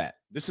up with that.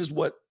 This is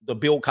what the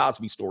Bill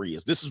Cosby story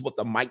is. This is what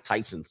the Mike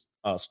Tyson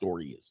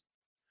story is.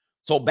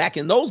 So back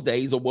in those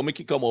days, a woman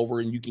could come over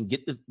and you can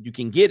get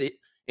it,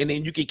 and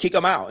then you can kick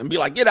them out and be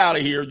like, get out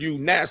of here, you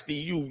nasty,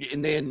 you.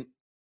 And then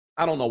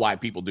I don't know why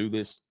people do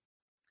this.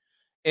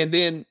 And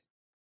then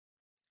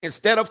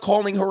instead of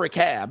calling her a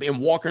cab and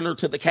walking her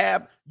to the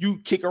cab, you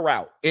kick her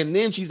out. And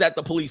then she's at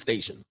the police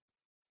station.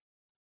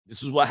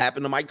 This is what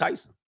happened to Mike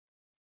Tyson.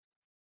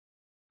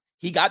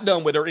 He got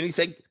done with her and he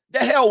said, the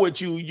hell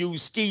with you, you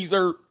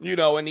skeezer,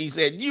 and he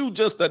said, you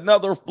just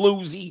another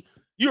floozy.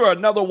 You're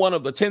another one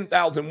of the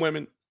 10,000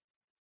 women.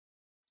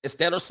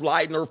 Instead of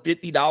sliding her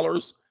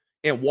 $50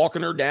 and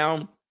walking her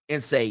down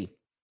and say,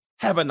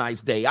 have a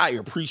nice day. I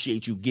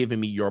appreciate you giving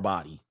me your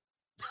body.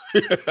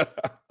 I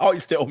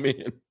always tell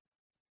men,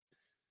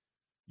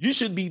 you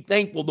should be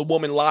thankful the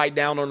woman lied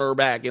down on her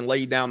back and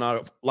laid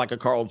down like a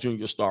Carl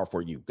Jr. star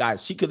for you.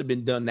 Guys, she could have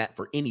been done that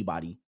for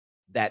anybody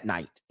that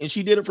night. And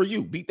she did it for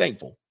you. Be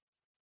thankful.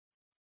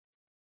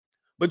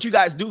 But you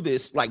guys do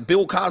this like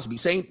Bill Cosby,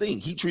 same thing.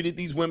 He treated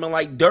these women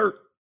like dirt.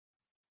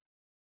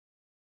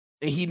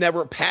 And he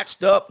never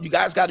patched up. You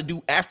guys got to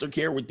do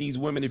aftercare with these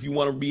women if you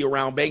want to be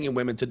around banging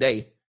women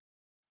today.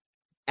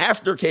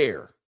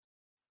 Aftercare.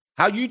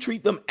 How you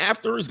treat them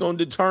after is going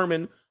to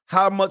determine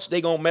how much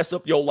they're going to mess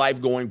up your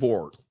life going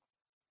forward.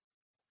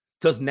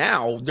 Because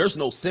now there's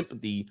no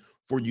sympathy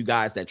for you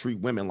guys that treat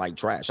women like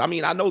trash. I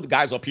mean, I know the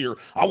guys up here,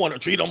 I want to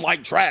treat them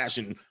like trash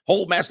and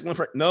hold masculine.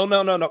 No.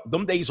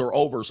 Them days are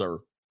over, sir.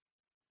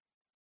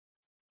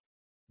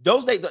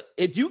 Those days,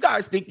 if you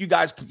guys think you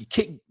guys can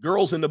kick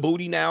girls in the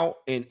booty now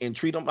and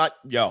treat them like,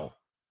 yo,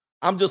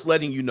 I'm just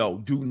letting you know,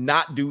 do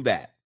not do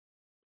that.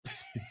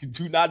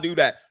 Do not do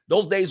that.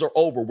 Those days are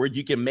over where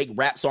you can make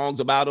rap songs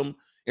about them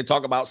and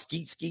talk about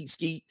skeet, skeet,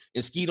 skeet,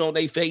 and skeet on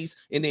their face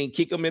and then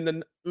kick them in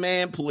the,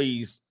 man,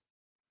 please.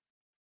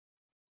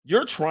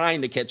 You're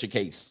trying to catch a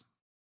case.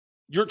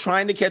 You're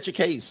trying to catch a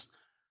case.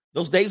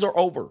 Those days are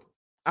over.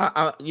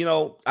 I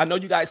know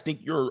you guys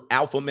think you're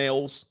alpha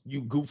males, you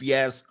goofy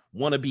ass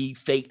wannabe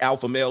fake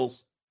alpha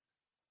males.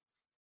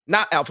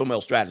 Not alpha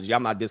male strategy.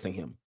 I'm not dissing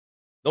him.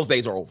 Those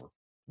days are over.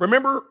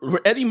 Remember,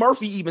 Eddie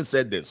Murphy even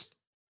said this.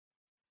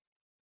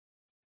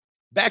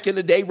 Back in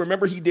the day,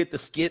 remember he did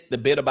the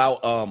bit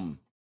about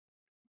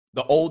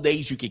the old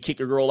days you could kick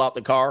a girl out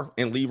the car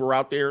and leave her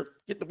out there?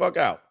 Get the fuck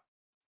out.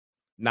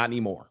 Not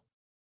anymore.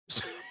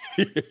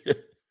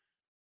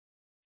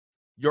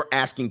 You're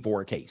asking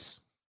for a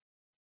case.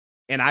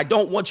 And I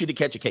don't want you to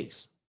catch a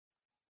case.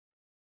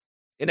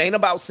 It ain't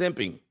about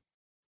simping.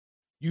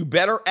 You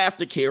better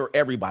aftercare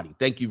everybody.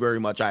 Thank you very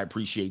much. I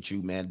appreciate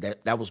you, man.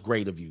 That was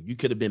great of you. You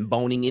could have been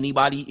boning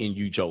anybody and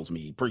you chose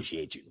me.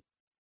 Appreciate you.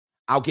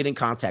 I'll get in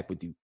contact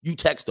with you. You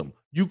text them.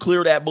 You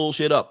clear that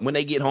bullshit up when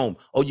they get home.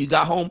 Oh, you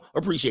got home?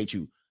 Appreciate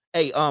you.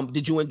 Hey,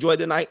 did you enjoy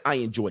the night? I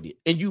enjoyed it.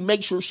 And you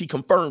make sure she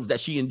confirms that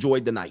she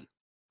enjoyed the night.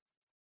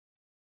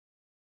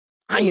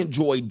 I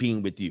enjoyed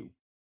being with you.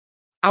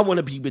 I want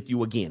to be with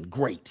you again.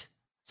 Great.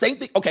 Same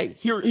thing. Okay,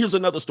 here's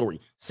another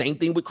story. Same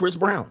thing with Chris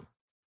Brown.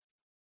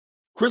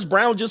 Chris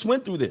Brown just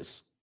went through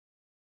this.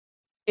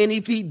 And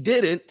if he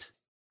didn't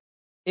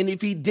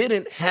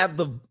have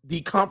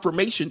the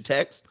confirmation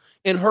text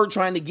and her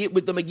trying to get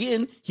with them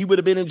again, he would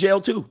have been in jail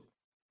too.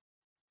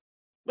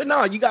 But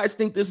no, you guys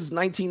think this is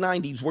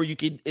 1990s where you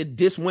could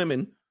diss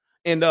women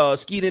and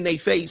skeet in their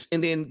face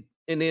and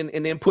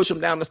then push them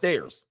down the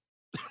stairs.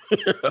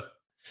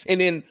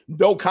 And then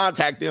don't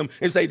contact them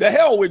and say, the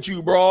hell with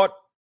you, broad.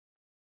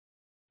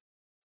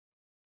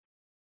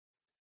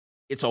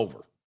 It's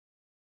over.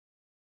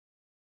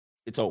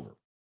 It's over.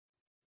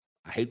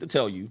 I hate to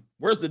tell you,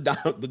 where's the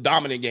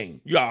dominant game?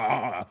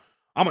 Yeah,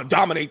 I'm going to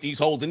dominate these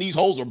hoes, and these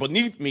hoes are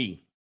beneath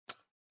me.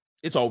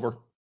 It's over.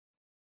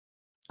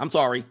 I'm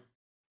sorry.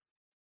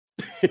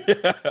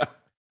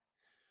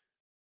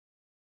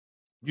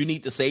 You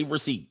need to save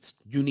receipts.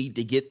 You need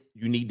to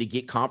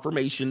get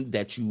confirmation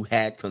that you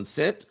had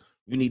consent.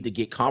 You need to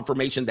get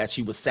confirmation that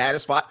she was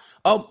satisfied.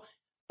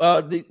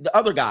 The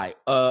other guy,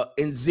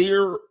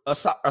 Nzir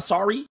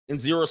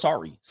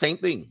Asari, same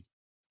thing.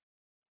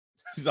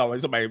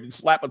 Somebody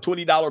slap a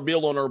 $20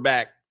 bill on her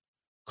back,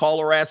 call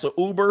her ass an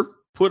Uber,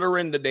 put her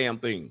in the damn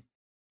thing.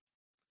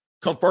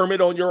 Confirm it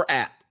on your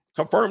app.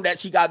 Confirm that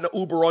she got an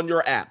Uber on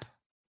your app.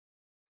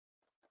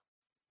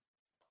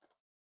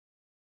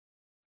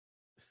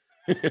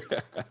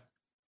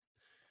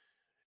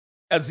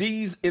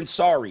 Aziz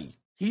Ansari.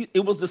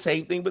 It was the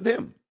same thing with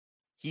him.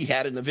 He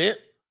had an event.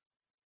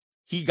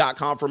 He got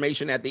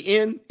confirmation at the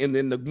end, and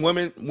then the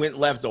woman went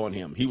left on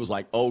him. He was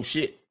like, oh,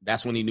 shit.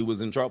 That's when he knew he was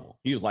in trouble.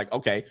 He was like,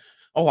 okay.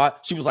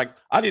 She was like,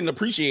 I didn't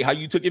appreciate how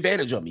you took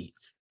advantage of me.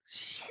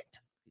 Shit.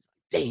 He's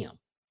like, damn.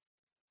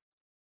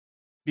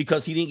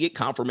 Because he didn't get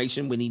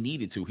confirmation when he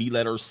needed to. He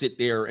let her sit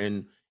there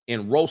and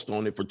roast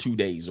on it for 2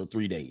 days or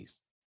 3 days.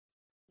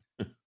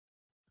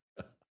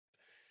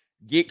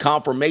 Get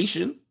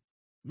confirmation.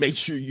 Make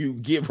sure you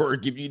give her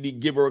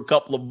a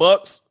couple of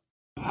bucks.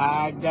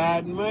 I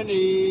got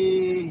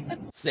money.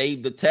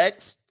 Save the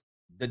text.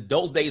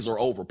 Those days are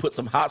over. Put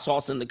some hot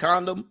sauce in the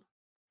condom.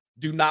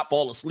 Do not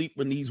fall asleep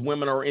when these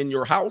women are in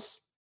your house.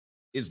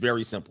 It's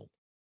very simple.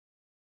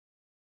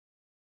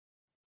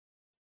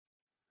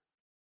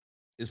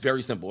 It's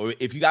very simple.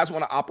 If you guys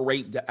want to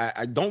operate,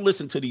 I don't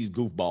listen to these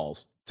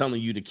goofballs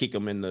telling you to kick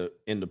them in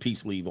the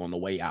peace leave on the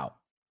way out.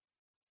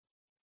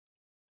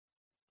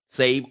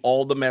 Save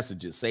all the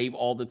messages. Save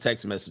all the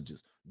text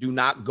messages. Do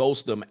not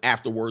ghost them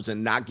afterwards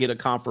and not get a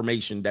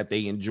confirmation that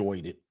they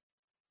enjoyed it.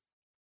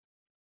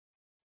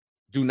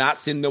 Do not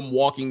send them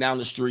walking down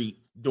the street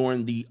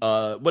during the,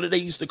 what did they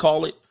used to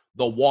call it?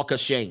 The walk of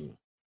shame.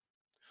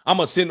 I'm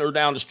going to send her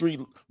down the street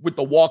with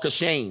the walk of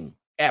shame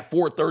at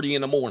 4:30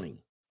 in the morning.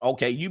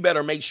 Okay, you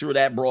better make sure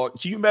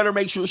you better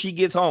make sure she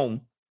gets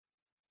home.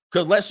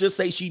 Because let's just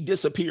say she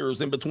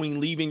disappears in between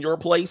leaving your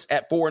place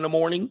at 4 in the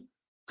morning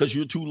because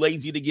you're too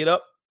lazy to get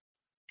up.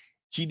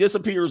 She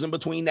disappears in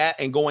between that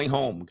and going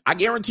home. I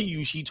guarantee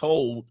you she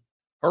told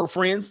her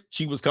friends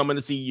she was coming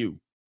to see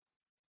you.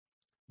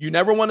 You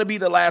never want to be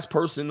the last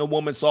person the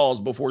woman saw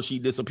before she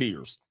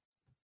disappears.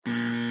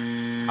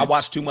 I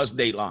watched too much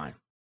Dateline.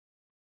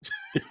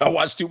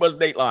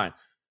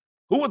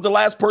 Who was the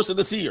last person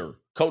to see her?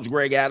 Coach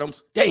Greg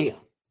Adams. Damn.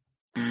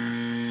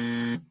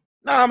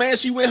 Nah, man,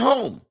 she went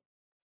home.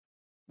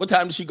 What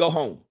time did she go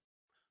home?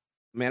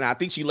 Man, I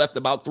think she left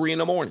about 3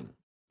 a.m.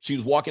 She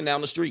was walking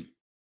down the street,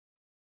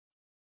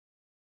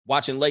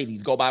 watching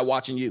ladies go by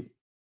watching you.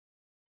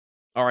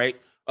 All right.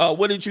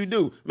 What did you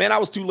do? Man, I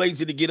was too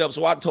lazy to get up,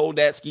 so I told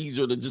that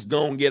skeezer to just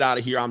go and get out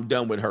of here. I'm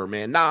done with her,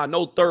 man. Nah,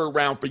 no third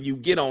round for you.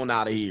 Get on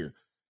out of here,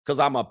 because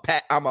I'm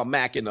a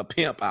Mac and a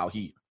pimp out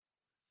here.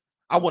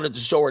 I wanted to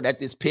show her that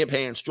this pimp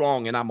hand's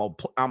strong, and I'm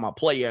a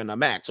player and a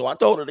Mac. So I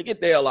told her to get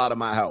the hell out of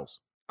my house.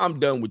 I'm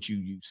done with you,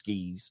 you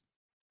skis.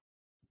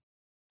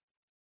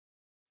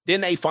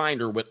 Then they find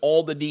her with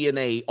all the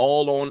DNA,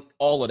 all on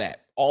all of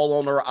that, all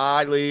on her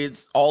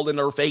eyelids, all in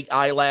her fake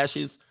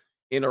eyelashes,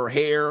 in her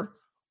hair,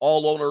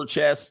 all on her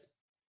chest.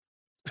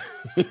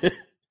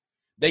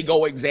 They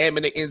go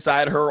examine it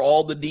inside her,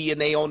 all the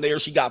DNA on there.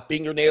 She got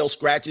fingernail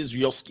scratches,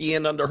 your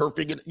skin under her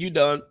finger. You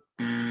done.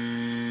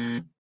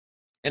 And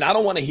I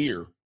don't want to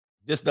hear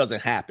this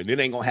doesn't happen. It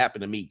ain't going to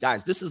happen to me.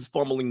 Guys, this is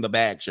Fumbling the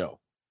Bag show.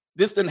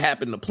 This didn't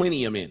happen to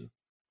plenty of men.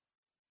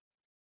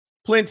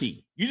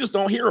 Plenty. You just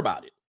don't hear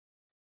about it.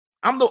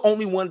 I'm the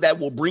only one that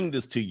will bring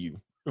this to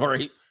you. All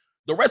right.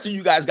 The rest of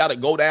you guys got to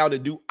go down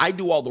and I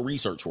do all the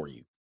research for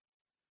you.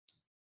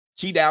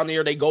 She down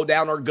there, they go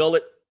down her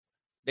gullet.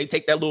 They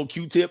take that little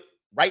Q-tip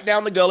right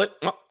down the gullet.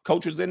 Oh,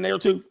 Coach was in there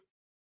too.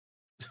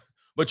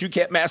 But you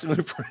kept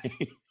masculine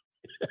frame.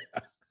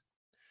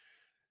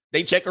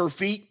 They check her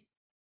feet.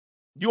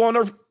 You on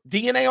her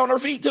DNA on her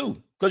feet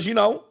too. Because, you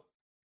know,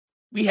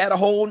 we had a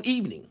whole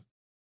evening.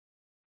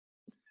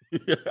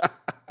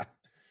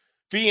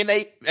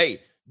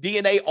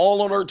 DNA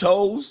all on her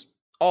toes.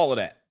 All of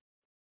that.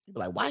 You'd be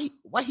like,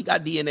 why he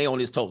got DNA on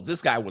his toes?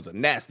 This guy was a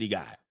nasty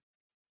guy.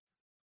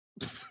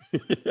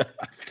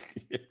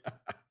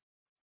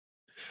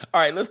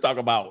 All right, let's talk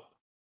about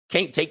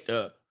you can take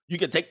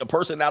the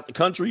person out the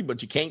country,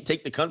 but you can't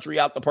take the country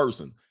out the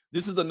person.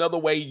 This is another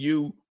way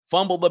you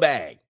fumble the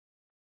bag.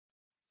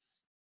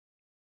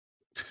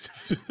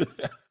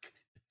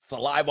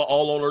 Saliva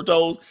all on her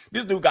toes.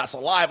 This dude got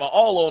saliva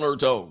all on her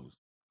toes.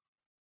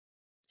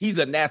 He's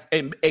a nasty.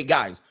 And hey,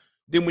 guys,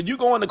 then when you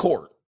go into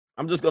court,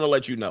 I'm just going to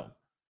let you know,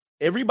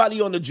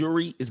 everybody on the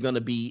jury is going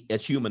to be a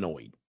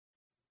humanoid.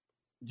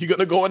 You're going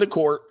to go into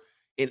court,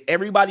 and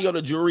everybody on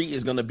the jury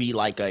is going to be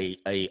like a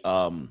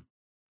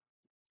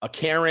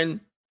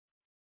Karen,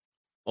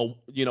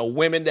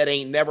 women that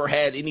ain't never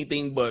had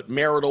anything but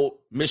marital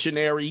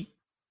missionary,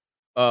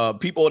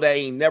 people that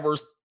ain't never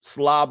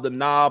slobbed the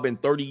knob in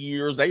 30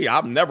 years.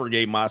 I've never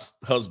gave my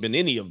husband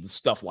any of the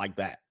stuff like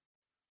that.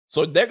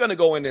 So they're going to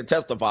go in and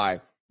testify.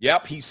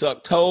 Yep, he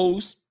sucked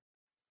toes.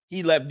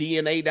 He left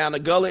DNA down the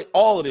gullet,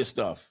 all of this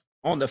stuff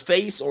on the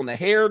face, on the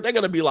hair. They're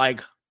going to be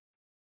like,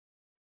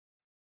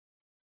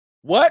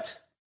 what?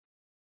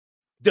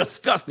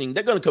 Disgusting.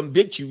 They're going to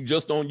convict you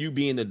just on you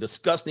being a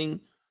disgusting.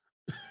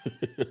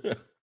 They're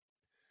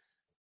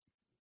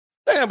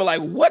going to be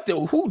like,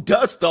 who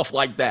does stuff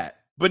like that?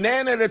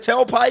 Banana in the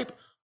tailpipe?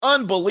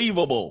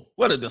 Unbelievable.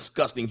 What a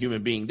disgusting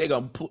human being. They're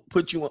going to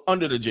put you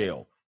under the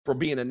jail for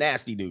being a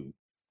nasty dude.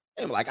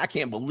 And like, I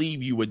can't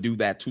believe you would do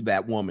that to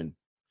that woman.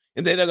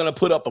 And then they're going to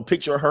put up a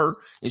picture of her,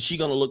 and she's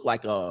going to look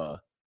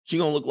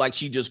like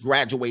she just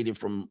graduated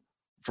from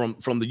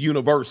the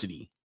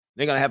university.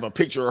 They're going to have a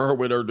picture of her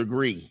with her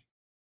degree.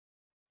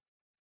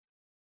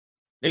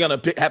 They're going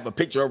to have a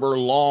picture of her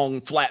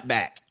long, flat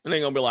back. And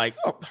they're going to be like,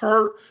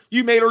 oh,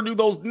 you made her do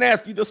those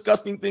nasty,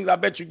 disgusting things. I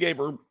bet you gave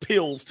her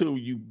pills too,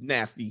 you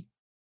nasty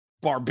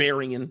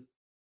barbarian,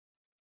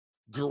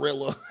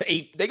 gorilla,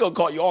 ape. They're going to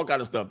call you all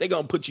kind of stuff. They're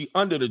going to put you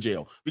under the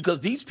jail because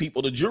these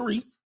people, the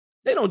jury,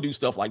 they don't do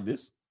stuff like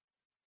this.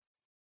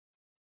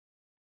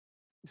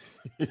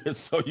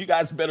 So you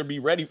guys better be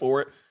ready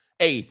for it.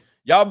 Hey,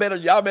 y'all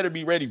better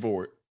be ready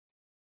for it.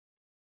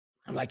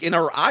 I'm like, in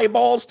her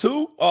eyeballs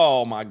too?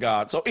 Oh my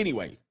God. So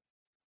anyway,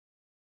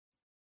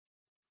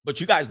 but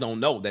you guys don't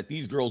know that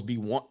these girls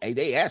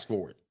they ask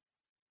for it.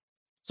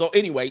 So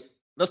anyway,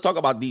 let's talk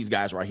about these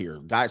guys right here.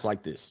 Guys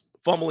like this,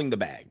 fumbling the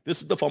bag.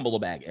 This is the fumble the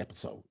bag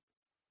episode.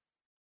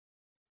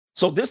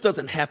 So this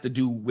doesn't have to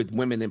do with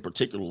women in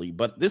particularly,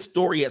 but this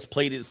story has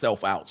played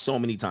itself out so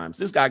many times.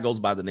 This guy goes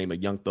by the name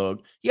of Young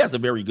Thug. He has a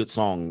very good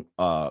song.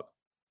 What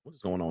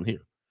is going on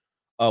here?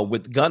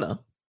 With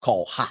Gunna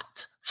called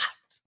Hot.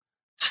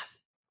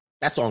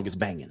 That song is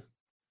banging.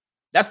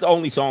 That's the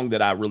only song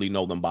that I really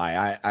know them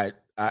by.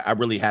 I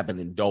really haven't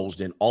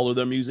indulged in all of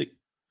their music,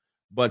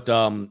 but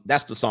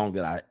that's the song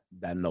that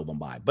I know them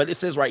by. But it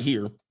says right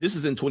here, this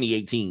is in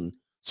 2018.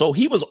 So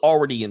he was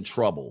already in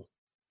trouble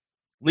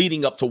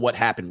leading up to what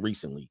happened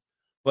recently.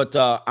 But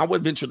I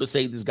would venture to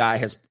say this guy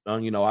has, I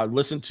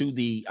listened to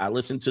the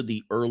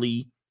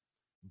early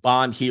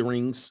bond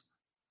hearings,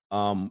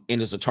 and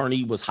his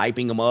attorney was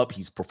hyping him up.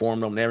 He's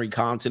performed on every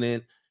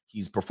continent.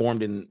 He's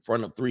performed in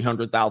front of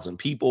 300,000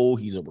 people.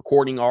 He's a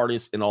recording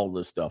artist and all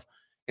this stuff.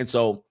 And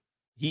so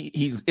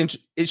he's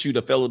issued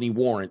a felony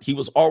warrant. He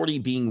was already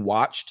being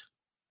watched,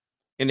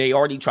 and they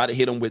already tried to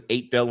hit him with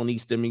 8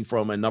 felonies stemming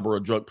from a number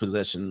of drug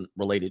possession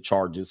related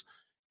charges.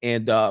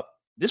 And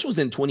this was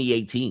in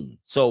 2018.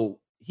 So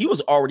he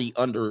was already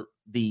under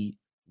the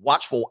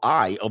watchful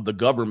eye of the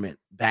government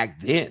back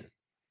then.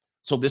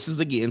 So this is,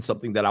 again,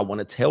 something that I want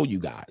to tell you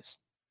guys.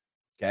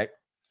 Okay.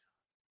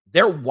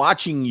 They're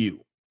watching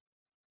you.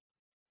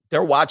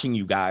 They're watching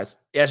you guys.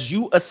 As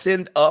you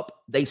ascend up,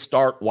 they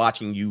start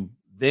watching you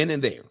then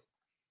and there.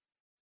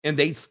 And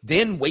they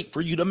then wait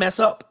for you to mess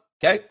up.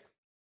 Okay.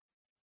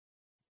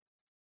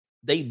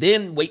 They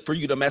then wait for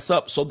you to mess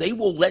up. So they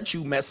will let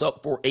you mess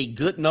up for a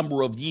good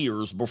number of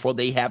years before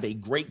they have a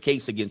great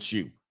case against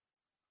you.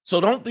 So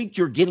don't think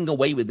you're getting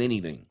away with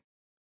anything.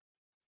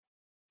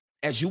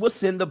 As you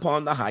ascend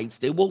upon the heights,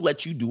 they will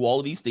let you do all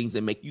of these things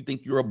and make you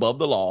think you're above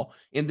the law.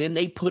 And then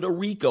they put a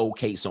RICO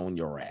case on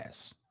your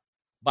ass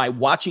by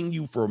watching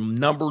you for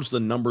numbers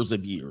and numbers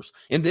of years.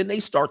 And then they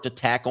start to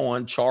tack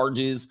on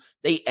charges.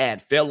 They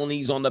add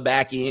felonies on the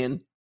back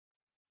end.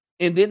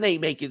 And then they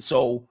make it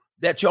so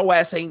that your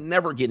ass ain't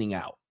never getting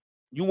out.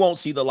 You won't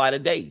see the light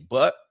of day.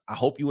 But I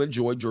hope you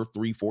enjoyed your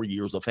 3-4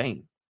 years of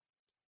fame.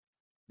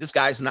 This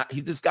guy's not,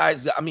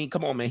 I mean,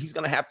 come on, man. He's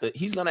going to have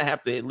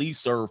to at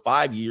least serve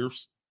 5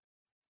 years.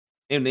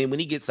 And then when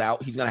he gets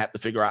out, he's going to have to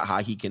figure out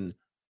how he can,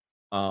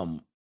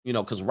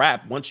 because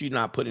rap, once you're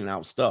not putting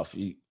out stuff,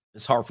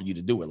 it's hard for you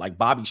to do it. Like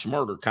Bobby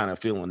Shmurda kind of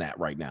feeling that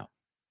right now.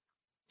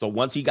 So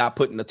once he got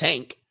put in the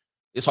tank,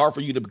 it's hard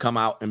for you to come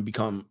out and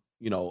become,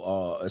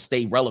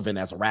 stay relevant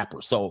as a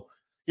rapper. So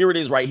here it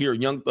is right here.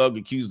 Young Thug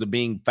accused of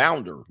being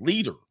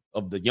leader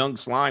of the Young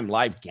Slime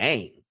Life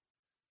gang.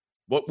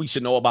 What we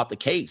should know about the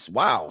case.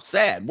 Wow,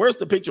 sad. Where's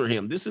the picture of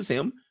him? This is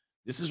him.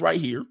 This is right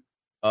here.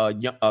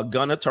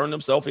 Gunna turned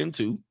himself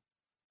into.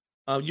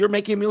 You're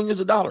making millions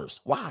of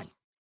dollars. Why?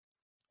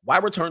 Why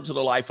return to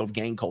the life of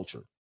gang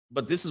culture?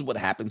 But this is what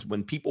happens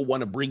when people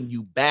want to bring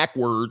you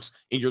backwards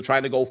and you're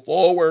trying to go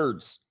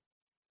forwards.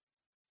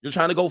 You're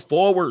trying to go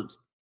forwards.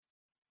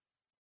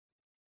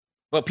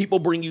 But people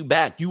bring you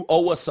back. You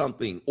owe us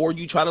something. Or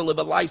you try to live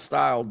a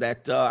lifestyle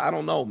that, I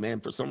don't know, man.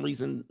 For some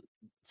reason,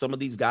 some of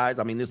these guys,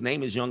 I mean, his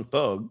name is Young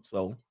Thug.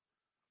 So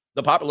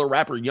the popular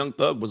rapper Young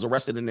Thug was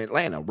arrested in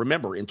Atlanta.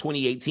 Remember, in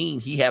 2018,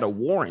 he had a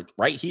warrant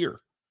right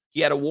here. He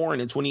had a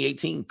warrant in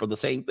 2018 for the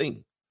same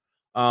thing.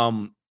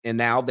 And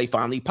now they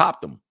finally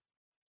popped him.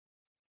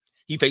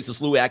 He faced a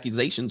slew of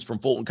accusations from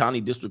Fulton County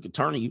District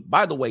Attorney.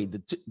 By the way,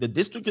 the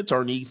district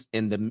attorneys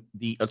and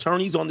the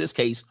attorneys on this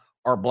case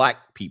are black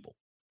people.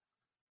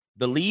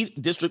 The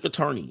lead district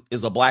attorney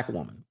is a black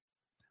woman.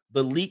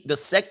 I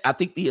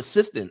think the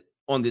assistant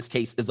on this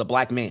case is a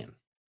black man.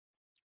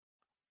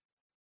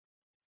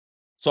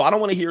 So I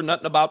don't want to hear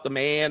nothing about the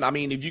man. I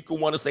mean, if you can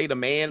want to say the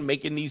man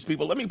making these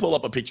people, let me pull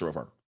up a picture of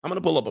her. I'm going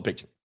to pull up a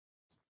picture.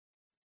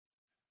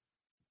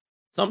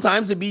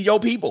 Sometimes it be your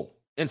people.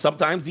 And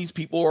sometimes these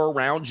people are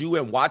around you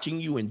and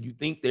watching you and you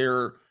think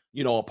they're,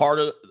 a part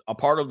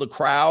of the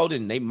crowd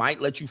and they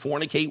might let you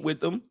fornicate with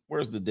them.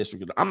 Where's the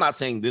district? I'm not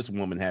saying this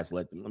woman has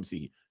let them. Let me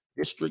see.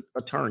 District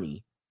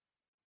attorney.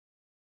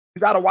 You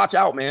got to watch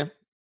out, man.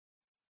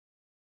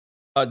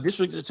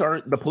 District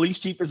attorney, the police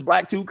chief is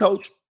black too,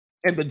 coach.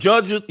 And the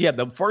judge,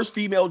 the first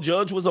female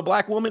judge was a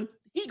black woman.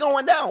 He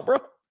going down, bro.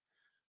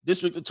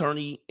 District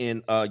attorney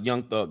in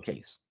Young Thug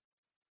case.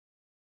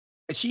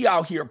 And she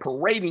out here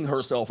parading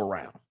herself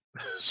around.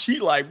 She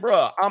like,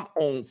 bro, I'm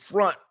on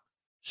Front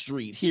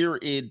Street. Here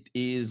it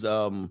is.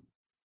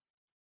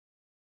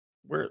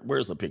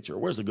 Where's the picture?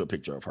 Where's a good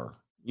picture of her?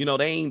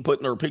 They ain't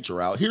putting her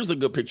picture out. Here's a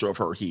good picture of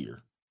her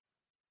here.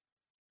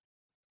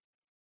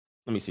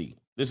 Let me see.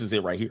 This is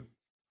it right here.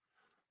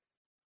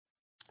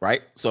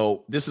 Right?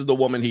 So this is the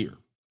woman here.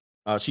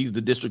 She's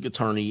the district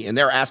attorney, and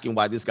they're asking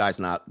why this guy's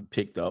not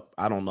picked up.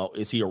 I don't know.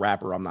 Is he a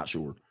rapper? I'm not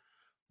sure.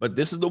 But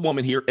this is the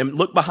woman here. And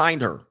look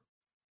behind her.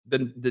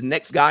 The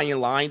next guy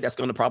in line that's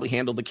going to probably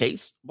handle the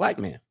case, black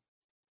man.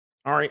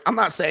 All right. I'm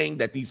not saying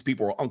that these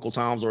people are Uncle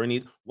Toms or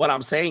anything. What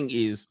I'm saying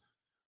is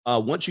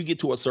once you get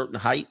to a certain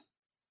height,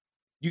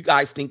 you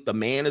guys think the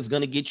man is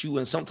going to get you.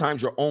 And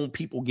sometimes your own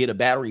people get a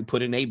battery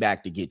put in their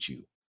back to get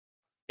you.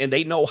 And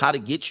they know how to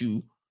get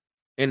you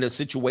in a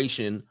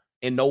situation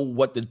and know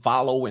what to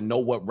follow and know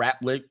what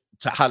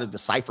how to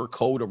decipher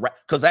code of rap.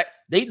 Because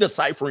they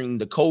deciphering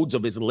the codes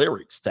of his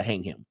lyrics to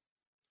hang him.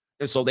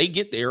 And so they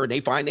get there and they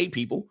find their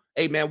people.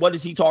 Hey, man, what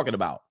is he talking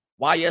about?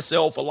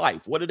 YSL for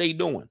life. What are they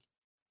doing?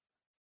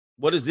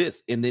 What is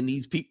this? And then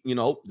these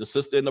people, the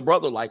sister and the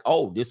brother, like,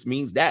 oh, this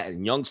means that.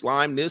 And Young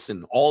Slime this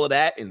and all of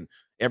that and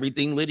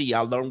everything Liddy,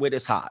 I learned where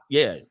it's hot.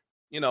 Yeah.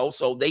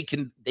 So they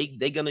going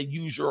to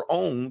use your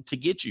own to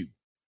get you.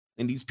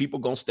 And these people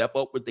going to step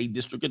up with their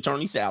district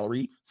attorney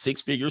salary,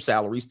 6-figure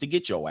salaries to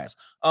get your ass.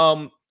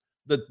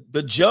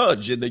 The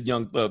judge and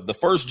the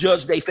first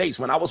judge they faced,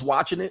 when I was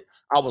watching it,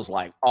 I was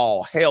like,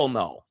 oh, hell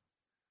no.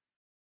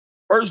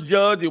 First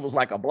judge, it was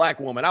like a black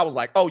woman. I was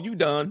like, oh, you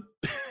done.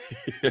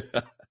 I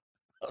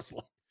was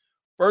like,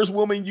 first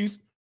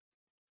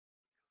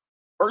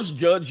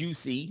judge you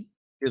see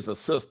is a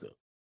sister.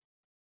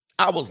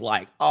 I was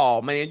like,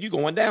 oh, man, you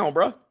going down,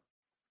 bro.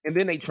 And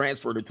then they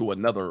transferred it to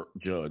another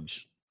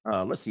judge.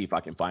 Let's see if I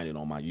can find it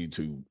on my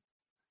YouTube.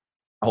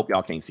 I hope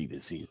y'all can't see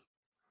this here.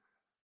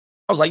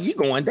 I was like, you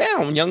going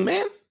down, young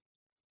man.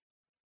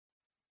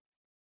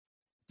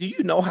 Do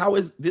you know how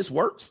this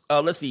works?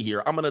 Let's see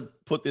here. I'm gonna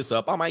put this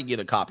up. I might get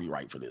a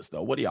copyright for this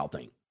though. What do y'all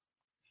think?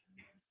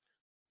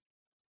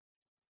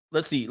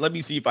 Let's see. Let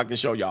me see if I can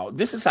show y'all.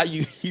 This is how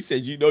you. He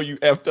said, "You know you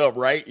effed up,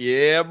 right?"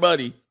 Yeah,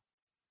 buddy.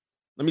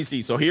 Let me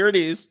see. So here it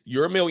is.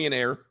 You're a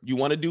millionaire. You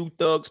want to do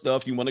thug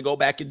stuff. You want to go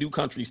back and do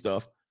country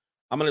stuff.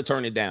 I'm gonna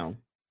turn it down.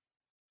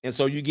 And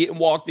so you getting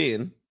walked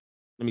in.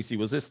 Let me see.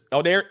 Was this?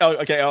 Oh, there. Oh,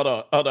 okay. Hold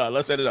on.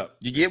 Let's set it up.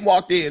 You get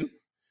walked in.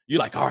 You're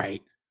like, all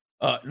right.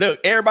 Look,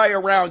 everybody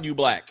around you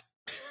black.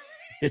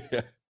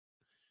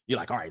 You're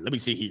like, all right, let me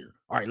see here.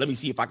 All right, let me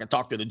see if I can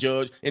talk to the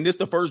judge. And this is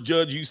the first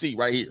judge you see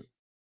right here.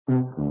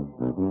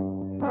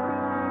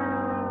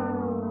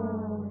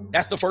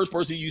 That's the first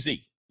person you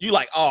see. You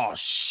like, oh,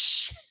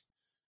 shit.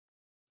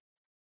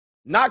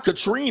 Not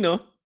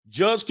Katrina.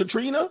 Judge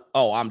Katrina?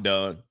 Oh, I'm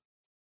done.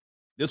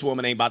 This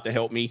woman ain't about to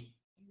help me.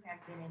 You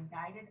have been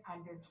indicted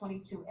under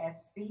 22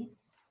 SC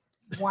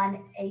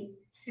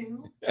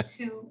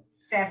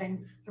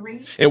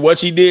 182273. And what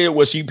she did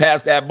was she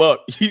passed that buck.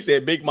 He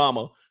said, Big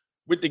Mama,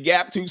 with the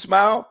gap tooth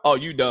smile, oh,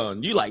 you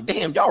done. You like,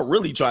 damn, y'all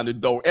really trying to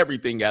throw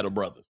everything at a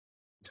brother.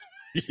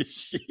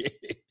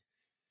 Shit.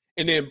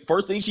 And then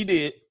first thing she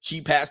did,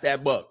 she passed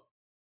that buck.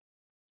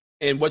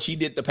 And what she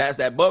did to pass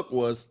that buck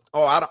was,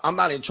 oh, I'm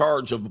not in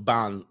charge of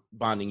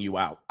bonding you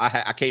out.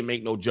 I can't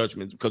make no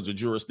judgments because of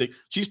jurisdiction.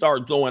 She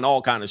started throwing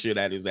all kind of shit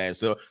at his ass.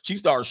 So she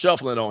started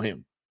shuffling on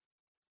him.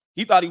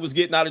 He thought he was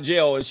getting out of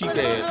jail, and she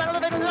said,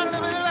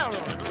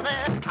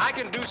 I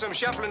can do some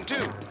shuffling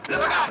too.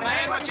 Look out,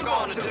 man, what you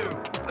gonna do?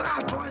 Look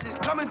out, boys, it's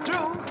coming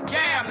through.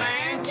 Yeah,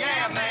 man,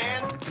 yeah,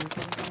 man.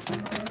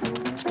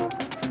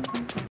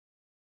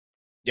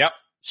 Yep.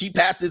 She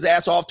passed his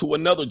ass off to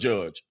another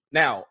judge.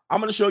 Now, I'm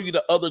going to show you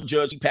the other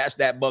judge he passed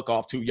that buck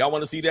off to. Y'all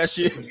want to see that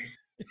shit?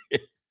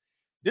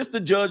 This the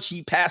judge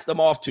he passed them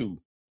off to.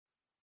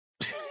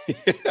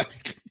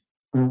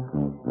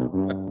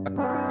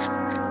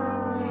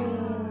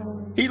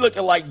 He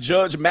looking like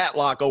Judge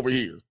Matlock over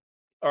here.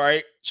 All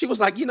right. She was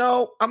like,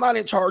 I'm not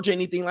in charge of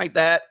anything like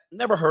that.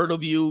 Never heard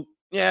of you.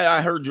 Yeah,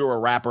 I heard you're a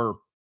rapper.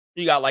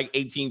 You got like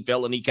 18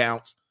 felony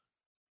counts.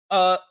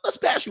 Let's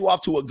pass you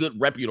off to a good,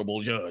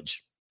 reputable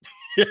judge.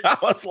 I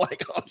was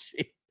like, oh,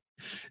 shit.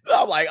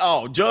 I'm like,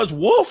 oh, Judge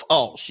Wolf?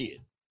 Oh, shit.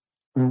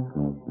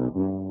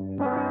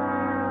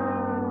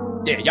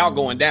 Yeah, y'all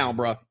going down,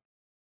 bro.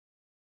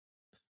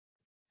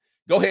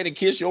 Go ahead and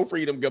kiss your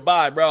freedom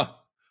goodbye, bro.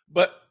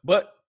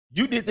 But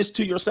you did this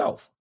to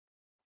yourself.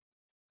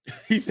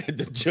 He said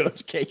the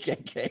judge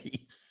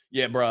KKK.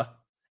 Yeah, bro.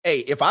 Hey,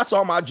 if I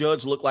saw my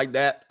judge look like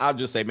that, I'll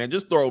just say, man,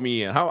 just throw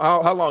me in.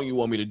 How long you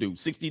want me to do?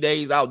 60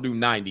 days? I'll do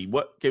 90.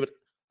 What?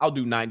 I'll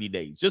do 90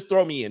 days. Just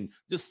throw me in.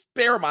 Just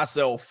spare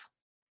myself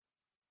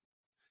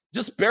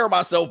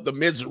the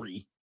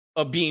misery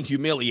of being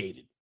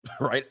humiliated,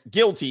 right?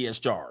 Guilty as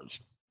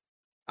charged.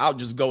 I'll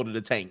just go to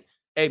the tank.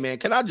 Hey, man,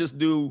 can I just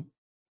do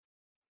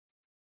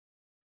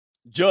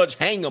Judge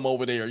Hang'em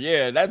over there?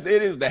 Yeah, it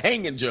is the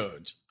hanging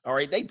judge. All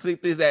right, they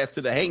sent his ass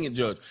to the hanging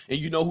judge. And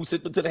you know who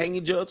sent him to the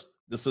hanging judge?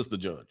 The sister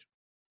judge.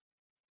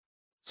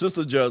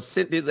 Sister judge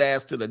sent his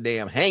ass to the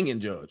damn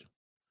hanging judge.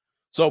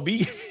 So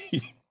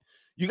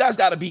you guys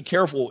got to be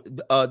careful.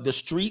 The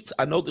streets,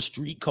 I know the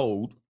street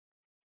code.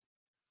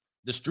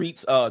 The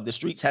streets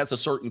has a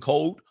certain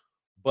code,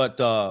 but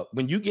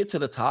when you get to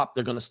the top,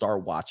 they're gonna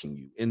start watching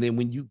you. And then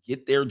when you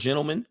get there,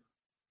 gentlemen,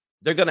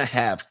 they're gonna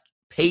have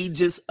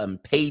pages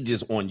and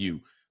pages on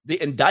you.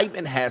 The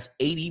indictment has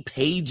 80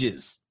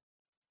 pages.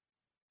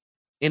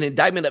 An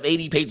indictment of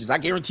 80 pages. I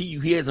guarantee you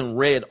he hasn't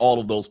read all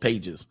of those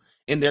pages.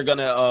 And they're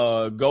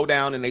gonna go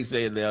down and they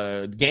say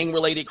the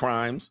gang-related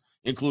crimes,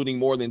 including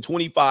more than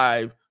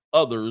 25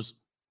 others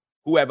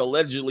who have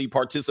allegedly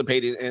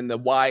participated in the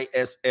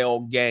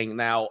YSL gang.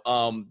 Now,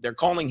 they're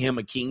calling him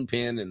a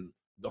kingpin and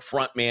the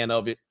front man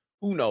of it.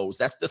 Who knows?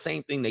 That's the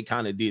same thing they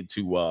kind of did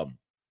to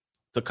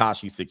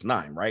Tekashi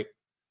 6ix9ine, right?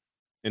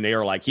 And they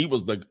are like, he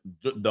was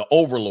the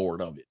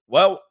overlord of it.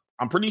 Well,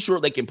 I'm pretty sure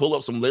they can pull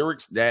up some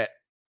lyrics that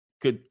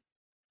could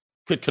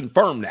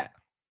confirm that.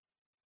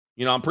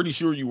 I'm pretty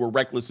sure you were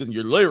reckless in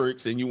your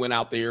lyrics and you went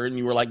out there and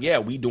you were like, yeah,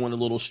 we doing a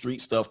little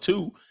street stuff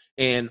too.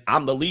 And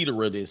I'm the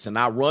leader of this, and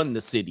I run the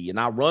city, and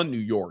I run New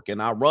York,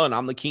 and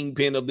I'm the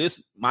kingpin of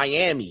this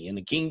Miami, and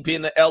the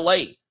kingpin of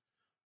LA,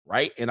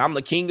 right? And I'm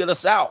the king of the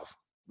South.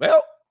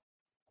 Well,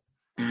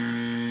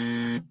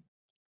 I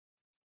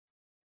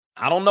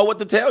don't know what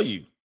to tell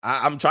you.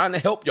 I'm trying to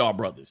help y'all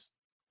brothers.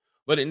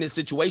 But in this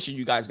situation,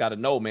 you guys got to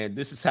know, man,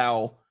 this is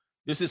how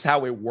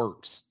it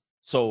works.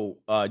 So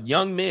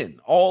young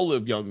men, all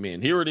of young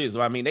men, here it is.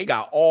 I mean, they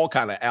got all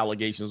kind of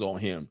allegations on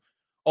him.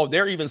 Oh,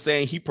 they're even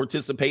saying he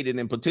participated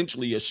in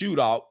potentially a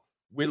shootout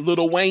with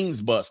Lil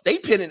Wayne's bus. They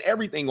pinning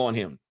everything on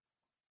him.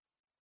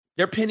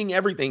 They're pinning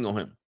everything on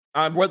him,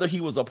 whether he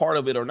was a part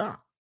of it or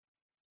not.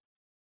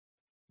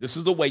 This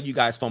is the way you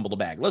guys fumble the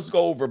bag. Let's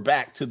go over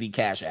back to the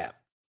Cash App.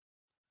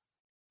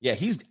 Yeah,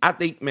 I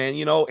think, man,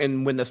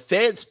 and when the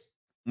feds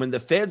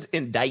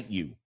indict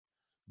you,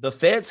 the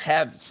feds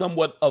have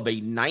somewhat of a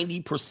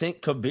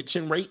 90%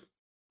 conviction rate.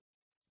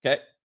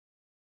 Okay.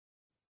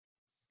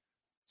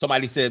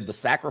 Somebody said the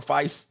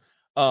sacrifice.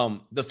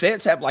 The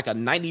feds have like a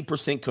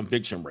 90%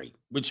 conviction rate,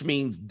 which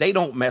means they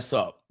don't mess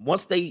up.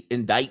 Once they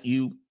indict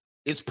you,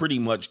 it's pretty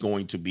much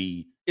going to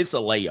be, it's a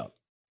layup.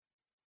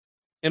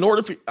 In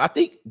order for, I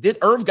think, did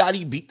Irv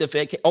Gotti beat the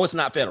Fed case? Oh, it's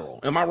not federal.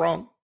 Am I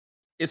wrong?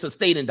 It's a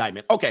state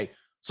indictment. Okay,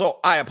 so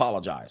I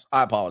apologize.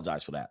 I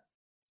apologize for that.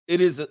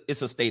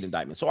 It's a state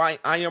indictment. So I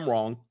am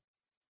wrong.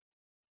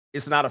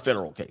 It's not a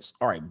federal case.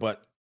 All right,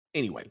 but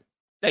anyway,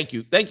 thank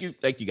you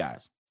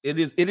guys. It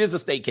is a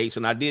state case,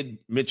 and I did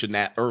mention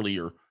that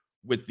earlier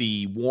with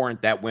the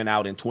warrant that went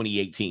out in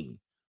 2018.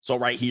 So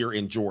right here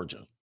in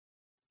Georgia.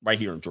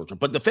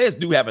 But the feds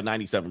do have a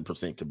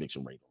 97%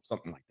 conviction rate or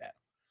something like that.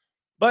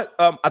 But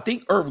I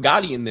think Irv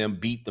Gotti and them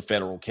beat the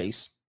federal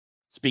case.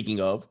 Speaking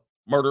of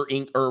Murder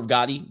Inc., Irv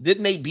Gotti,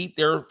 didn't they beat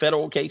their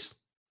federal case?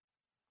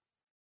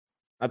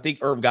 I think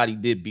Irv Gotti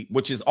did beat,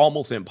 which is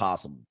almost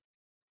impossible.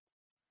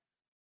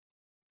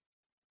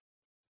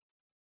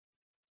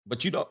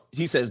 But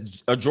he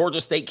says a Georgia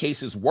state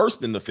case is worse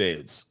than the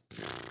feds.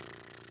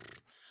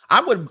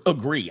 I would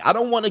agree. I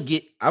don't want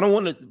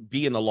to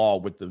be in the law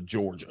with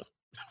Georgia.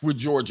 With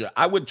Georgia,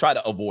 I would try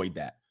to avoid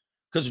that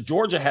because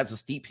Georgia has a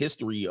steep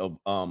history of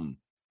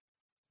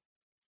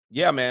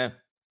yeah, man.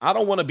 I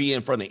don't want to be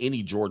in front of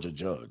any Georgia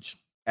judge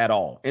at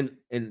all.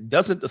 And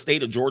doesn't the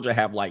state of Georgia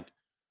have like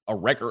a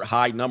record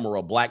high number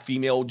of black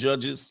female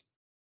judges?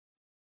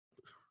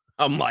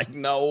 I'm like,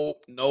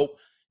 nope.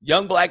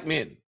 Young black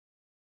men.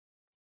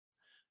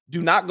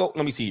 Do not go.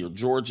 Let me see here.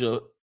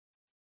 Georgia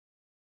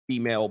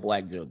female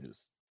black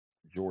judges.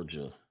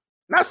 Georgia.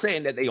 Not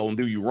saying that they don't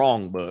do you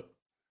wrong, but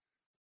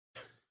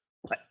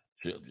black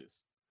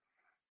judges.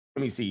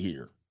 Let me see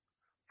here.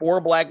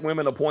 4 black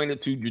women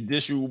appointed to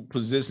judicial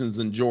positions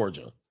in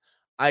Georgia.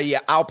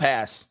 I'll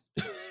pass.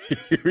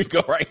 Here we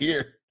go right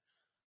here.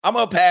 I'm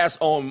going to pass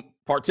on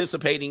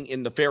participating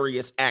in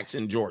nefarious acts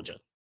in Georgia.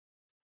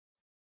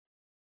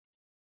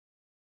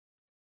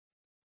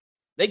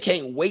 They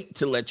can't wait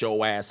to let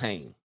your ass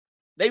hang.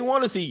 They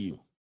want to see you.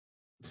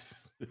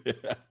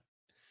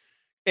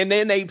 And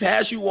then they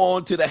pass you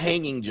on to the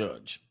hanging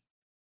judge.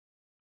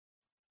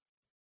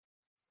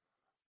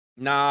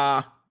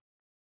 Nah,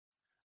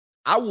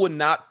 I will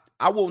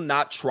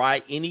not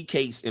try any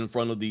case in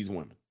front of these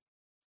women.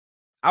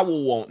 I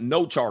will want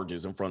no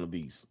charges in front of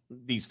these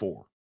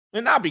 4.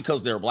 And not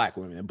because they're black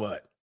women,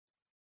 but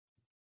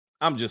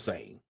I'm just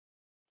saying.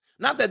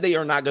 Not that they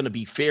are not going to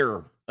be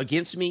fair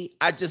against me.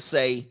 I just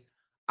say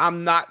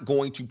I'm not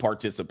going to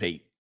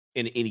participate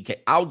in any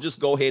case. I'll just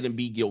go ahead and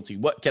be guilty.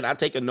 What, can I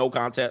take a no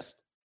contest?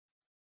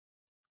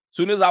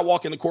 Soon as I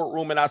walk in the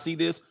courtroom and I see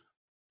this,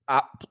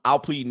 I'll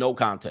plead no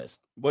contest.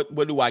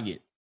 What do I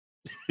get?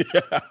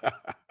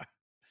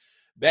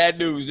 Bad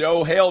news,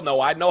 yo. Hell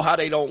no. I know how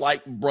they don't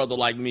like brother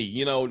like me,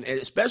 you know, and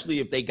especially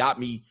if they got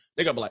me,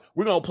 they're gonna be like,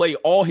 we're gonna play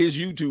all his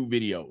YouTube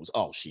videos.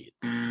 Oh shit.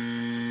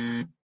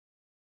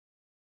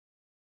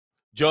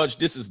 Judge,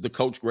 this is the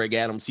coach Greg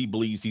Adams. He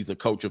believes he's a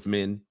coach of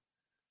men.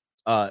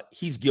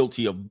 He's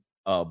guilty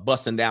of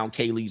busting down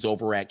Kaylee's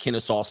over at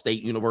Kennesaw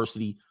State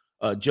University.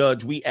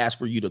 Judge, we asked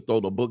for you to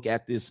throw the book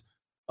at this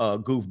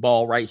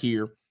goofball right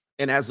here.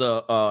 And as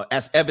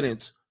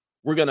evidence,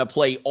 we're going to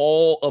play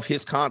all of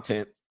his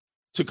content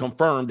to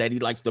confirm that he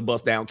likes to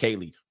bust down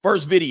Kaylee.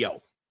 First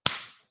video.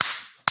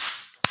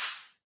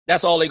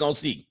 That's all they're going to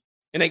see.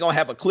 And they're going to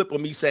have a clip of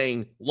me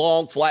saying,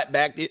 long,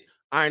 flat-backed it,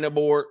 iron the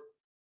board.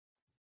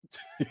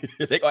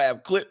 They're going to have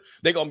a clip.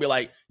 They're going to be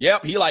like,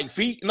 yep, he like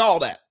feet and all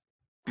that.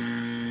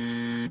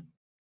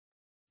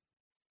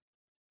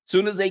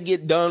 Soon as they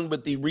get done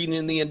with the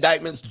reading the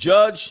indictments,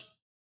 judge,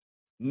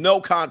 no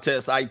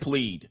contest, I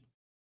plead.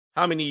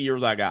 How many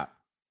years I got?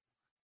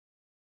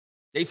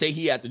 They say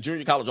he at the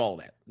junior college, all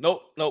that.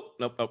 Nope.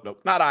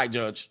 Not I,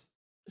 judge.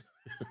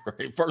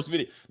 Right, first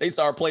video, they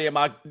start playing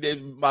my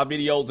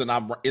videos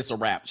and it's a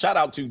wrap. Shout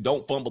out to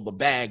Don't Fumble the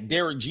Bag.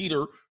 Derek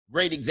Jeter,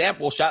 great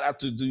example. Shout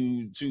out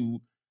to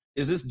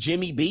is this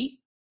Jimmy B?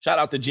 Shout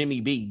out to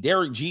Jimmy B.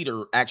 Derek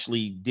Jeter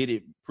actually did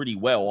it pretty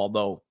well,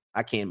 although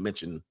I can't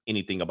mention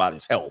anything about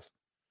his health.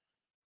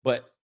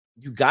 But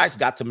you guys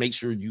got to make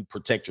sure you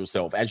protect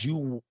yourself. As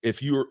you're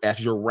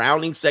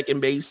rounding second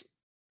base,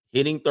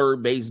 hitting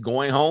third base,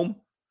 going home,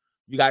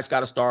 you guys got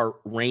to start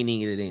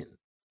reining it in.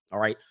 All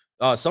right.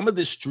 Some of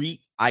the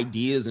street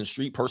ideas and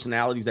street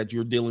personalities that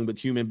you're dealing with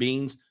human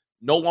beings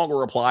no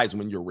longer applies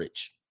when you're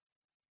rich.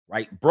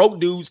 Right? Broke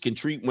dudes can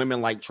treat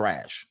women like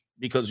trash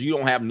because you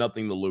don't have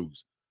nothing to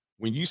lose.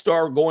 When you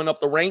start going up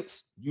the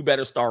ranks, you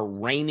better start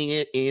reining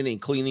it in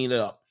and cleaning it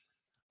up.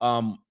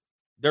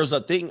 There's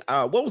a thing.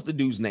 What was the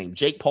dude's name?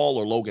 Jake Paul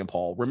or Logan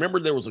Paul? Remember,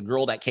 there was a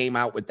girl that came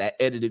out with that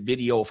edited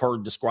video of her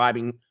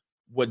describing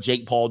what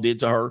Jake Paul did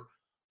to her.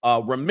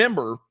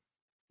 Remember,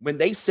 when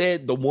they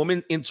said the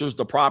woman enters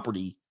the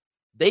property,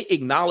 they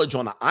acknowledge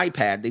on an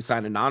iPad, they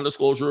sign a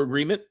non-disclosure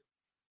agreement.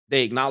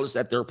 They acknowledge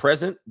that they're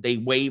present. They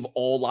waive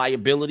all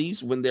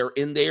liabilities when they're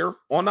in there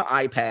on the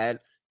iPad,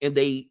 and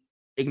they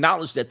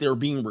acknowledge that they're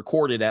being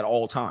recorded at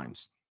all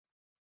times.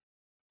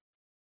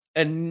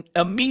 And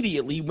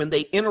immediately when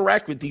they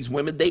interact with these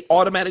women, they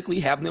automatically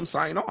have them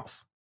sign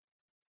off.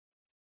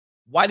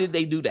 Why did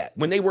they do that?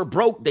 When they were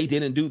broke, they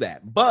didn't do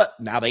that. But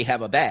now they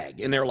have a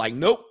bag and they're like,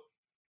 nope.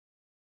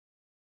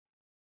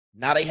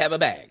 Now they have a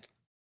bag.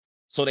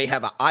 So they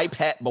have an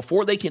iPad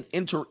before they can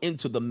enter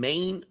into the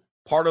main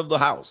part of the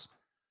house.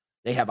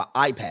 They have an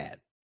iPad.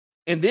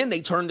 And then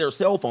they turn their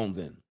cell phones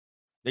in.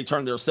 They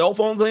turn their cell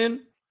phones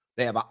in.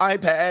 They have an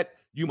iPad.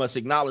 You must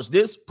acknowledge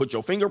this, put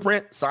your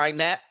fingerprint, sign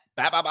that,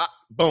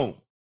 boom.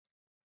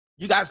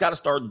 You guys got to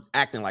start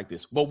acting like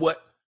this. But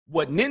what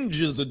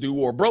ninjas will do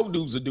or broke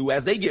dudes will do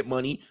as they get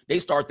money, they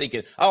start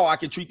thinking, oh, I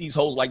can treat these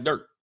hoes like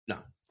dirt.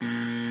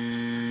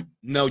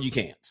 No, you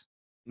can't.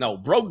 No,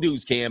 broke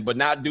dudes can, but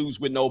not dudes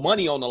with no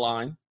money on the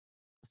line.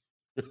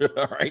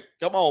 All right,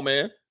 come on,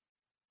 man.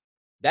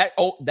 That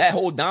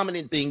whole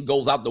dominant thing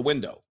goes out the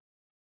window.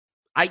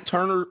 Ike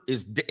Turner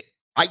is dead.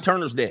 Ike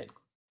Turner's dead.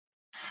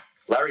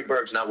 Larry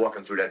Bird's not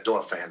walking through that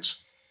door,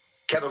 fans.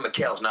 Kevin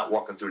McHale's not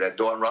walking through that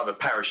door, and Robert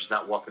Parrish is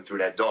not walking through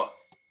that door.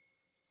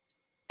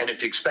 And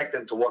if you expect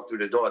them to walk through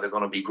the door, they're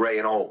going to be gray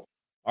and old.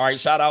 All right,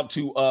 shout out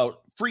to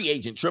free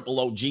agent Triple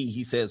OG.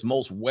 He says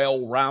most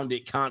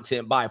well-rounded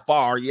content by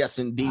far. Yes,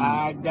 indeed.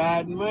 I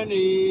got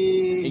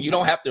money. And you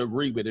don't have to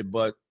agree with it,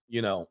 but,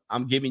 you know,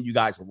 I'm giving you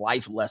guys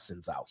life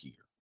lessons out here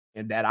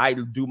and that I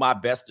do my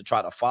best to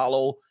try to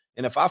follow.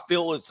 And if I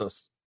feel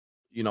it's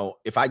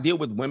if I deal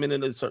with women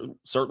in a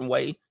certain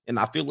way and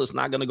I feel it's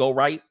not going to go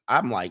right,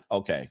 I'm like,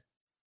 okay,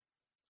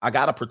 I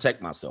got to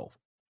protect myself.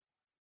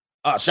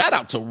 Shout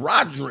out to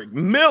Roderick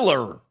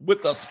Miller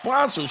with the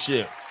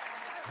sponsorship.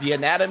 The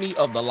Anatomy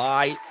of the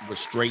Lie with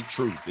Straight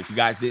Truth. If you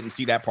guys didn't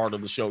see that part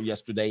of the show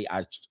yesterday,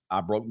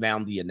 I broke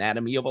down the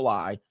anatomy of a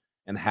lie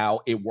and how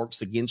it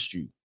works against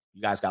you.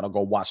 You guys got to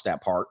go watch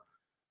that part.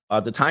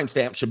 The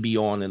timestamp should be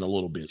on in a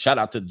little bit. Shout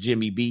out to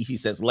Jimmy B. He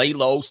says, lay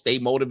low, stay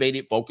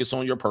motivated, focus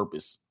on your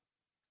purpose.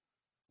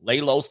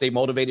 Lay low, stay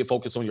motivated,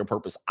 focus on your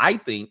purpose. I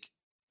think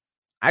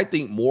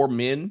more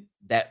men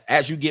that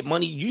as you get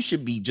money, you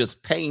should be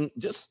just paying,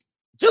 just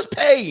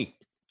pay.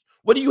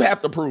 What do you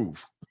have to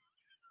prove?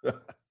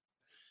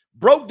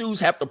 Broke dudes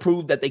have to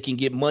prove that they can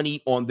get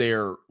money on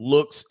their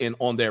looks and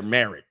on their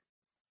merit.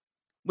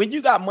 When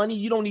you got money,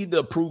 you don't need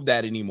to prove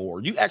that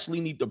anymore. You actually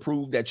need to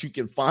prove that you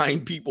can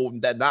find people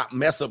that not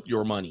mess up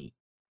your money.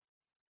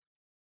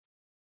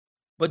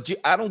 But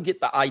I don't get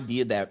the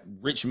idea that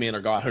rich men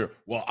are going here.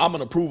 Well, I'm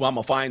going to prove I'm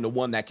going to find the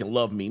one that can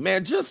love me.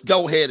 Man, just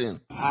go ahead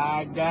and.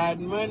 I got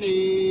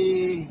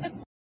money.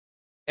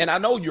 And I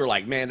know you're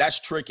like, man, that's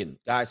tricking.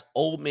 Guys,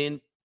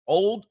 men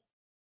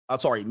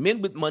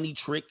with money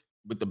trick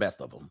with the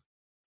best of them.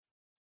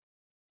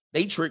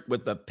 They trick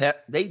with the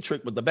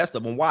best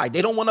of them. Why?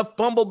 They don't want to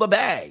fumble the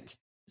bag.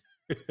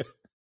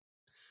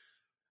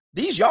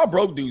 These y'all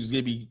broke dudes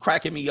gonna be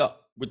cracking me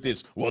up with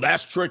this. Well,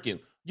 that's tricking.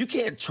 You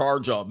can't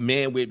charge a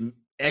man with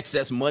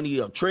excess money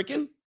of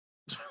tricking.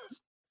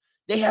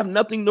 They have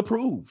nothing to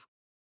prove.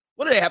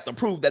 What do they have to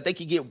prove? That they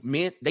can get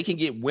men, they can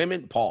get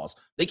women, pause.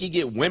 They can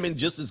get women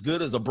just as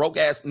good as a broke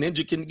ass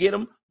ninja can get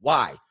them.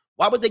 Why?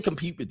 Why would they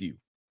compete with you?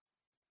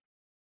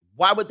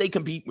 Why would they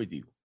compete with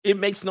you? It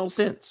makes no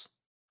sense.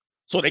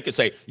 So they could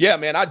say, yeah,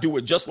 man, I do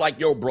it just like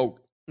your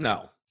broke.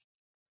 No.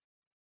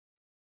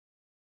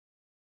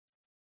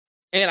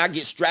 And I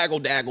get straggle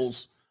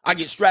daggles. I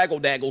get straggle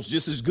daggles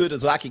just as good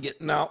as I can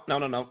get. No.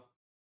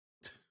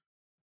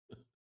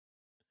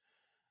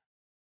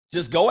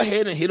 Just go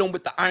ahead and hit them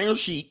with the Iron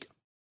Sheik,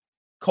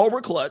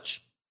 Cobra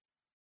Clutch.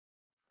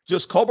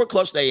 Just Cobra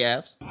Clutch they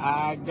ass.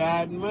 I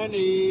got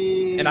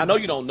money. And I know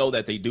you don't know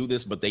that they do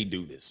this, but they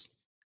do this.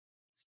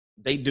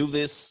 They do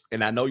this,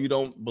 and I know you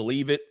don't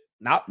believe it.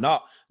 No.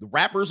 The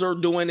rappers are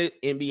doing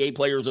it. NBA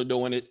players are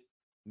doing it.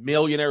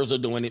 Millionaires are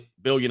doing it.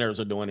 Billionaires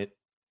are doing it.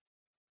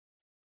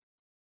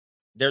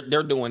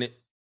 They're doing it.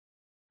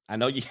 I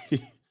know you.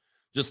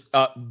 Just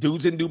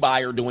dudes in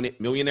Dubai are doing it.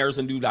 Millionaires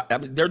in Dubai. I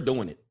mean, they're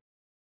doing it.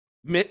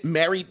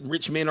 Married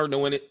rich men are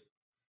doing it.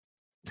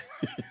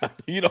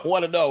 You don't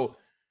want to know.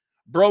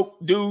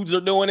 Broke dudes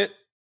are doing it.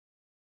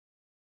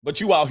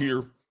 But you out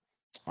here,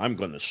 I'm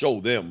going to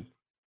show them.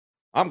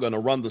 I'm going to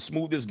run the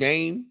smoothest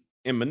game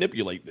and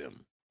manipulate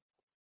them.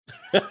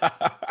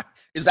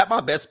 Is that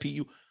my best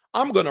PU?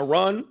 I'm going to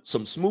run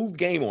some smooth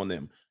game on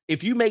them.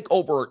 If you make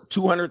over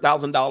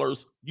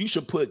 $200,000, you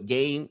should put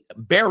game,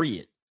 bury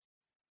it.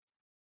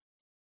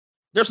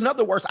 There's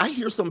nothing worse. I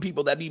hear some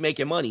people that be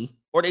making money,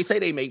 or they say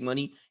they make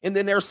money, and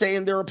then they're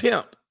saying they're a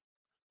pimp.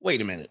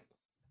 Wait a minute.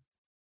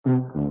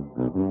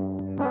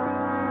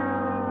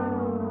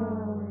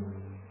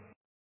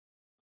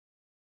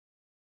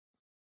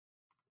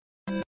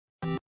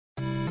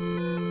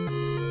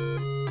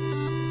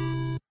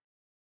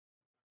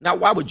 Now,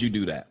 why would you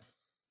do that?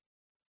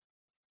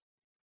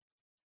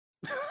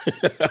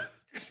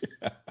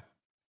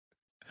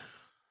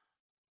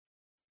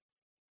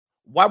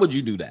 Why would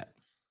you do that?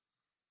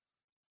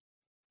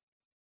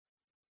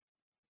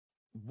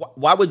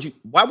 Why would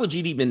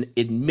you even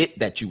admit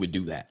that you would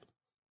do that?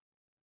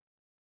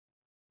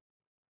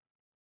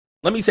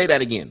 Let me say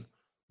that again.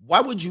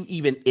 Why would you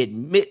even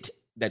admit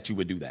that you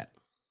would do that?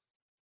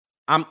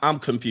 I'm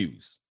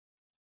confused.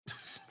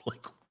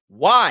 Like,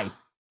 why?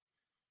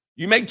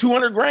 You make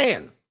 200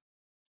 grand.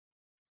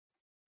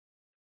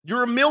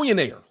 You're a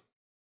millionaire.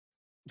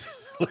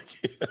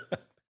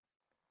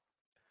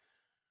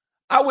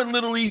 I would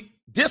literally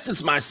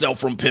distance myself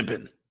from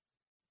pimping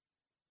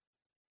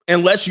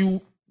unless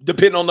you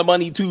depend on the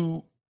money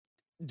to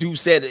do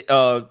said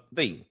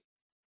thing.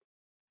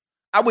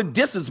 I would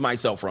distance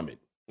myself from it.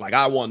 Like,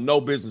 I want no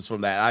business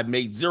from that. I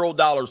made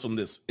 $0 from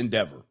this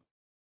endeavor.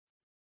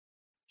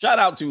 Shout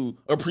out to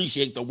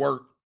appreciate the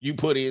work you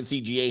put in,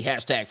 CGA,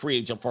 hashtag free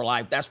agent for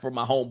life. That's for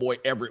my homeboy,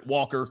 Everett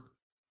Walker.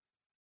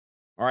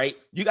 All right.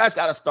 You guys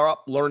got to start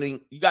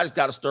learning. You guys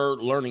got to start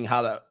learning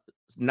how to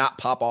not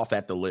pop off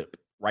at the lip,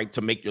 right?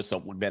 To make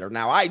yourself look better.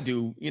 Now, I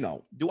do,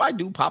 do I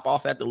do pop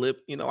off at the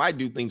lip? I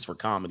do things for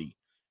comedy.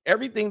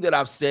 Everything that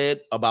I've said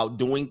about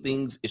doing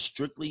things is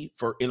strictly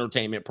for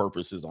entertainment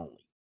purposes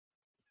only.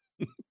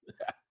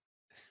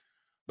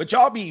 But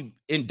y'all be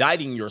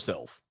indicting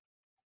yourself.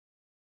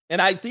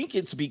 And I think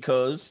it's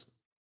because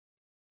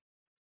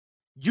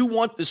you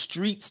want the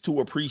streets to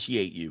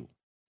appreciate you,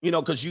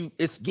 because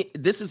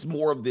this is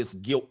more of this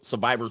guilt,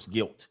 survivor's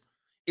guilt.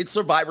 It's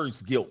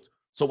survivor's guilt.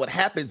 So what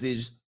happens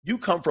is you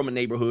come from a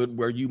neighborhood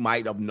where you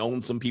might have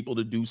known some people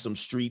to do some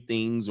street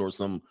things or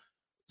some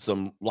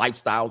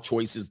lifestyle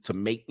choices to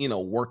make,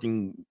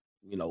 working,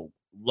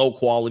 low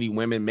quality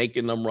women,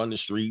 making them run the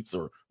streets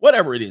or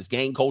whatever it is,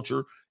 gang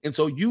culture. And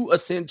so you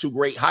ascend to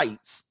great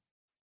heights.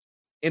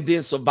 And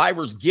then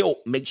survivor's guilt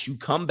makes you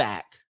come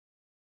back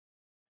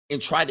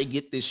and try to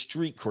get this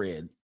street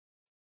cred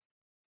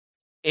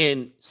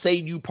and say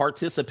you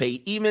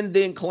participate, even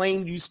then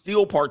claim you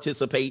still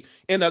participate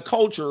in a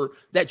culture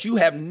that you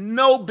have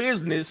no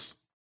business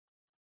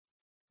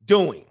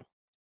doing.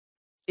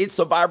 It's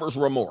survivor's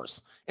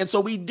remorse. And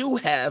so we do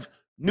have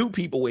new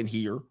people in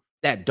here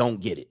that don't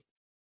get it.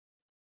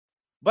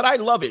 But I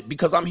love it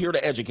because I'm here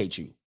to educate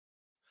you.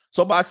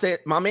 So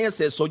my man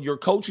says, so you're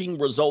coaching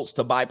results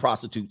to buy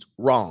prostitutes.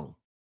 Wrong.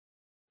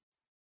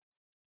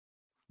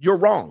 You're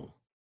wrong.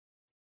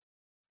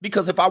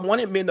 Because if I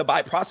wanted men to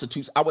buy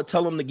prostitutes, I would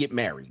tell them to get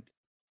married.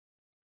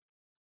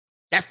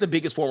 That's the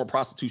biggest form of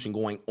prostitution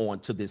going on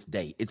to this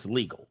day. It's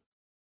legal.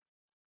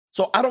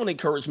 So I don't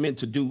encourage men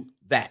to do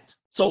that.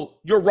 So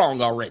you're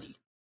wrong already.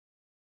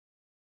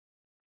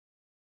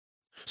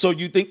 So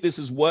you think this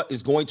is what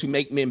is going to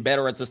make men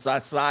better at the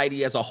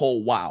society as a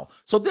whole? Wow.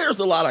 So there's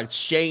a lot of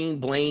shame,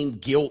 blame,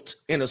 guilt,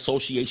 and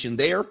association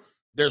there.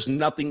 There's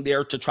nothing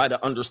there to try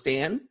to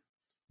understand.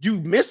 You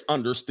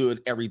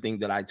misunderstood everything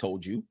that I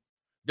told you.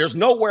 There's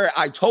nowhere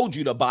I told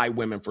you to buy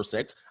women for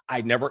sex.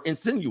 I never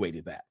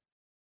insinuated that.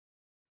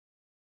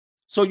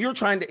 So you're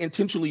trying to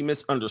intentionally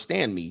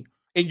misunderstand me.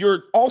 And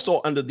you're also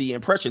under the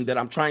impression that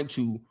I'm trying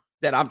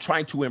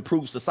to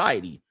improve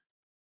society.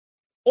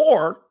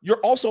 Or you're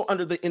also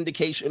under the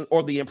indication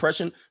or the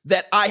impression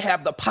that I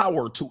have the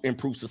power to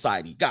improve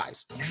society.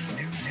 Guys,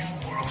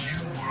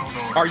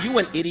 are you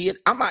an idiot?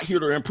 I'm not here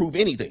to improve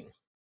anything.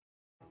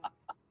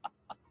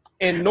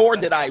 And nor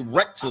did I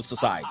wreck the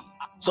society.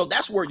 So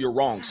that's where you're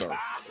wrong, sir.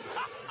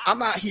 I'm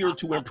not here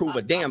to improve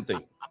a damn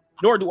thing,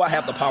 nor do I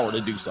have the power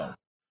to do so.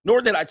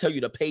 Nor did I tell you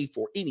to pay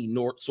for any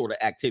sort of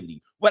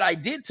activity. What I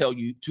did tell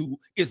you to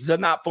is to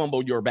not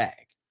fumble your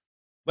bag.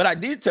 What I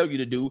did tell you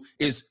to do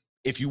is,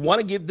 if you want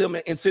to give them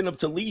an incentive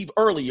to leave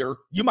earlier,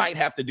 you might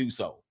have to do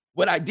so.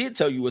 What I did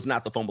tell you is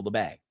not to fumble the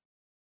bag.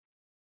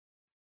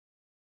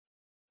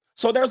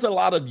 So there's a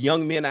lot of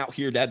young men out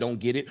here that don't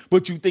get it,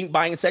 but you think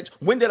buying sex?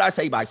 When did I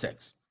say buy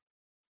sex?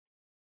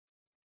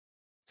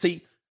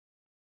 See,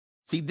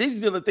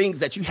 these are the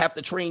things that you have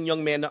to train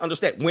young men to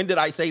understand. When did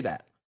I say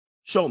that?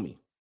 Show me.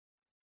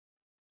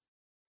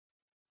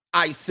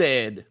 I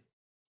said,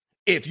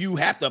 if you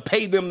have to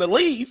pay them to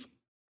leave,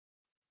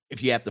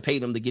 if you have to pay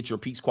them to get your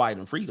peace, quiet,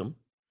 and freedom,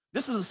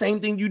 this is the same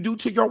thing you do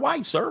to your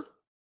wife, sir.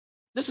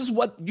 This is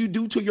what you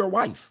do to your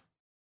wife.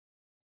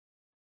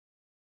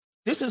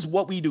 This is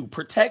what we do.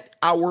 Protect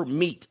our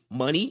meat,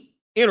 money,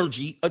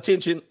 energy,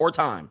 attention, or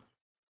time.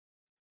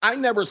 I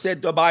never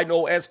said to buy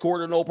no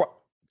escort or no.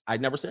 I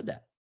never said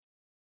that.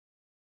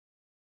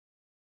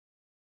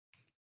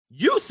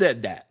 You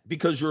said that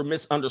because you're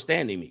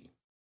misunderstanding me.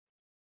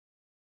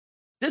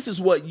 This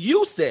is what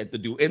you said to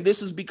do. And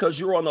this is because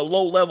you're on a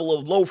low level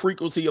of low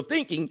frequency of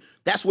thinking.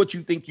 That's what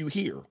you think you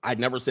hear. I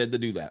never said to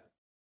do that.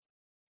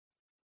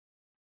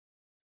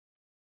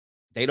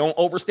 They don't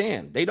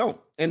understand. They don't.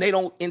 And they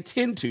don't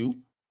intend to.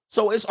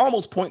 So it's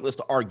almost pointless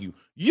to argue.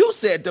 You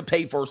said to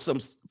pay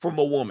from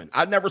a woman.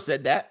 I never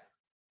said that.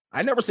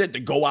 I never said to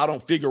go out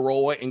on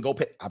Figueroa and go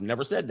pay. I've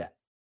never said that.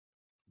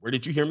 Where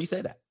did you hear me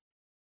say that?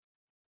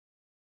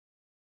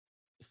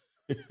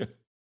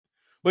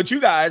 But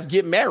you guys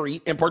get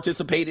married and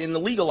participate in the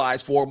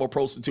legalized form of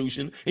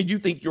prostitution, and you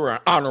think you're an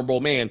honorable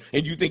man,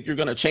 and you think you're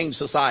going to change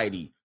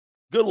society.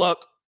 Good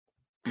luck.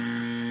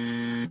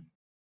 Good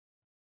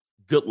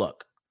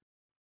luck.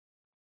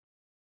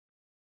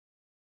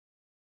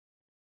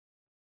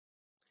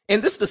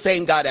 And this is the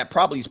same guy that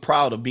probably is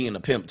proud of being a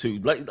pimp too.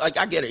 Like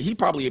I get it. He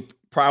probably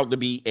proud to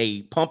be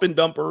a pump and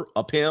dumper,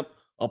 a pimp,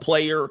 a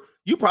player.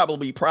 You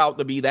probably proud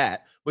to be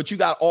that, but you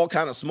got all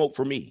kind of smoke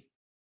for me.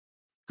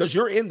 because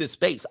you're in this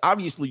space.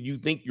 Obviously, you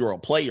think you're a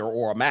player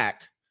or a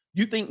Mac.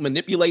 You think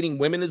manipulating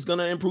women is going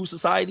to improve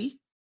society?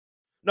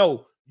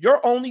 No, the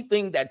only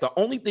thing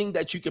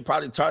that you could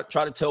probably try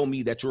to tell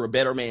me that you're a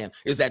better man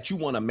is that you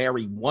want to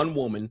marry one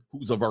woman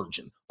who's a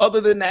virgin.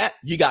 Other than that,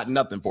 you got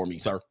nothing for me,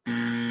 sir.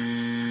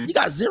 You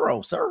got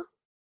zero, sir.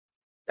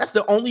 That's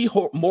the only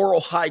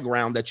moral high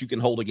ground that you can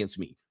hold against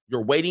me.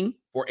 You're waiting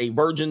for a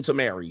virgin to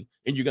marry,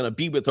 and you're going to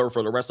be with her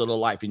for the rest of her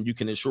life, and you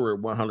can assure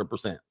it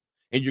 100%.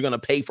 And you're going to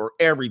pay for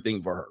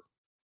everything for her.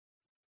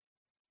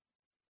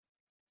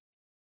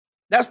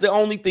 That's the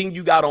only thing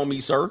you got on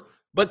me, sir.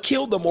 But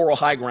kill the moral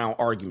high ground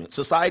argument.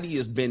 Society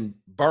has been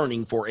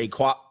burning for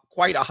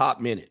quite a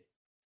hot minute.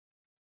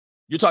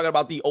 You're talking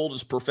about the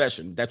oldest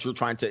profession that you're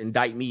trying to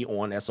indict me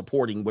on as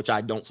supporting, which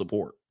I don't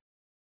support.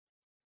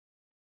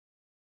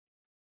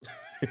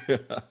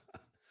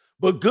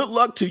 But good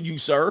luck to you,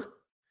 sir.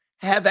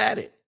 Have at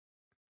it.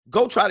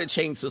 Go try to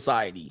change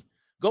society.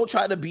 Go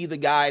try to be the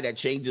guy that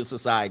changes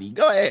society.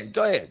 Go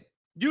ahead.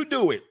 You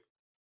do it.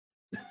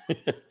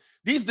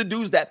 These the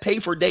dudes that pay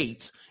for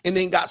dates and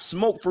then got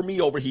smoked for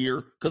me over here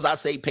because I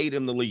say pay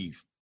them to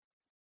leave.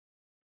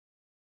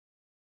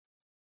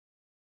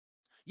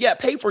 Yeah,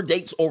 pay for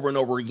dates over and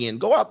over again.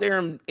 Go out there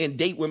and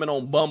date women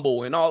on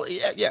Bumble and all.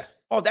 Yeah.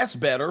 Oh, that's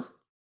better.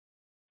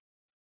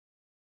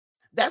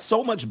 That's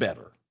so much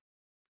better.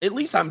 At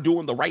least I'm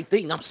doing the right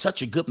thing. I'm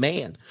such a good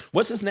man.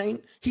 What's his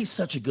name? He's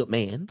such a good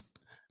man.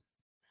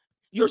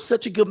 You're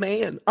such a good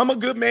man. I'm a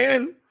good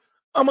man.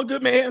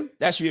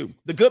 That's you.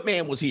 The good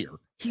man was here.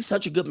 He's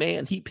such a good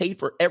man. He paid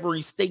for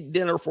every steak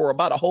dinner for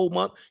about a whole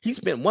month. He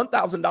spent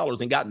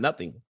 $1,000 and got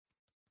nothing.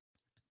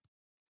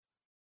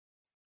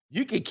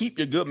 You can keep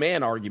your good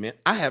man argument.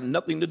 I have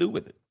nothing to do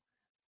with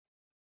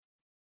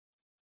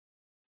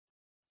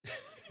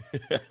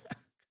it.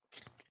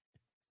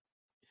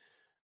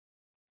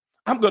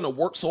 I'm going to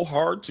work so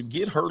hard to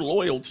get her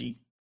loyalty.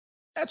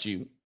 That's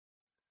you.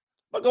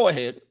 But go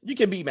ahead. You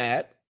can be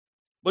mad.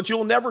 But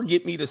you'll never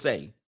get me to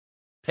say,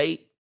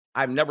 pay.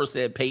 I've never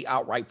said pay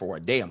outright for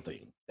a damn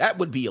thing. That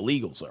would be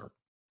illegal, sir.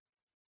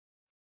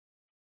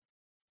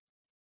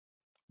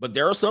 But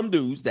there are some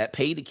dudes that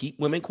pay to keep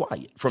women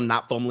quiet from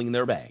not fumbling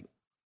their bag.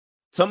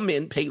 Some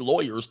men pay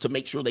lawyers to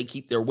make sure they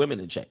keep their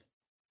women in check.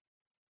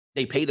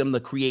 They pay them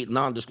to create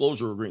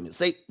non-disclosure agreements.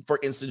 Say, for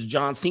instance,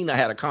 John Cena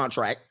had a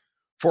contract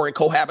for a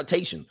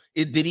cohabitation.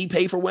 Did he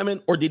pay for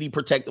women or did he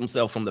protect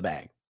himself from the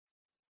bag?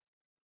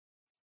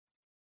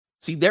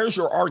 See, there's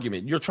your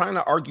argument. You're trying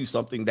to argue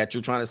something that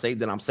you're trying to say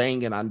that I'm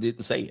saying and I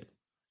didn't say it.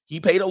 He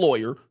paid a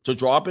lawyer to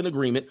draw up an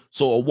agreement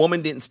so a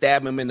woman didn't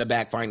stab him in the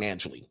back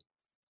financially.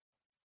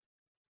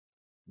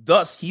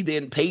 Thus, he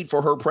then paid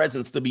for her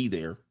presence to be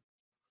there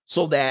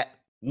so that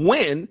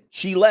when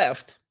she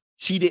left,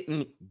 she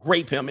didn't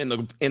grape him in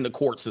the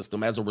court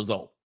system as a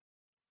result.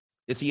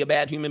 Is he a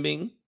bad human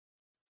being?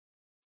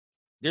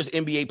 There's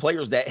NBA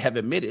players that have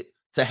admitted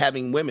to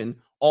having women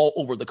all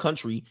over the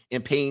country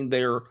and paying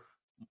their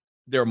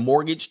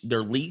mortgage,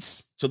 their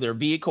lease to their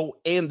vehicle,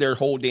 and their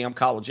whole damn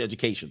college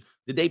education.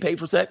 Did they pay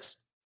for sex?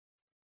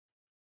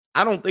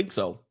 I don't think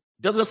so.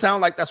 Doesn't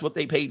sound like that's what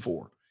they paid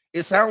for.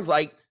 It sounds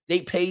like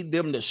they paid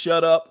them to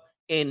shut up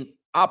and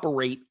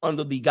operate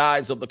under the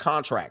guise of the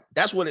contract.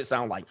 That's what it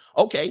sounds like.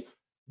 Okay,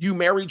 you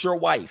married your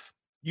wife.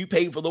 You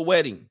paid for the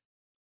wedding.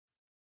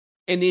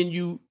 And then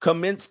you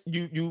commenced, what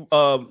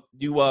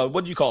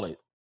do you call it?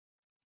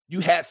 You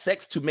had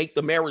sex to make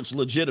the marriage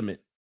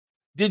legitimate.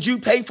 Did you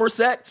pay for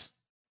sex?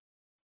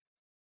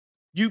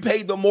 You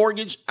paid the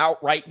mortgage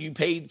outright. You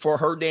paid for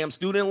her damn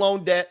student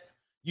loan debt.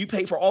 You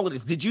paid for all of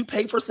this. Did you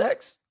pay for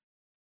sex?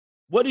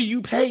 What are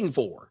you paying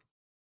for?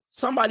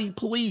 Somebody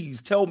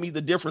please tell me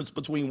the difference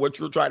between what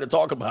you're trying to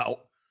talk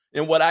about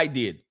and what I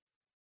did.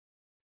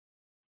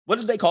 What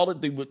did they call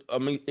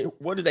it?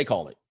 What did they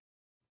call it?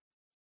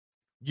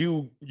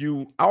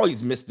 I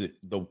always missed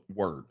the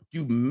word.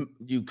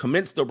 You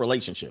commenced the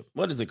relationship.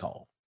 What is it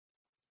called?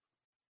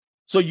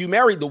 So you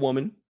married the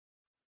woman.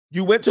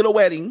 You went to the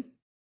wedding.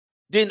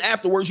 Then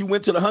afterwards, you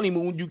went to the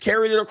honeymoon, you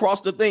carried it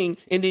across the thing,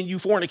 and then you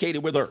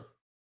fornicated with her,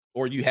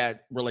 or you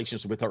had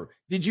relations with her.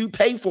 Did you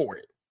pay for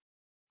it?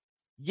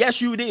 Yes,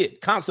 you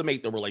did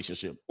consummate the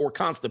relationship or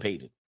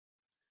constipated.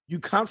 You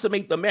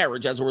consummate the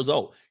marriage as a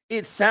result.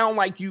 It sounds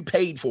like you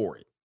paid for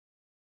it.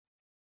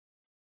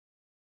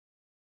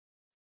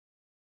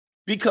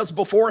 Because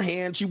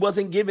beforehand, she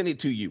wasn't giving it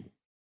to you.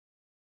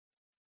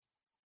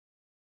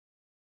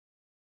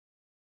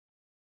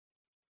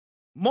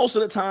 Most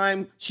of the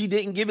time, she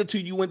didn't give it to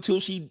you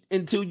until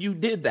you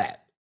did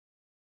that.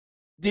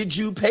 Did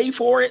you pay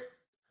for it?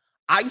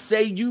 I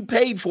say you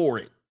paid for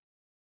it.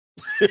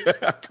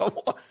 Come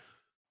on.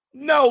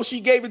 No,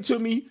 she gave it to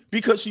me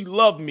because she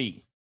loved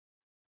me.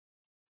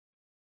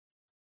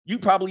 You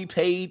probably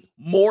paid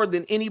more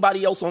than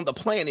anybody else on the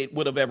planet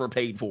would have ever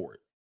paid for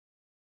it.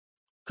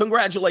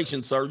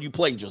 Congratulations, sir. You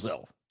played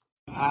yourself.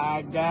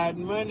 I got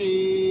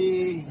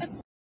money.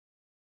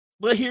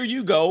 But here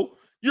you go.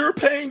 You're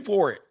paying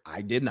for it.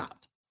 I did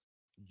not.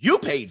 You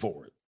paid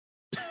for it.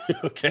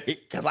 Okay?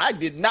 Because I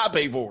did not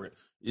pay for it.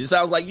 It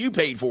sounds like you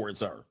paid for it,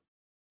 sir.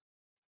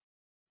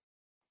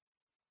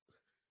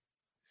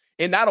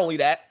 And not only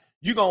that,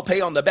 you're going to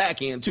pay on the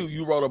back end too.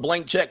 You wrote a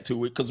blank check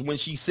to it because when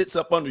she sits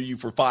up under you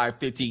for 5,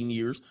 15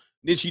 years,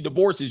 then she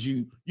divorces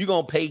you, you're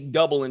going to pay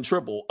double and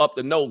triple up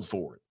the nose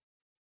for it.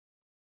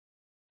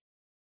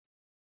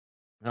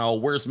 Oh,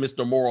 where's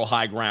Mr. Moral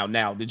High Ground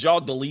now? Did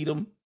y'all delete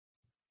him?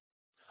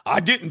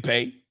 I didn't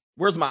pay.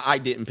 Where's my I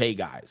didn't pay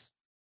guys?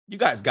 You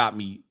guys got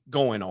me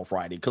going on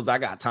Friday because I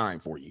got time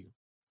for you.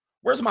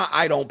 Where's my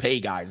I don't pay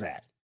guys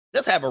at?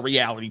 Let's have a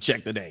reality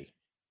check today.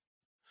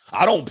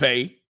 I don't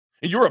pay.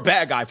 And you're a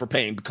bad guy for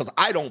paying because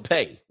I don't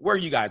pay. Where are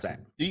you guys at?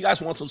 Do you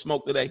guys want some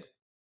smoke today?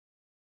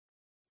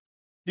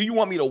 Do you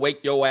want me to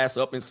wake your ass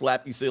up and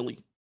slap you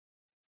silly?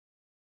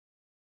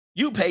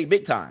 You pay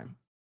big time.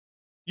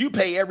 You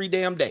pay every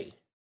damn day.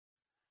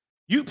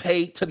 You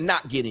pay to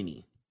not get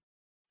any.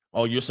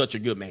 Oh, you're such a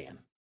good man.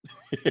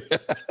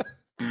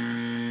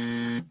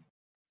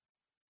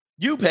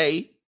 You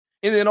pay,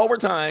 and then over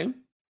time,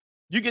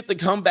 you get to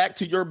come back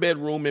to your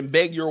bedroom and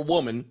beg your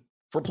woman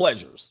for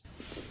pleasures.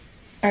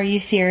 Are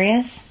you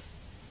serious?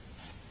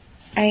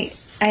 I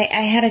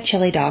had a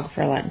chili dog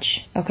for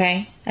lunch,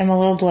 okay? I'm a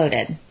little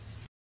bloated.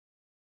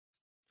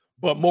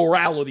 But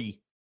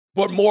morality,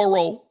 but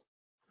moral.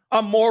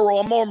 I'm moral.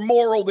 I'm more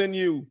moral than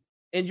you.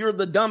 And you're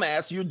the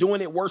dumbass. You're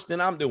doing it worse than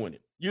I'm doing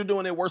it. You're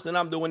doing it worse than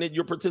I'm doing it.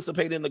 You're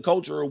participating in the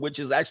culture, which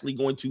is actually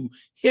going to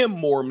hem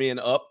more men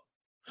up.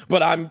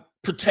 But I'm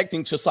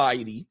protecting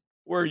society.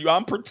 Where are you?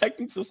 I'm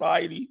protecting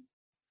society.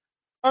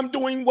 I'm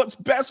doing what's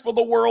best for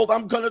the world.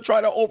 I'm going to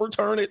try to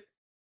overturn it.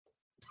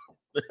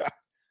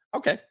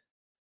 Okay.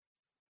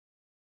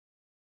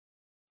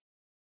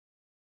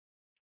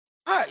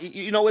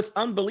 It's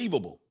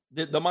unbelievable.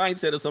 The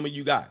mindset of some of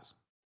you guys.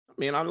 I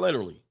mean, I'm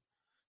literally,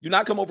 do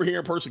not come over here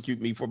and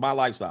persecute me for my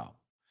lifestyle.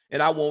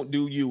 And I won't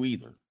do you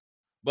either.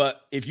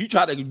 But if you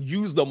try to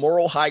use the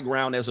moral high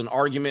ground as an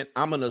argument,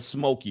 I'm going to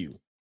smoke you.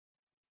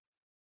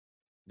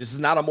 This is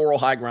not a moral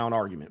high ground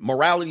argument.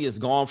 Morality is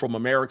gone from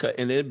America,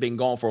 and it's been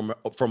gone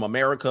from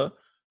America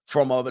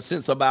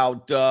since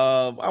about,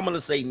 I'm going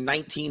to say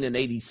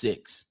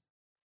 1986.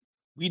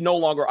 We no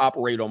longer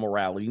operate on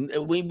morality.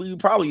 We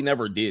probably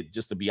never did,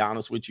 just to be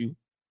honest with you.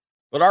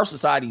 But our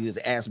society is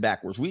ass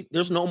backwards.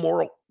 There's no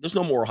moral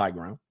high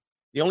ground.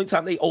 The only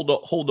time they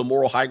hold the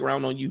moral high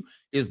ground on you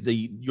is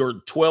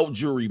your 12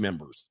 jury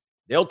members.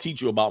 They'll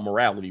teach you about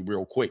morality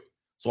real quick.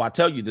 So I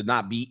tell you to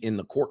not be in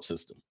the court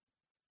system.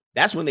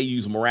 That's when they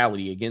use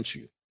morality against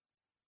you.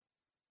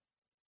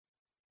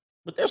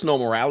 But there's no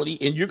morality,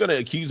 and you're going to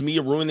accuse me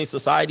of ruining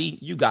society.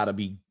 You gotta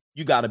be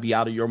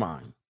out of your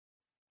mind.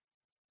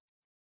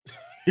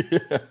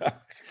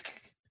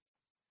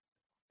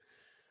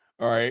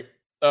 All right.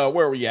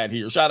 Where are we at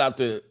here? Shout out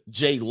to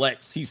Jay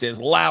Lex. He says,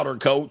 louder,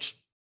 coach,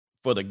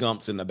 for the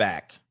Gumps in the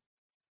back.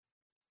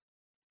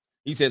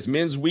 He says,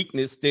 men's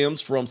weakness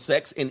stems from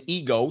sex and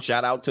ego.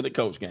 Shout out to the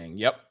coach gang.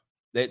 Yep.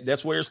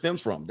 That's where it stems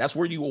from. That's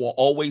where you will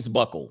always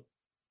buckle.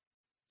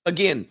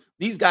 Again,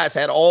 these guys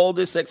had all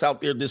this sex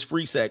out there, this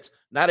free sex.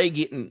 Now they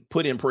getting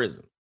put in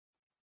prison.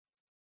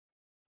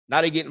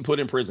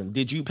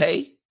 Did you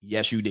pay?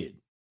 Yes, you did.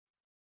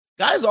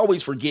 Guys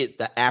always forget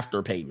the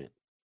after payment.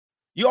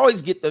 You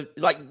always get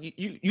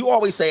you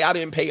always say, I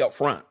didn't pay up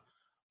front.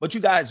 But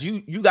you guys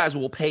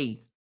will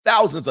pay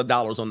thousands of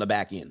dollars on the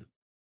back end.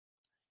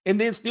 And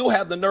then still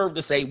have the nerve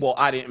to say, well,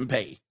 I didn't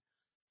pay.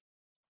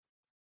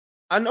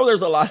 I know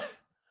there's a lot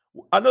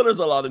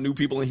of new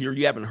people in here.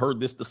 You haven't heard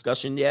this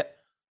discussion yet.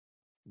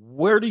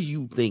 Where do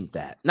you think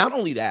that? Not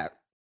only that,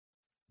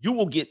 you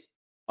will get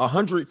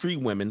 100 free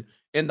women,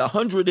 and the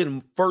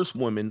 101st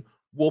women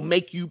will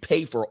make you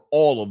pay for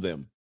all of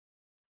them.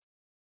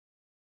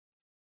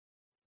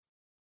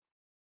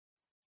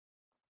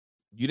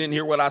 You didn't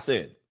hear what I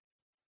said.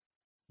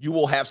 You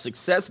will have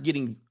success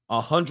getting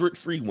 100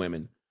 free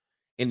women,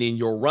 and then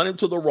you'll run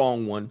into the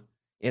wrong one,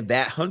 and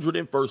that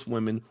 101st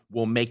woman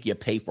will make you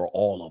pay for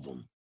all of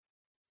them.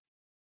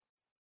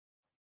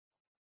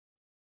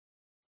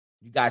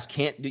 You guys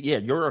can't do,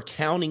 your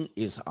accounting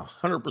is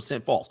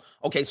 100% false.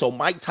 Okay, so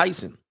Mike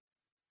Tyson,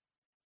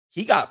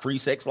 he got free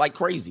sex like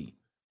crazy,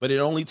 but it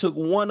only took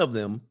one of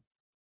them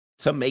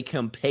to make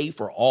him pay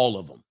for all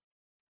of them.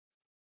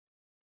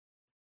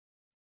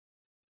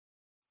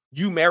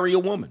 You marry a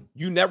woman,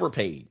 you never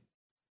paid.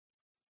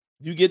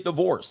 You get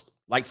divorced,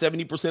 like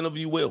 70% of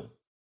you will.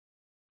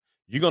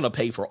 You're going to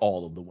pay for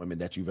all of the women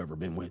that you've ever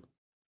been with.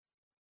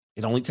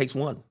 It only takes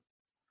one.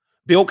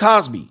 Bill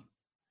Cosby,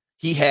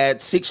 he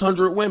had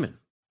 600 women.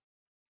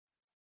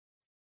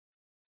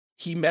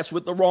 He messed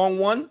with the wrong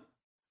one,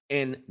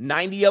 and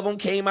 90 of them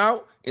came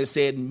out and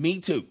said, me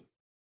too.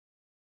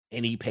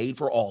 And he paid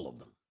for all of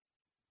them.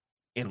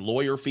 And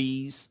lawyer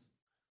fees,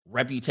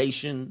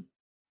 reputation,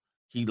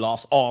 he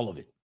lost all of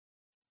it.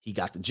 He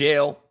got to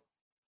jail.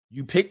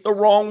 You pick the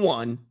wrong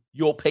one,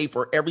 you'll pay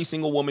for every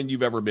single woman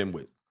you've ever been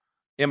with.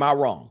 Am I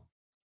wrong?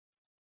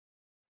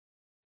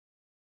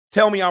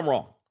 Tell me I'm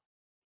wrong.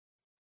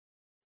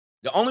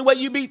 The only way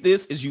you beat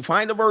this is you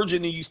find a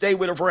virgin and you stay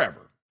with her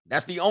forever.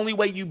 That's the only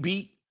way you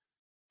beat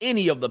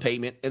any of the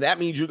payment. And that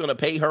means you're going to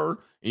pay her, and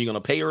you're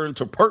going to pay her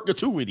into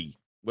perpetuity,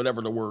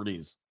 whatever the word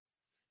is.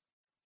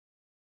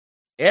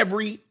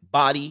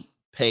 Everybody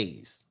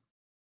pays.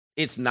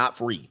 It's not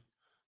free.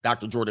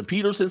 Dr. Jordan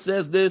Peterson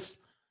says this.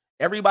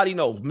 Everybody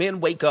knows. Men,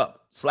 wake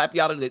up. Slap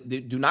you out of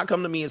it. Do not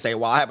come to me and say,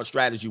 well, I have a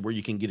strategy where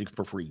you can get it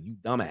for free. You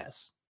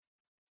dumbass.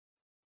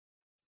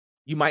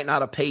 You might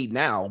not have paid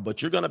now,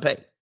 but you're going to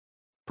pay.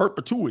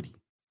 Perpetuity.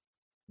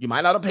 You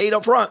might not have paid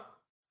up front,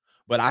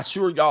 but I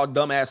sure y'all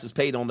dumbasses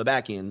paid on the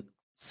back end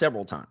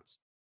several times.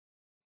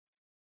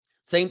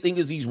 Same thing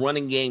as these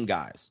running game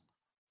guys.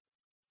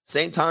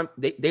 Same time,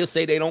 they'll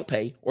say they don't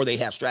pay or they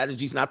have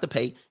strategies not to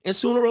pay. And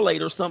sooner or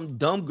later, some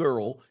dumb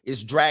girl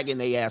is dragging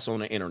their ass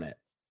on the internet.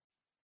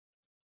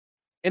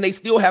 And they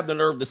still have the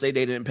nerve to say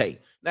they didn't pay.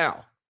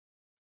 Now,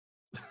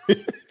 you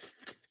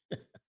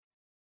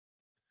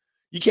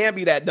can't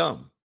be that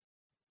dumb.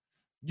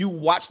 You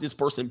watch this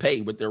person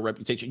pay with their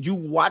reputation. You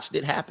watched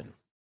it happen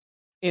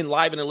in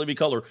live and in living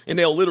color. And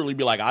they'll literally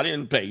be like, I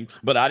didn't pay,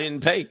 but I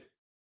didn't pay.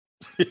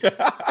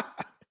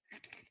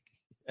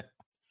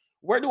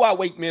 Where do I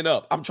wake men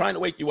up? I'm trying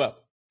to wake you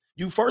up.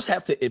 You first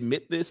have to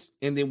admit this,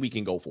 and then we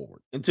can go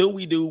forward. Until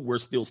we do, we're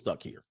still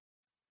stuck here.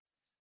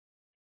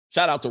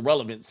 Shout out to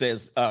Relevant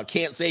says,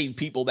 can't save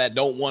people that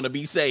don't want to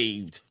be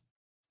saved.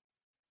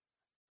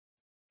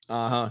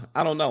 I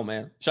don't know,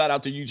 man. Shout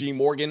out to Eugene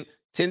Morgan.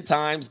 10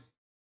 times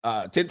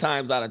out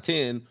of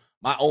 10,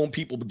 my own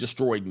people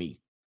destroyed me.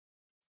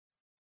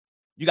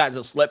 You guys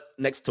have slept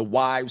next to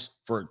wives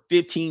for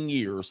 15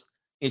 years,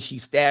 and she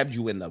stabbed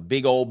you in the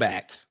big old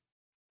back.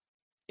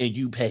 And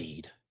you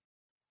paid.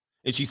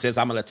 And she says,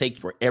 I'm going to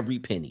take for every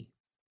penny.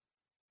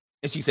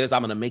 And she says,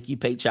 I'm going to make you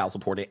pay child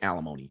support and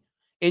alimony.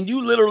 And you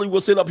literally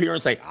will sit up here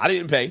and say, I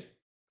didn't pay.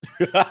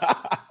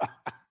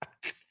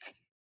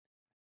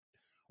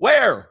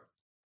 Where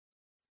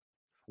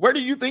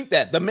do you think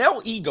that? The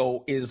male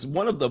ego is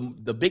one of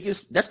the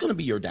biggest. That's going to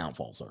be your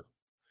downfall, sir.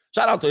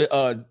 Shout out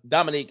to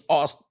Dominic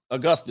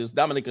Augustus.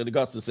 Dominic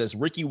Augustus says,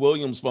 Ricky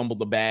Williams fumbled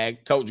the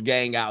bag. Coach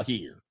Gang out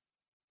here.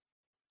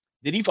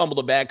 Did he fumble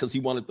the bag because he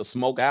wanted to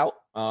smoke out?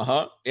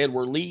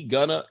 Edward Lee,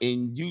 Gunna,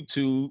 and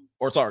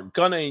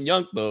Gunna and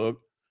Young Thug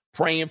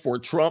praying for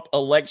Trump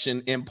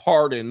election and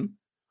pardon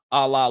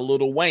a la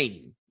Lil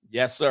Wayne.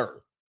 Yes,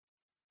 sir.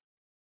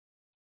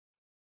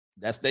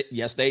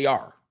 Yes, they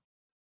are.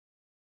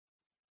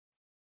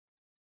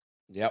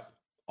 Yep.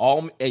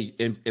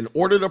 In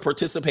order to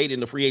participate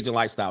in the free agent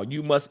lifestyle,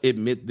 you must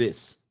admit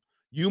this.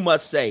 You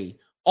must say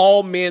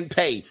all men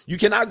pay. You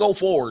cannot go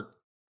forward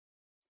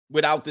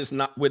without this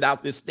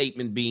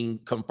statement being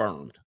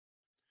confirmed.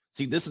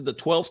 See, this is the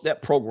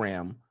 12-step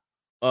program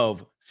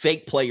of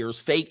fake players,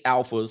 fake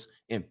alphas,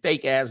 and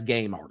fake ass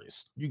game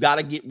artists. You got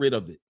to get rid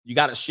of it. You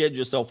got to shed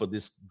yourself of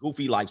this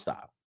goofy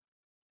lifestyle.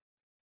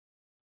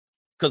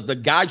 Because the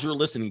guys you're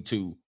listening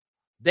to,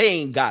 they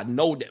ain't got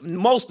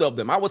most of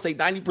them, I would say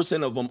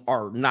 90% of them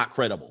are not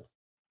credible.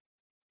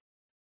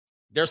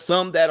 There's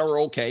some that are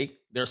okay.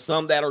 There's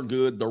some that are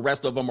good. The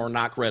rest of them are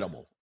not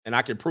credible. And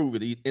I can prove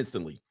it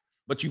instantly.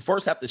 But you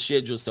first have to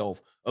shed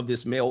yourself of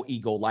this male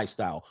ego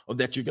lifestyle of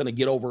that you're going to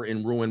get over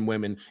and ruin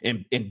women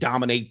and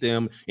dominate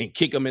them and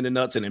kick them in the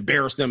nuts and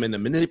embarrass them and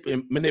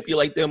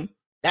manipulate them.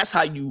 That's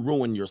how you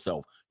ruin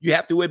yourself. You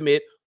have to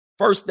admit,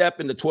 first step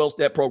in the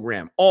 12-step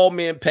program, all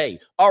men pay.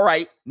 All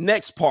right,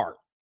 next part.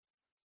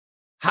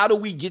 How do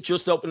we get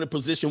yourself in a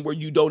position where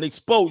you don't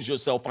expose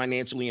yourself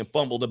financially and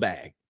fumble the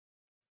bag?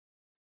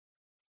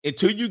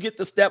 Until you get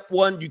to step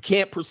one, you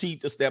can't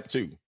proceed to step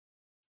two.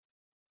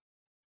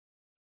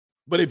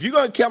 But if you're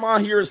going to come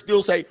out here and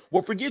still say,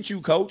 well, forget you,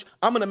 coach,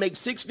 I'm going to make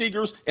 6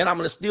 figures and I'm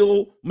going to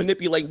still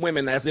manipulate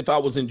women as if I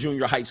was in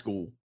junior high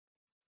school.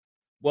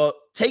 Well,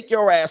 take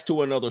your ass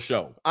to another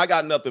show. I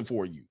got nothing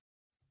for you.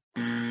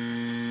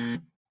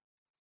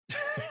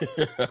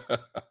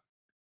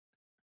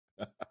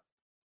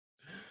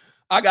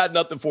 I got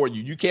nothing for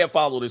you. You can't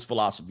follow this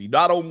philosophy.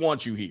 I don't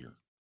want you here.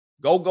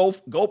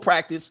 Go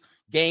practice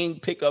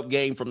pickup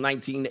game from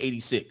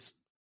 1986.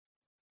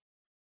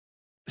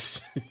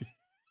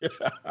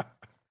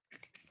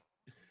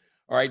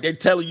 All right, they're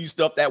telling you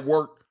stuff that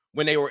worked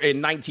when they were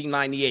in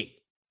 1998.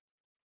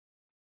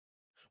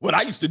 What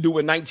I used to do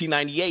in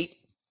 1998.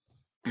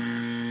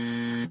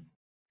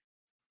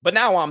 But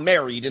now I'm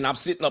married and I'm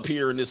sitting up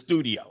here in this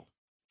studio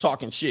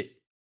talking shit.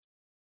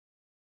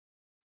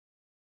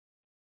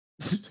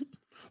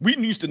 We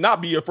used to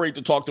not be afraid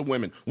to talk to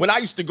women. When I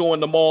used to go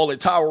in the mall at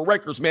Tower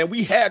Records, man,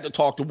 we had to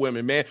talk to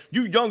women, man.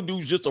 You young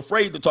dudes just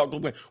afraid to talk to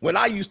women. When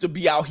I used to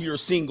be out here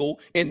single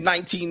in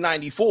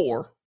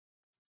 1994,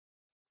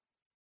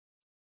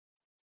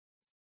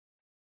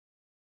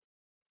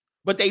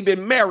 but they've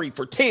been married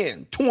for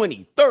 10,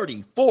 20,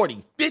 30,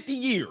 40, 50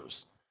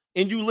 years.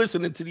 And you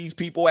listening to these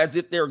people as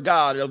if they're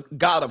God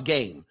of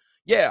game.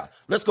 Yeah,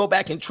 let's go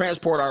back and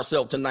transport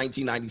ourselves to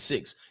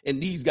 1996.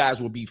 And these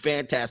guys will be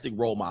fantastic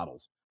role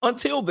models.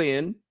 Until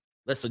then,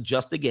 let's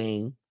adjust the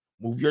game,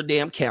 move your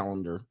damn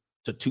calendar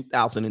to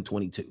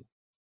 2022.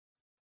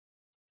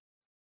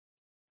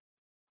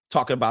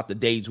 Talking about the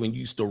days when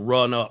you used to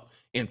run up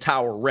in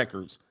Tower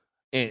Records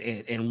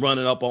and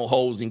running up on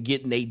hoes and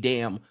getting a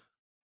damn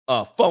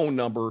phone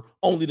number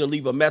only to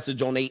leave a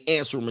message on a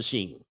answer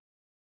machine.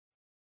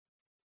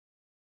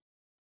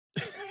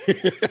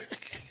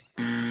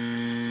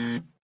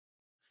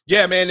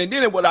 Yeah, man. And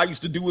then what I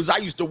used to do is I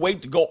used to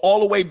wait to go all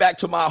the way back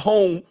to my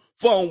home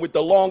phone with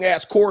the long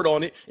ass cord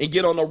on it and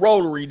get on the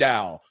rotary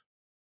dial.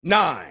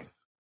 9,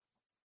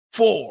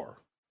 4,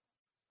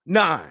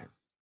 9.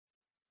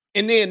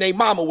 And then they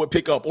mama would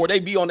pick up, or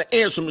they'd be on the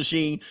answer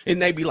machine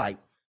and they'd be like,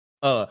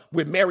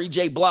 with Mary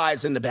J.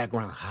 Blige in the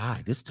background.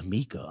 Hi, this is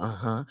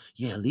Tamika.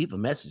 Yeah, leave a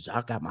message.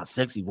 I got my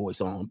sexy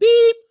voice on.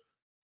 Beep.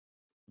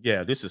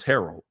 Yeah, this is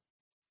Harold.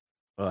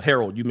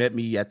 Harold, you met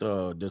me at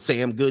the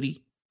Sam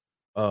Goody.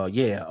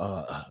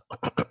 Yeah,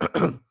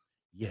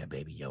 yeah,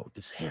 baby, yo,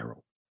 this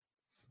Harold.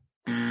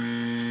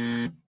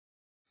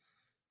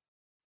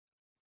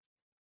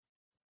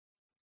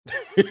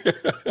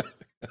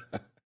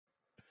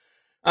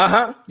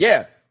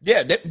 Yeah.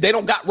 They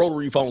don't got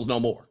rotary phones no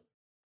more.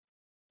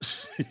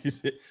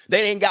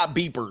 They ain't got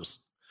beepers.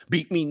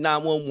 Beep me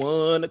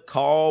 911 to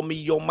call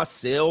me on my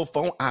cell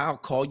phone. I'll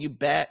call you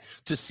back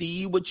to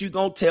see what you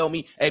gonna tell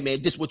me. Hey,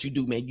 man, this what you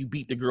do, man. You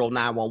beep the girl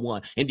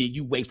 911, and then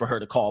you wait for her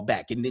to call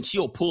back. And then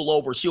she'll pull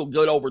over. She'll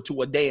get over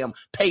to a damn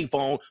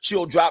payphone.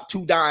 She'll drop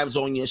 2 dimes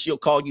on you, and she'll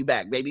call you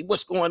back, baby.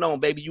 What's going on,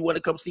 baby? You want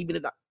to come see me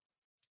tonight?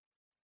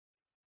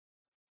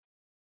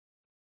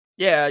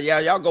 Yeah,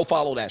 y'all go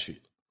follow that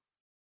shit.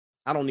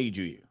 I don't need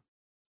you here.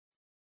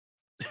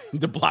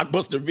 The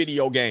Blockbuster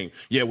video game.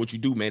 Yeah, what you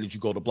do, man, is you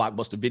go to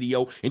Blockbuster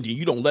Video, and then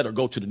you don't let her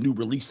go to the new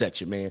release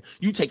section, man.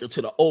 You take her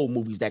to the old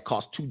movies that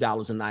cost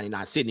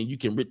 $2.99, and you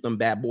can rent them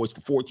bad boys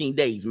for 14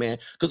 days, man.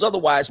 Because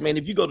otherwise, man,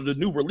 if you go to the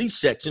new release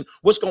section,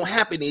 what's going to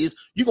happen is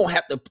you're going to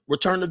have to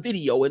return the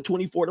video in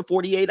 24 to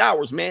 48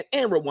 hours, man,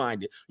 and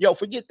rewind it. Yo,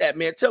 forget that,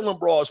 man. Tell them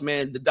bros,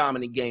 man, the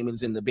dominant game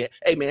is in the bed.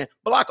 Hey, man,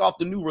 block off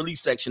the new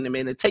release section,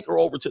 man, and take her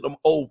over to them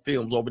old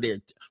films over there.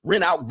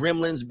 Rent out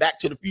Gremlins, Back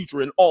to the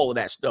Future, and all of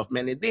that stuff,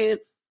 man. And then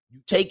you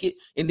take it,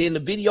 and then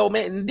the video,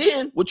 man, and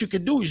then what you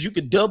can do is you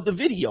can dub the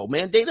video,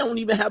 man. They don't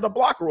even have a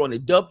blocker on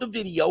it. Dub the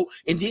video,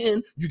 and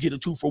then you get a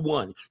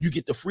 2-for-1. You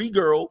get the free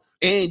girl,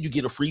 and you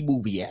get a free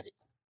movie at it.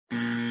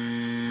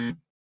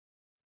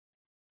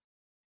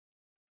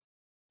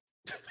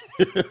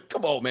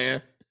 Come on,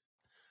 man.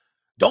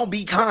 Don't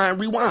be kind,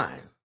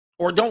 rewind.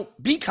 Or don't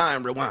be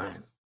kind,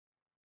 rewind.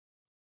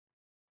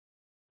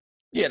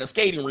 Yeah, the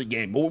skating rink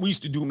game. What we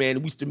used to do, man,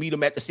 we used to meet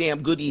them at the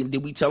Sam Goody, and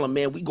then we tell them,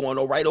 man, we going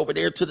right over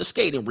there to the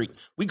skating rink.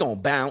 We gonna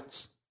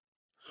bounce,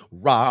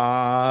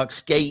 rock,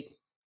 skate,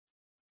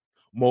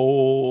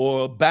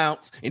 more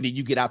bounce, and then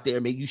you get out there,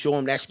 man, you show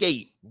them that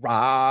skate,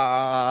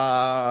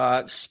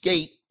 rock,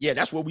 skate. Yeah,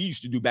 that's what we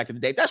used to do back in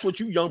the day. That's what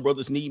you young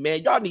brothers need,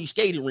 man. Y'all need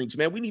skating rinks,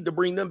 man. We need to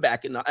bring them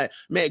back. And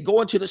man,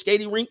 going to the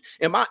skating rink,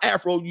 and my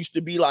afro used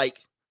to be like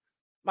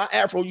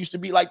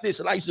this,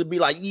 and I used to be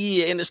like,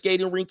 yeah, in the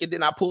skating rink, and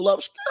then I pull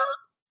up, skirt.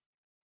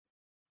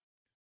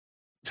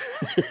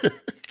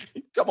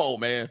 Come on,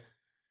 man.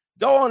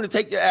 Go on and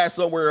take your ass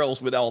somewhere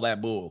else with all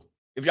that bull.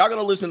 If y'all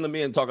gonna listen to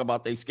me and talk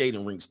about their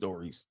skating rink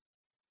stories.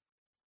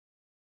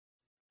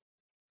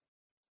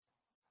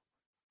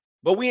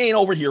 But we ain't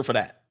over here for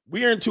that.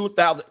 We're in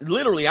 2000.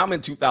 Literally, I'm in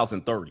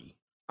 2030.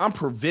 I'm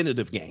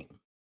preventative game.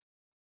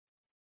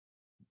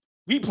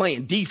 We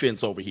playing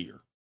defense over here.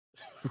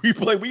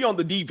 We on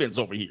the defense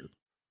over here.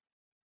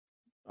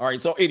 All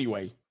right, so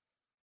anyway.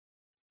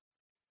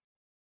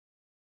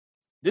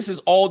 This is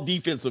all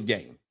defensive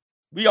game.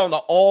 We on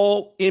the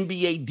all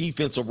NBA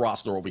defensive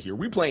roster over here.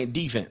 We playing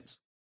defense.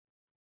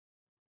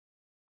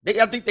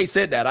 I think they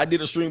said that. I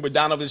did a stream with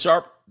Donovan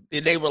Sharp,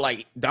 and they were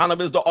like,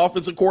 Donovan's the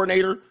offensive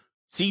coordinator.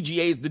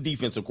 CGA is the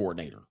defensive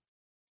coordinator.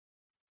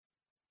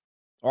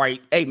 All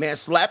right. Hey, man,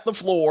 slap the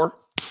floor.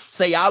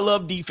 Say, I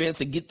love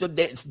defense, and get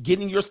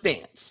in your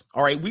stance.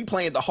 All right. We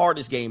playing the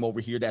hardest game over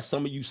here that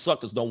some of you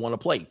suckers don't want to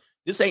play.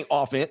 This ain't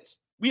offense.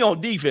 We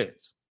on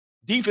defense.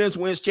 Defense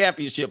wins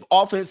championship.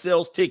 Offense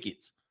sells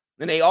tickets.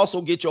 And they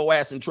also get your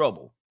ass in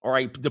trouble. All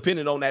right.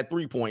 Depending on that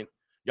 3-point.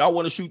 Y'all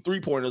want to shoot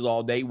 3-pointers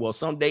all day. Well,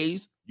 some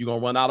days you're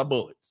going to run out of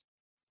bullets.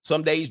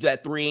 Some days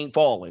that 3 ain't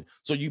falling.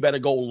 So you better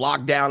go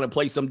lock down and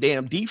play some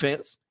damn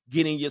defense.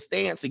 Get in your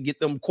stance and get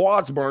them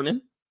quads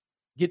burning.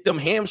 Get them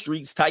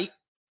hamstrings tight.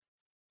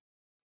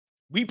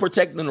 We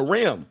protecting the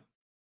rim.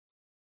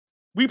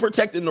 We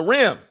protecting the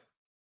rim.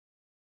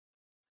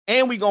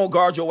 And we going to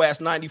guard your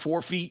ass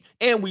 94 feet.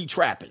 And we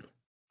trapping.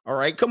 All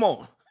right, come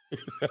on.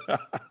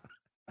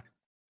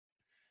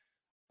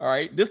 All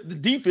right, this is the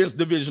defense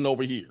division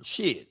over here.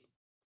 Shit.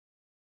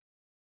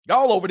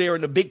 Y'all over there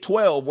in the Big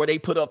 12 where they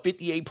put up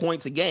 58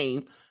 points a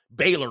game.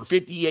 Baylor,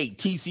 58.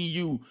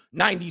 TCU,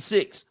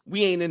 96.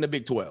 We ain't in the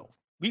Big 12.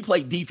 We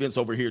play defense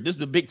over here. This is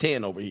the Big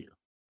 10 over here.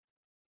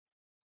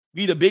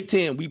 We the Big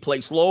 10. We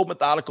play slow,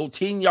 methodical,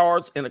 10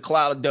 yards in a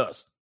cloud of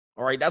dust.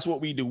 All right, that's what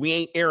we do. We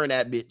ain't airing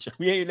that bitch.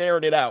 We ain't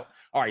airing it out.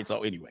 All right,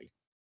 so anyway.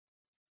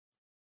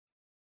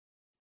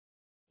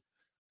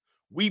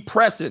 We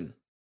pressing.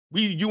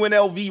 We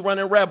UNLV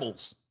running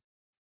Rebels.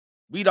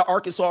 We the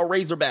Arkansas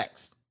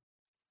Razorbacks.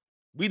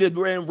 We the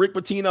Grand Rick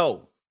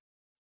Pitino.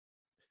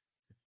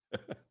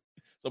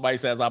 Somebody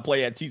says I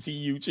play at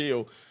TCU.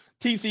 Chill.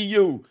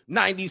 TCU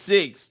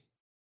 96.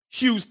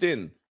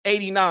 Houston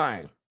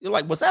 89. You're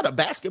like, was that a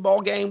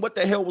basketball game? What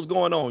the hell was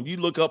going on? You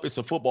look up, it's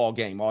a football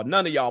game. Oh,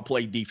 none of y'all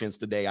play defense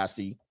today, I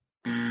see.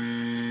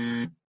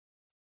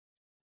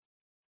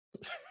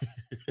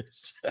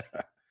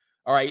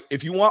 All right.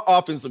 If you want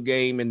offensive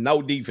game and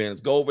no defense,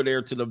 go over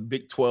there to the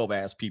Big 12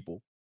 ass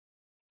people.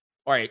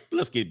 All right,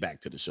 let's get back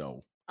to the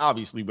show.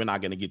 Obviously, we're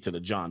not going to get to the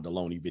John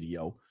Deloney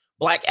video.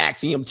 Black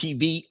Axiom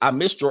TV, I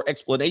missed your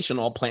explanation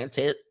on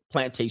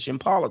plantation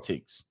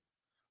politics.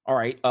 All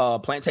right,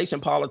 plantation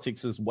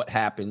politics is what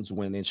happens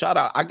when, and shout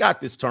out, I got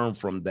this term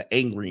from the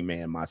Angry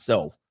Man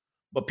myself,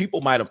 but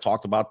people might have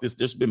talked about this.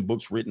 There's been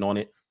books written on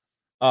it.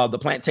 The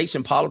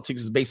plantation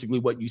politics is basically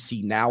what you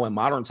see now in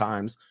modern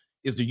times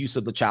is the use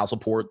of the child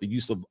support, the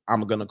use of,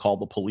 I'm going to call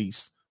the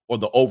police or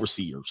the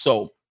overseer.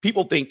 So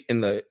people think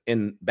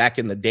back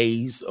in the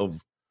days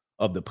of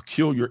the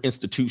peculiar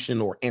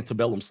institution or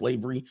antebellum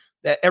slavery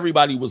that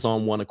everybody was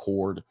on one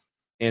accord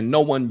and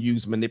no one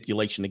used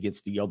manipulation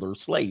against the other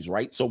slaves,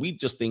 right? So we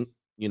just think,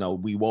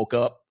 we woke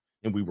up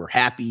and we were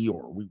happy,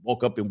 or we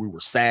woke up and we were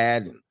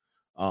sad,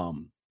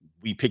 and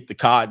we picked the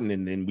cotton,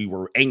 and then we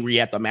were angry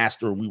at the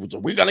master, and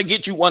we're going to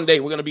get you one day,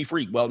 we're going to be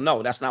free. Well,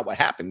 no, that's not what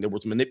happened. There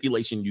was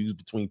manipulation used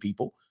between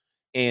people,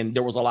 and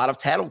there was a lot of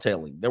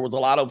tattletaling. There was a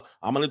lot of,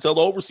 I'm going to tell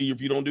the overseer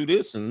if you don't do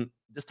this, and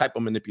this type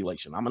of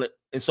manipulation.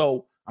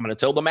 So I'm going to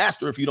tell the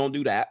master if you don't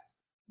do that.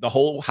 The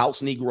whole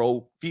house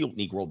Negro, field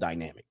Negro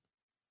dynamic.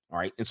 All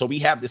right. And so we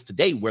have this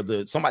today where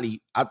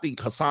I think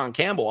Hassan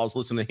Campbell, I was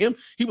listening to him.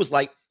 He was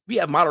like, we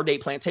have modern day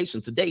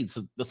plantations today.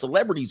 So the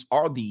celebrities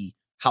are the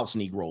house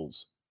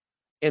Negroes,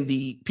 and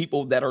the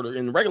people that are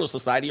in regular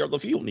society are the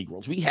field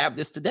Negroes. We have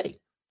this today.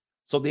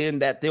 So then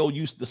that they'll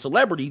use the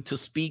celebrity to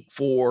speak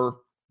for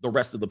the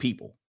rest of the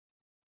people.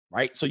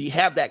 Right. So you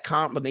have that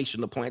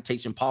combination of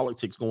plantation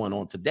politics going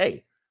on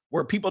today,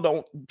 where people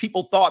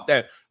thought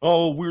that,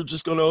 we're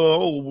just going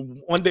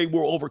to, one day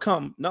we'll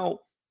overcome. No,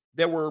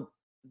 there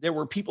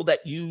were people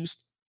that used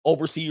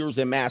overseers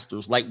and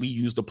masters like we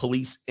use the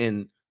police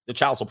in the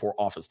child support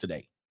office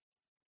today.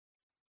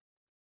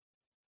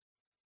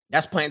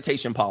 That's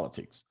plantation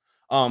politics.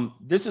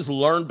 This is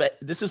learned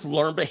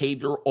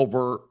behavior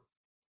over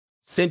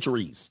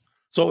centuries.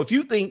 So if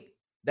you think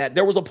that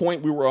there was a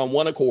point we were on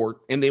one accord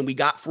and then we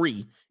got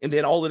free, and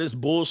then all of this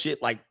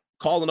bullshit like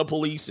calling the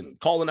police and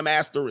calling the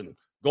master and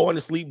going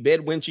to sleep,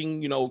 bed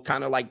winching,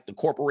 kind of like the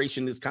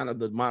corporation is kind of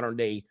the modern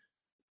day,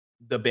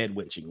 the bed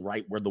winching,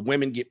 right? Where the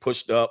women get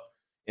pushed up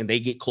and they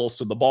get close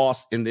to the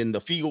boss, and then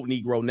the field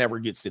Negro never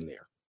gets in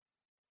there.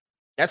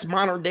 That's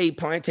modern day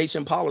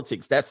plantation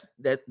politics.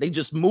 That they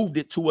just moved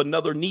it to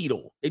another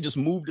needle. They just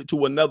moved it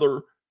to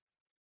another,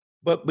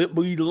 but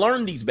we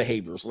learned these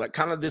behaviors, like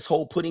kind of this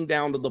whole putting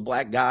down to the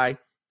black guy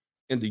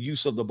and the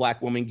use of the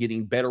black woman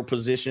getting better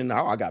position.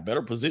 Oh, I got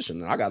better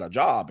position and I got a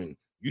job and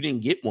you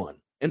didn't get one.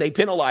 And they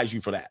penalize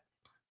you for that.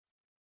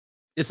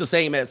 It's the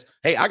same as,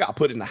 hey, I got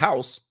put in the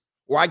house,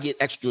 or I get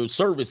extra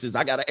services.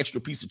 I got an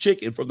extra piece of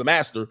chicken from the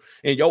master,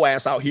 and your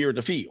ass out here in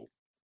the field.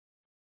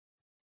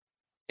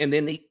 And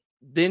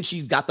then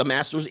she's got the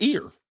master's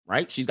ear,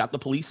 right? She's got the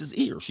police's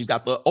ear. She's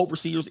got the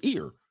overseer's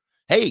ear.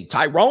 Hey,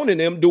 Tyrone and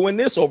them doing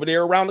this over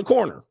there around the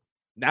corner.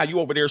 Now you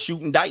over there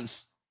shooting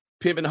dice,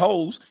 pimping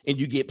hoes, and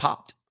you get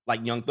popped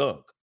like Young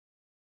Thug.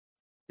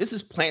 This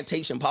is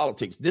plantation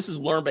politics. This is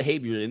learned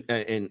behavior.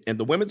 And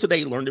the women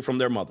today learned it from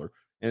their mother.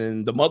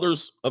 And the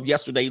mothers of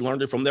yesterday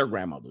learned it from their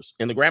grandmothers.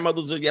 And the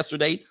grandmothers of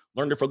yesterday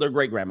learned it from their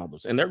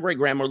great-grandmothers. And their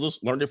great-grandmothers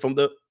learned it from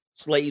the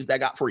slaves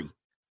that got free.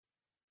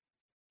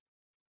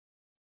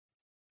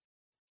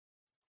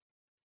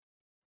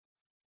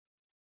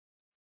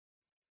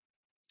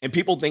 And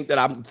people think that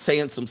I'm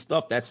saying some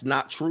stuff that's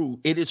not true.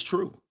 It is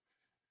true.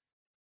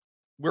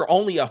 We're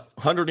only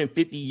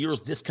 150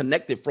 years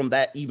disconnected from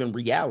that even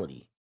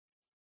reality.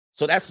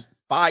 So that's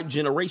 5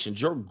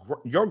 generations.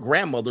 Your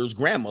grandmother's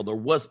grandmother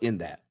was in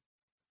that.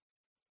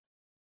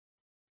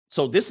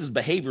 So this is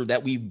behavior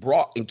that we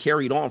brought and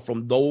carried on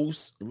from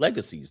those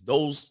legacies,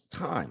 those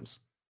times.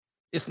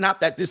 It's not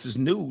that this is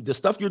new. The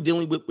stuff you're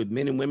dealing with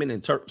men and women,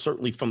 and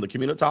certainly from the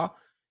community,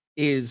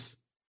 is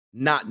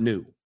not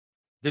new.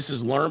 This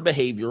is learned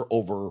behavior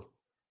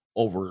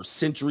over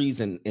centuries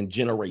and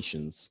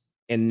generations,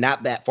 and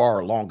not that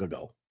far long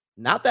ago.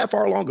 Not that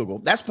far long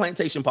ago. That's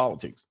plantation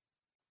politics.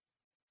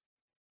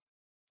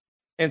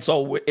 And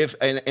so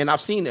and I've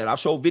seen it. I've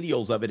showed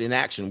videos of it in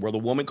action where the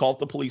woman calls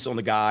the police on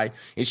the guy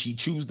and she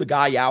chews the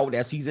guy out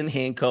as he's in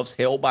handcuffs,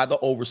 held by the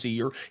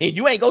overseer. And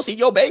you ain't go see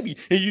your baby.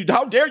 And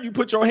how dare you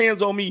put your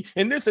hands on me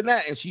and this and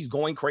that. And she's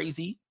going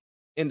crazy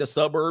in the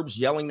suburbs,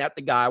 yelling at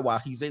the guy while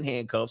he's in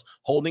handcuffs,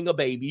 holding a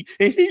baby.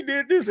 And he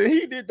did this and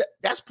he did that.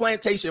 That's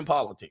plantation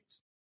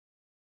politics.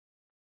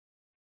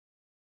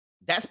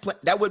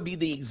 That would be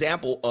the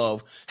example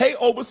of, hey,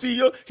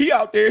 overseer, he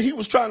out there, he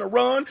was trying to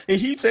run, and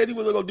he said he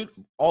was going to do,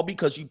 all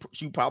because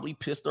you probably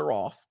pissed her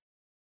off.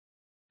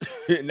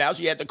 Now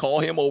she had to call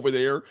him over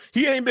there.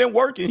 He ain't been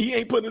working. He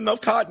ain't putting enough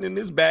cotton in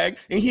his bag,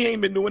 and he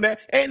ain't been doing that,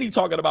 and he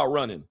talking about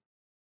running.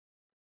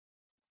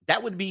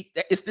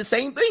 It's the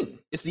same thing.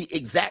 It's the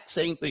exact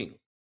same thing.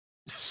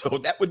 So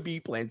that would be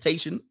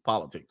plantation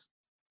politics.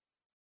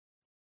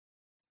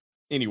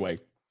 Anyway,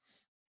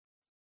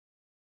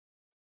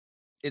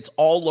 it's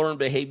all learned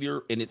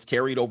behavior, and it's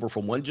carried over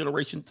from one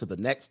generation to the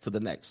next to the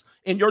next.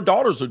 And your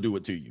daughters will do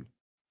it to you.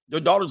 Your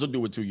daughters will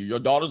do it to you. Your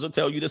daughters will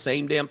tell you the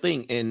same damn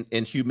thing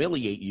and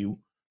humiliate you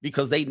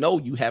because they know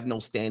you have no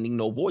standing,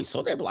 no voice.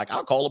 So they'll be like,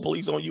 I'll call the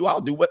police on you. I'll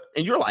do what?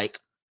 And you're like,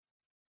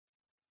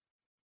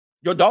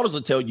 your daughters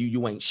will tell you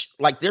you ain't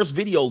like there's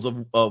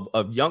videos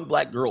of young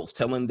black girls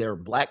telling their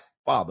black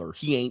father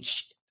he ain't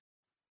shit.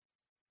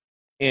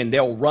 And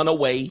they'll run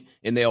away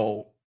and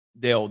they'll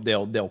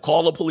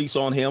call the police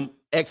on him,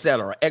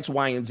 etc. X,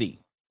 Y, and Z.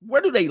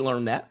 Where do they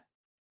learn that?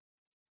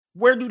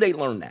 Where do they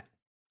learn that?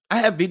 I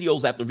have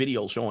videos after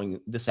videos showing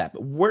this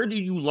happen. Where do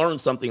you learn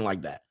something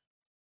like that?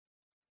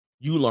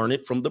 You learn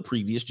it from the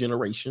previous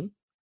generation.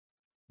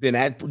 Then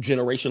that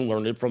generation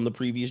learned it from the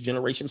previous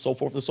generation, so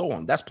forth and so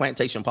on. That's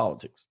plantation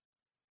politics.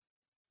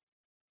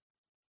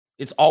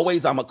 It's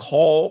always, I'm going to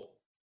call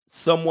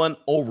someone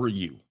over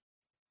you.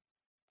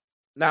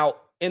 Now,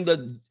 in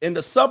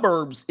the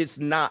suburbs, it's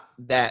not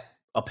that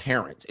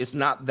apparent. It's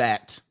not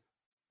that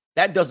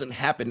doesn't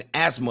happen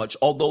as much,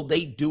 although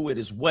they do it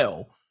as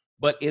well.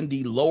 But in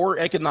the lower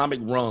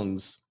economic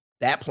rungs,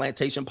 that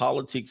plantation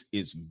politics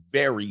is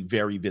very,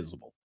 very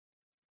visible.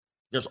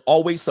 There's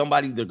always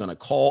somebody they're going to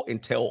call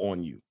and tell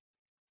on you.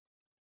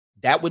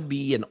 That would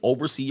be an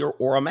overseer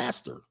or a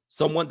master,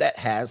 someone that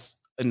has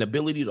an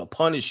ability to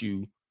punish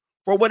you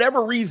for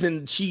whatever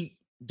reason she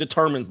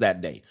determines that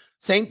day.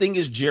 Same thing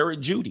as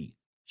Jared Judy.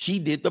 She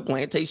did the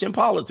plantation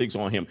politics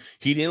on him.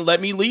 He didn't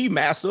let me leave,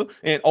 massa,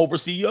 and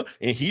overseer,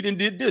 and he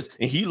did this,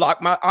 and he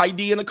locked my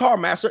ID in the car,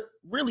 massa.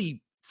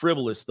 Really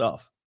frivolous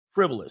stuff.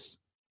 Frivolous.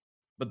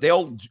 But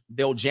they'll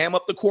jam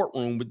up the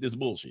courtroom with this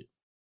bullshit.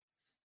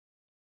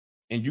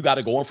 And you got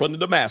to go in front of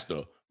the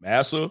master.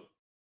 Massa,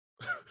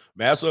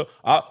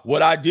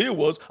 what I did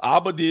was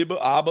Abba did,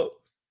 Abba.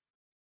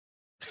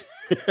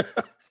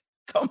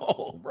 Come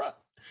on, bro.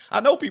 I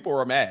know people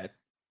are mad.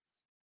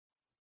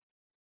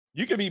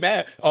 You can be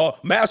mad.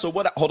 Massa,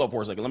 what? Hold on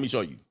for a second. Let me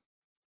show you.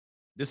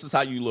 This is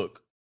how you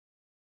look.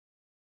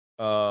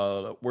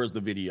 Where's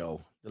the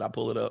video? Did I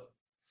pull it up?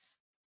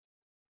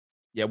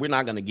 Yeah, we're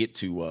not going to get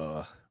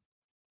to.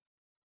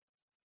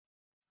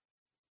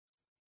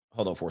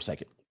 Hold on for a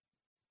second.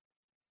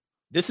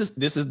 This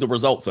is the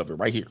results of it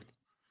right here.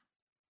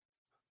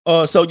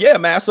 So yeah,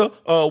 Massa,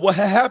 what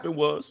happened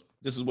was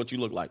this is what you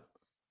look like.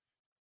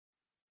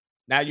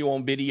 Now you're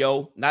on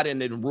video. Now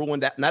they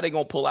ruin that. Now they're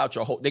gonna pull out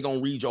your whole. They're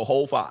gonna read your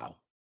whole file.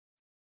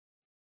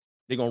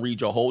 They're gonna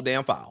read your whole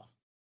damn file.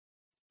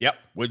 Yep.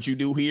 What'd you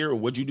do here? Or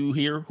what'd you do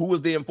here? Who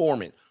was the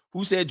informant?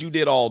 Who said you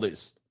did all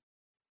this?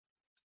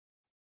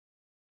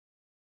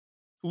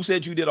 Who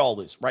said you did all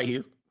this? Right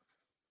here.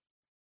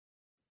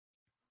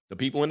 The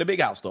people in the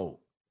big house told.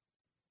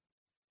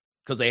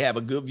 Because they have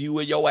a good view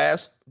of your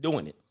ass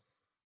doing it.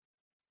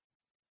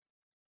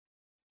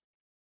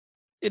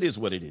 It is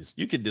what it is.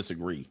 You can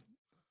disagree.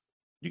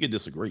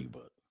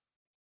 But.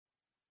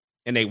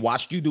 And they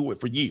watched you do it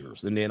for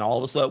years. And then all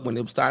of a sudden, when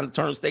it was time to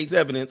turn state's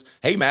evidence,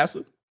 hey,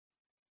 massa.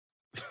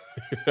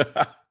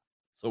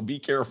 So be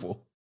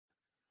careful.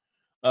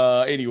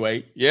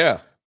 Anyway, yeah.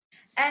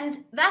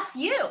 And that's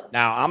you.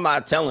 Now, I'm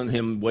not telling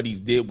him what he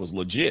did was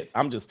legit.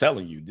 I'm just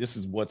telling you, this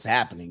is what's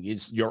happening.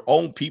 It's your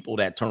own people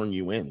that turn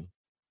you in.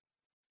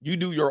 You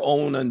do your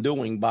own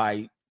undoing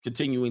by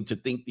continuing to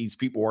think these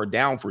people are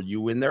down for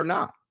you, and they're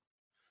not.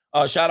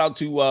 Shout out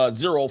to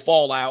Zero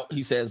Fallout.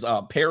 He says,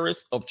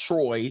 Paris of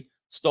Troy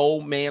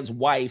stole man's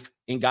wife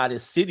and got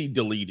his city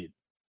deleted.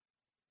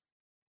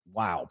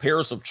 Wow.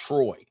 Paris of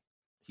Troy.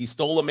 He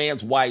stole a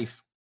man's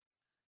wife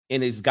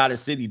and he's got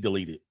his city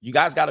deleted. You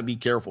guys got to be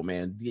careful,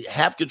 man.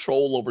 Have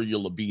control over your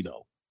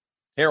libido.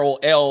 Harold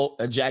L.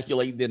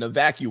 Ejaculate, then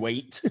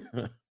evacuate.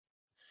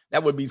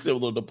 That would be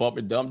similar to Pump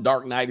and Dump.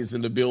 Dark Knight is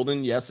in the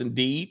building. Yes,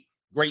 indeed.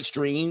 Great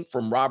stream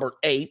from Robert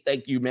A.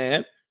 Thank you,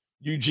 man.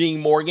 Eugene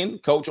Morgan,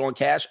 coach on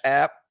Cash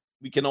App.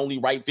 We can only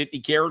write 50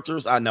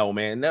 characters. I know,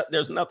 man.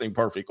 There's nothing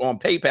perfect. On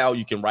PayPal,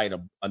 you can write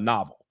a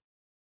novel.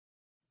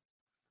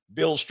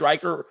 Bill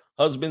Stryker,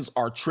 husbands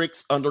are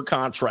tricks under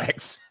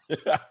contracts.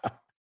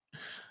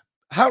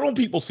 How don't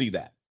people see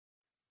that?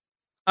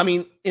 I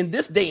mean, in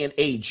this day and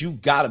age, you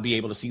got to be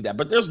able to see that.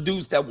 But there's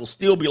dudes that will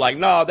still be like,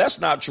 no, that's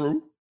not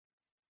true.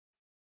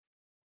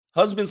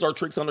 Husbands are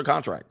tricks under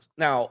contracts.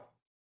 Now,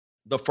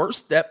 the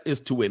first step is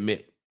to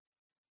admit.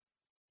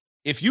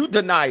 If you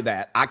deny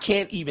that, I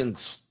can't even,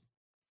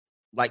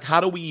 like,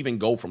 how do we even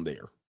go from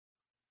there?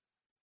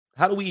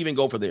 How do we even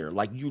go from there?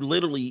 Like,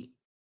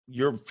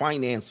 you're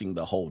financing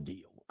the whole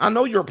deal. I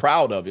know you're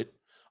proud of it.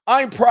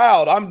 I'm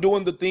proud. I'm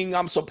doing the thing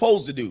I'm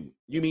supposed to do.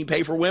 You mean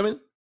pay for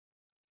women?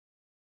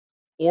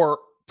 Or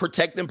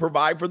protect and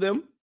provide for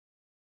them?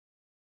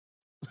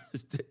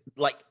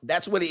 Like,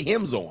 that's what it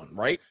hinges on,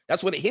 right?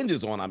 That's what it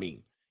hinges on, I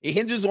mean. It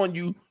hinges on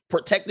you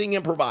protecting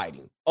and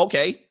providing.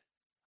 Okay.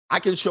 I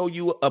can show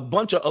you a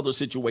bunch of other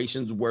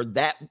situations where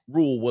that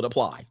rule would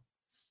apply.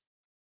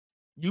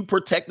 You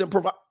protect and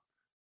provide.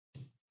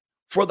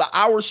 For the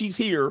hour she's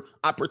here,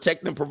 I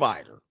protect and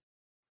provide her.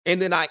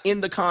 And then I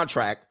end the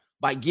contract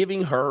by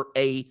giving her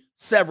a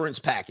severance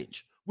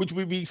package, which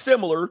would be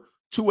similar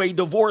to a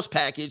divorce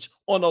package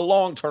on a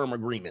long-term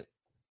agreement.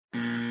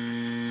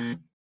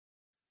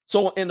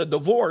 So in a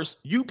divorce,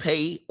 you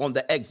pay on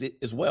the exit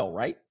as well,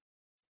 right?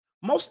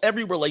 Most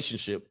every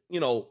relationship,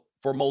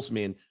 for most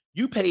men,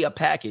 you pay a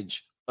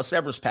package, a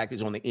severance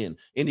package on the end.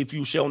 And if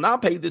you shall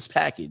not pay this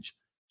package,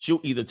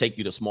 she'll either take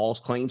you to small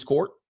claims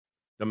court,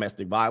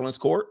 domestic violence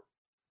court.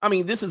 I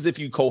mean, this is if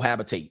you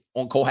cohabitate.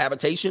 On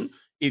cohabitation,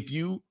 if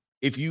you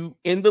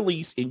end the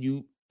lease and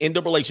you end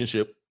the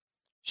relationship,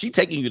 she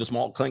taking you to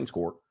small claims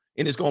court,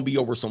 and it's going to be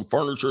over some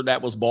furniture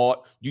that was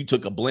bought. You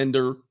took a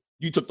blender,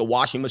 you took the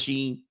washing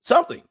machine,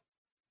 something.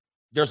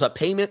 There's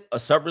a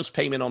severance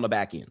payment on the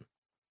back end.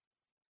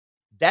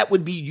 That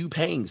would be you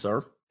paying,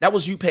 sir. That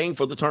was you paying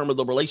for the term of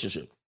the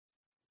relationship.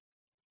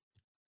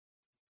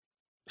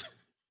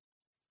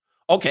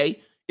 Okay,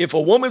 if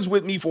a woman's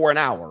with me for an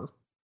hour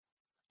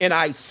and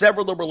I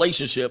sever the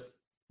relationship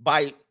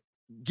by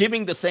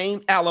giving the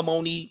same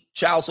alimony,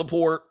 child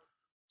support,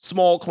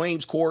 small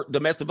claims court,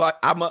 domestic violence,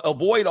 I'm going to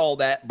avoid all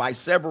that by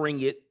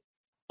severing it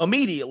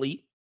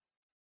immediately.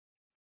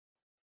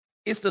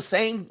 It's the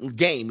same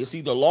game. It's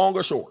either long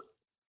or short.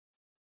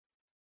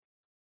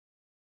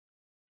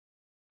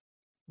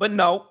 But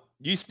no,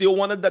 you still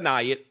want to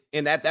deny it.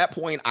 And at that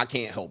point, I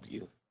can't help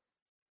you.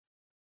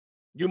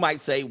 You might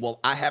say, well,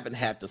 I haven't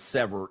had to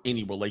sever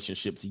any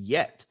relationships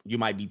yet. You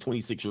might be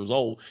 26 years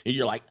old and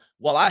you're like,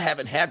 well, I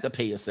haven't had to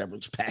pay a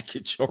severance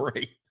package. All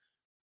right.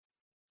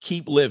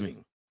 Keep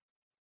living,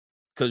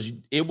 because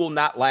it will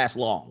not last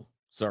long,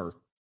 sir.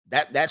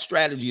 That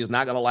strategy is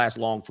not going to last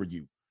long for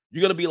you.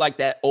 You're going to be like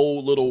that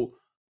old little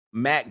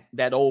Mac,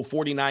 that old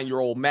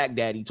 49-year-old Mac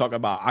daddy talking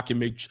about, I can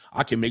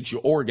make you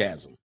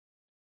orgasm.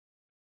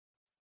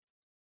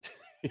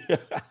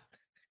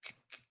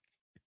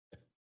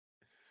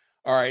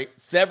 All right,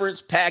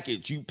 severance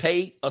package. You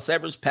pay a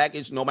severance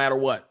package no matter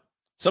what.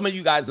 Some of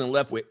you guys been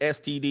left with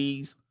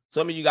STDs.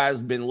 Some of you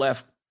guys been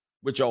left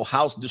with your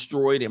house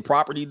destroyed and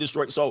property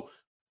destroyed. So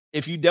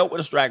if you dealt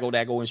with a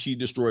straggle-daggle and she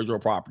destroyed your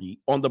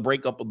property on the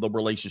breakup of the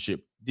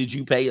relationship, did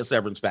you pay a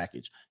severance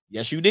package?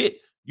 Yes, you did.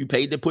 You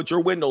paid to put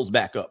your windows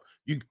back up.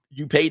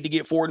 You paid to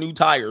get 4 new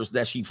tires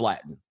that she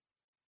flattened.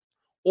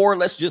 Or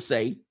let's just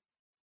say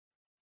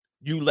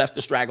you left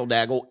the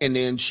straggle-daggle and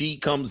then she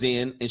comes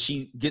in and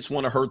she gets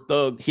one of her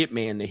thug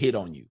hitman to hit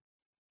on you.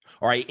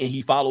 All right. And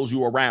he follows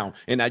you around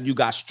and now you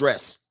got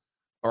stress.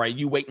 All right.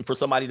 You waiting for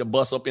somebody to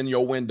bust up in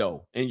your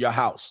window in your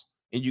house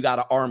and you got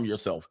to arm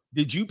yourself.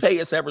 Did you pay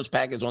a severance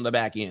package on the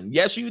back end?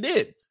 Yes, you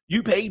did.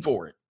 You paid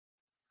for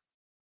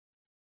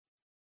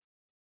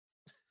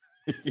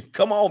it.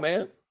 Come on,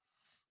 man.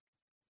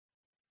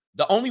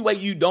 The only way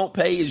you don't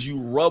pay is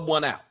you rub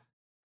one out.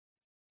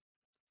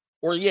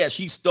 Or yeah,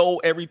 she stole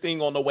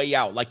everything on the way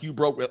out. Like you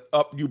broke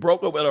up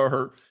with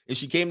her and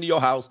she came to your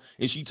house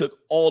and she took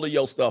all of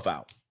your stuff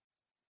out.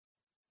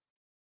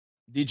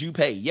 Did you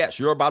pay? Yes,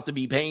 you're about to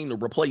be paying to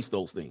replace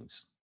those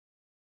things.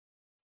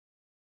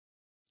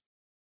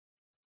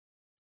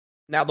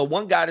 Now, the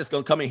one guy that's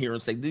going to come in here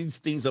and say, these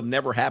things have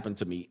never happened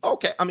to me.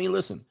 Okay, I mean,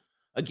 listen,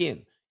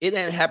 again, it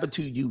ain't happened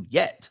to you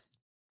yet.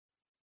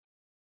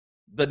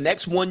 The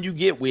next one you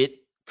get with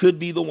could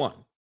be the one.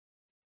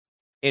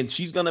 And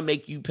she's going to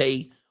make you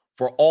pay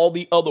for all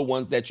the other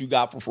ones that you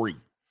got for free.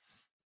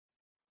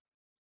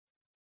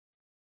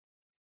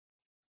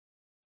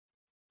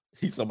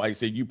 Somebody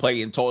said you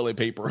play in toilet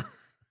paper.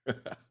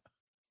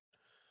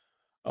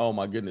 Oh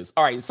my goodness.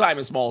 All right.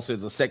 Simon Small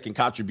says a second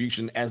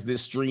contribution, as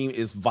this stream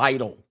is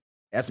vital.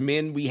 As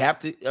men, we have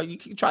to, you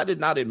can try to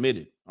not admit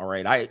it. All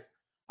right.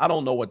 I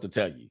don't know what to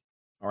tell you.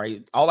 All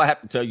right. All I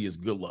have to tell you is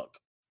good luck.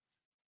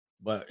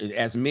 But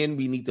as men,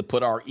 we need to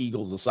put our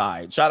egos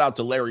aside. Shout out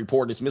to Larry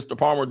Portis. Mr.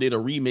 Palmer did a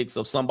remix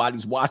of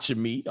Somebody's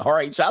Watching Me. All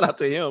right. Shout out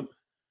to him.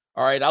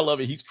 All right. I love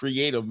it. He's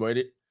creative with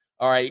it.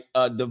 All right.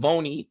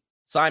 Devoni,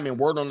 Simon,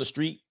 word on the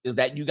street is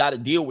that you got to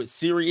deal with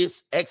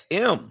Sirius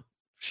XM.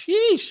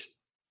 Sheesh.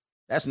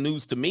 That's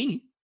news to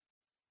me.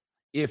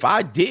 If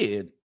I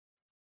did,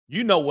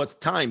 you know what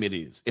time it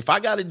is. If I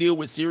got to deal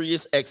with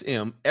Sirius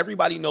XM,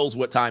 everybody knows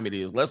what time it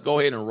is. Let's go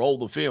ahead and roll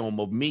the film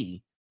of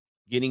me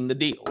getting the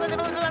deal.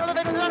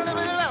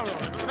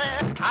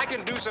 I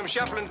can do some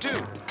shuffling too.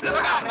 Look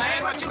out,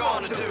 man, what you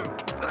gonna do?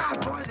 Look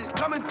out, boys, it's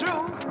coming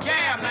through.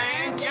 Yeah,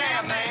 man,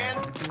 yeah,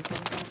 man.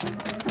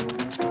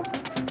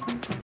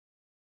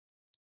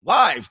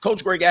 Live,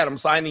 Coach Greg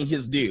Adams signing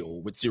his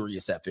deal with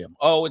Sirius FM.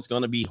 Oh, it's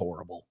going to be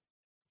horrible.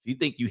 If you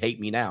think you hate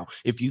me now,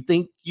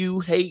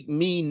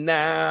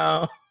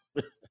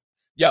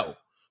 yo,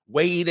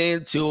 wait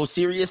until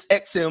Sirius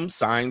XM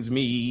signs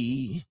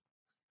me.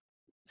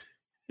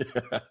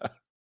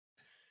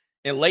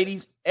 And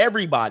ladies,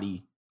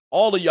 everybody,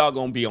 all of y'all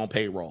gonna be on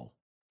payroll.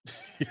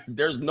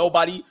 There's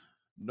nobody,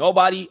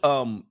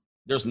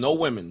 there's no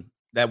women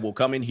that will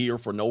come in here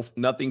for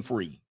nothing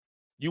free.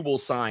 You will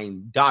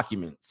sign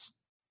documents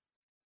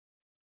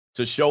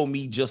to show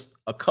me just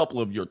a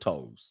couple of your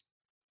toes.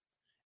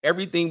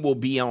 Everything will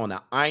be on an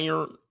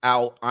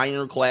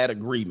ironclad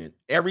agreement.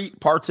 Every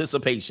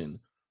participation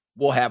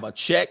will have a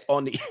check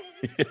on the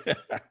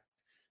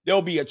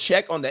There'll be a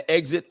check on the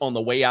exit on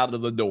the way out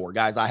of the door.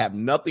 Guys, I have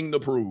nothing to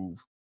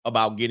prove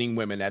about getting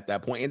women at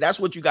that point. And that's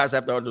what you guys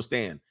have to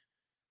understand.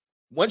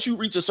 Once you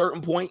reach a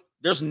certain point,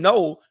 there's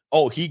no,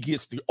 oh, he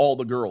gets all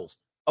the girls.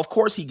 Of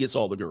course he gets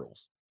all the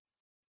girls.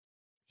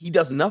 He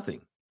does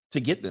nothing to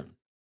get them.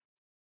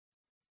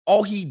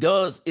 All he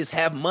does is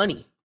have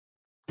money.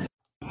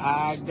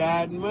 I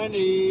got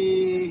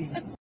money.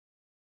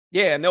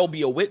 Yeah, and there'll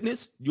be a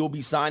witness. You'll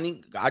be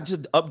signing. I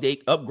just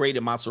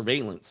upgraded my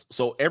surveillance.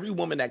 So every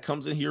woman that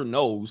comes in here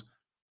knows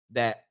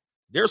that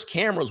there's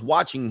cameras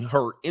watching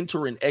her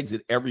enter and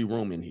exit every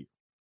room in here.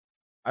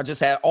 I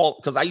just had all,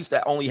 because I used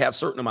to only have a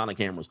certain amount of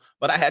cameras,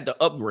 but I had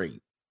to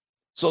upgrade.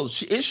 So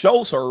it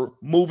shows her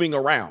moving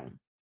around.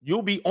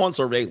 You'll be on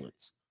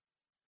surveillance.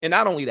 And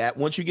not only that,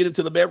 once you get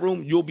into the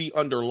bedroom, you'll be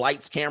under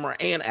lights, camera,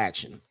 and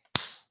action.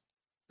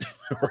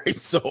 Right?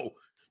 So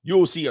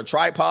you'll see a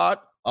tripod,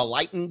 a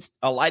lighting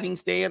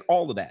stand,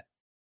 all of that.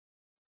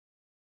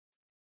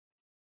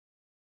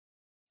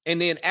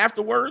 And then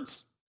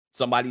afterwards,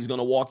 somebody's going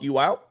to walk you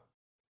out.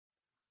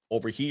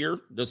 Over here,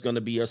 there's going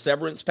to be a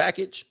severance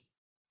package.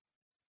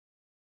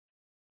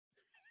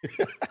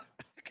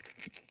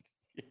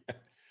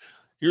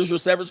 Here's your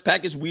severance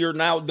package. We are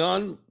now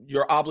done.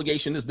 Your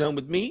obligation is done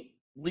with me.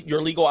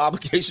 Your legal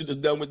obligation is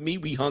done with me.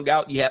 We hung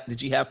out.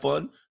 Did you have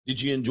fun?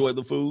 Did you enjoy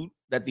the food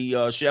that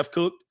the chef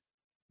cooked?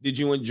 Did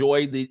you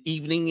enjoy the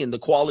evening and the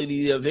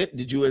quality of it?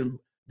 Did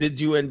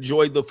you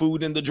enjoy the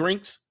food and the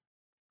drinks?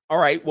 All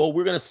right. Well,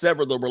 we're going to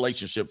sever the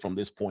relationship from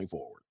this point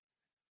forward.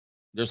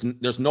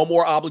 There's no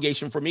more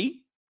obligation for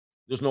me.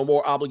 There's no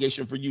more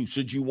obligation for you.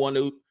 Should you want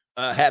to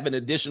have an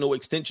additional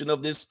extension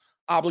of this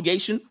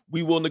obligation,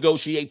 we will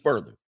negotiate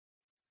further.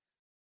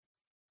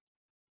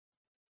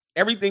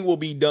 Everything will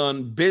be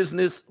done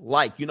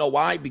business-like. You know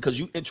why? Because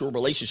you enter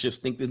relationships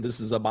thinking this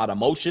is about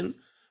emotion,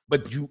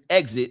 but you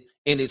exit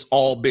and it's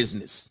all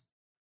business.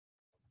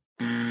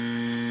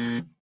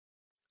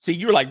 See,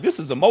 you're like, this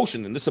is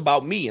emotion and this is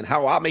about me and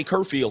how I make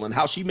her feel and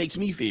how she makes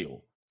me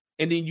feel.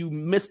 And then you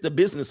miss the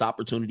business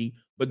opportunity.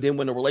 But then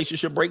when the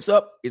relationship breaks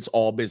up, it's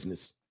all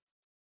business.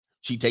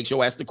 She takes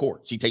your ass to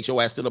court. She takes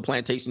your ass to the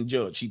plantation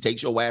judge. She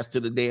takes your ass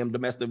to the damn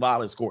domestic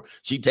violence court.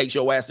 She takes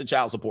your ass to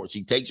child support.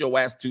 She takes your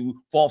ass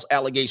to false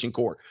allegation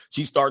court.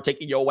 She started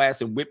taking your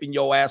ass and whipping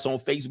your ass on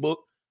Facebook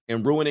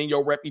and ruining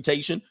your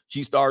reputation.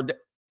 She started.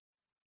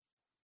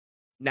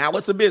 Now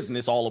it's a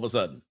business all of a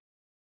sudden.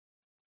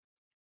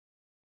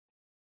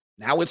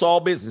 Now it's all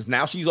business.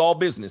 Now she's all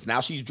business.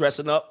 Now she's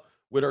dressing up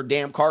with her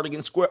damn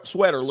cardigan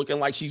sweater looking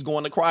like she's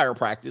going to crier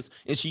practice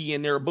and she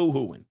in there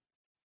boo-hooing.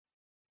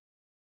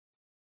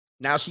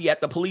 Now she at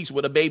the police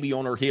with a baby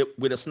on her hip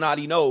with a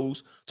snotty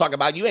nose talking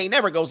about you ain't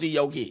never go see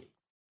your kid.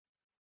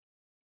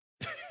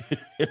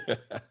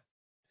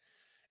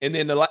 And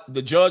then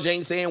the judge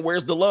ain't saying,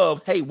 where's the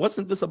love? Hey,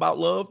 wasn't this about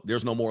love?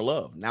 There's no more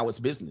love. Now it's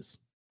business.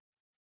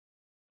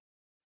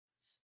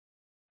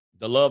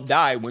 The love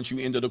died once you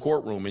entered the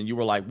courtroom and you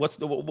were like, what?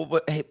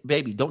 Hey,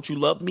 baby, don't you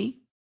love me?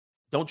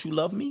 Don't you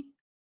love me?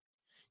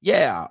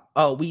 Yeah,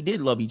 we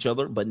did love each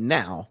other, but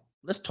now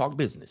let's talk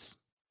business.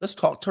 Let's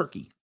talk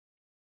turkey.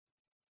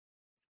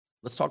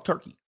 Let's talk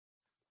turkey.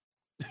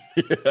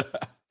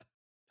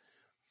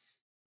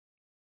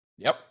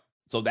 Yep.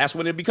 So that's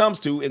when it becomes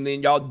to, and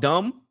then y'all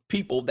dumb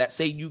people that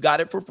say you got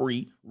it for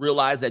free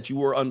realize that you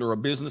were under a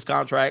business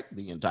contract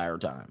the entire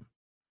time.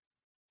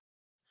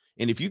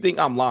 And if you think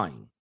I'm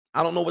lying,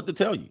 I don't know what to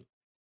tell you.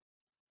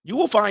 You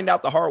will find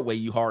out the hard way,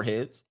 you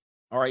hardheads.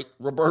 All right.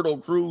 Roberto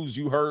Cruz,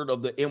 you heard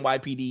of the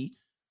NYPD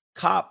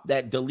cop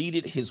that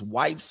deleted his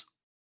wife's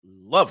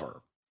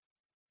lover.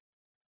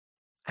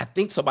 I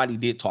think somebody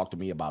did talk to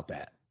me about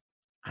that.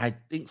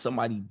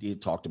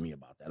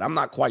 I'm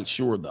not quite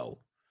sure, though.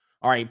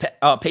 All right.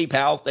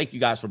 PayPal. Thank you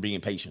guys for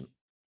being patient.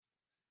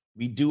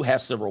 We do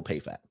have several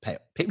PayPals.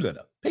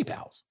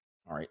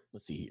 All right.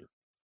 Let's see here.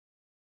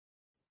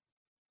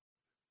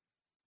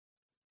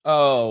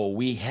 Oh,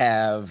 we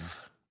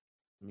have.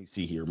 Let me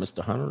see here.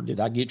 Mr. Hunter, did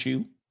I get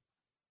you?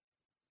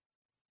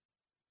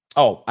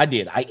 Oh, I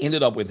did. I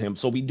ended up with him.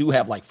 So we do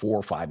have like 4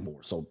 or 5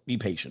 more. So be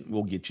patient.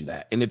 We'll get you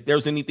that. And if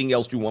there's anything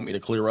else you want me to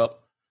clear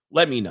up,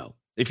 let me know.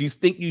 If you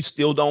think you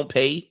still don't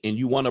pay and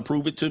you want to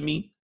prove it to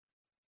me,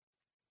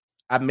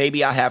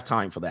 maybe I have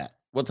time for that.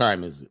 What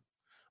time is it?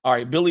 All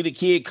right. Billy the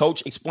Kid,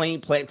 coach,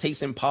 explained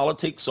plantation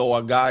politics. So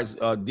our guys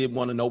did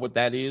want to know what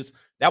that is.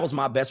 That was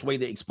my best way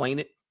to explain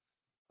it.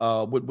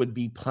 Would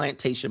be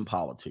plantation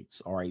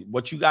politics. All right.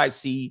 What you guys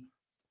see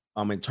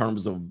in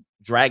terms of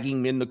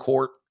dragging men to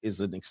court is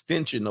an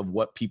extension of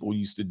what people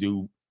used to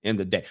do in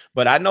the day.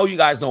 But I know you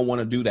guys don't want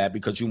to do that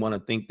because you want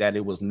to think that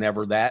it was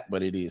never that,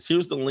 but it is.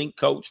 Here's the link,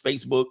 coach,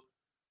 Facebook.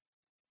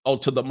 Oh,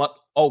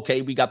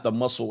 okay, we got the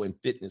muscle and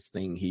fitness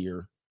thing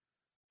here.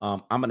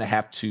 I'm going to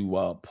have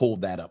to pull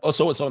that up. Oh,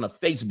 so it's on a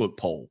Facebook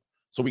poll.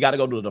 So we got to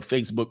go to the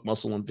Facebook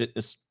muscle and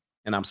fitness,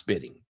 and I'm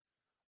spitting.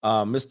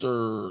 Let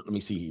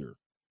me see here.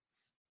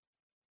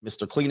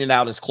 Mr. Cleaning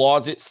Out His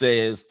Closet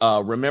says,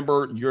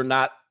 remember, you're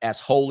not as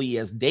holy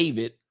as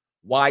David,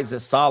 wise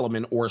as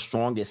Solomon, or as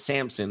strong as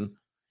Samson,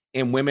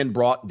 and women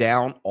brought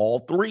down all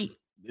 3.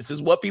 This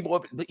is what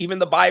people, even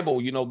the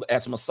Bible, you know,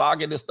 as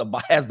misogynist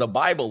as the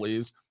Bible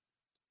is,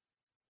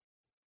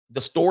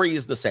 the story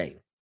is the same.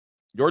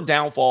 Your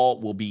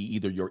downfall will be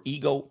either your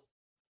ego,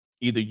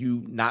 either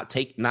you not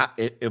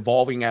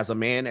evolving as a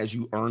man as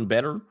you earn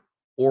better,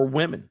 or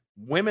women.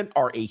 Women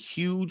are a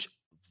huge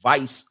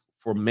vice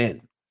for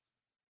men.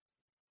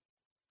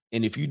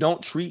 And if you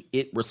don't treat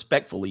it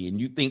respectfully and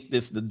you think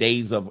this is the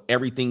days of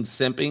everything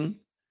simping,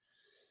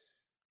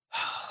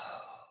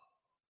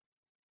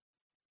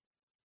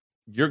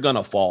 you're going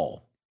to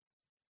fall.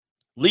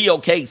 Leo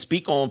K,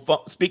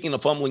 speaking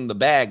of fumbling the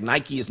bag,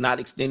 Nike is not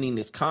extending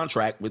its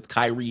contract with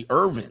Kyrie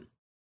Irving.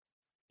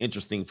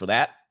 Interesting for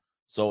that.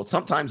 So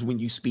sometimes when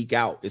you speak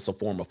out, it's a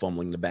form of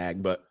fumbling the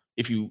bag. But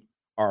if you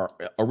are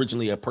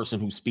originally a person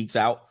who speaks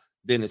out,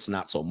 then it's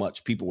not so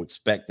much. People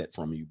expect that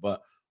from you.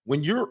 But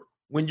when you're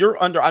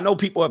under, I know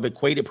people have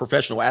equated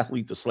professional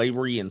athlete to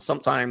slavery, and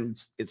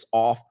sometimes it's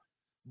off.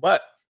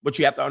 But what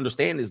you have to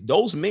understand is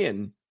those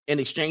men, in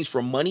exchange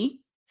for money,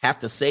 have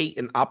to say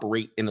and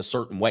operate in a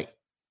certain way.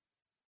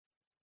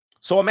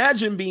 So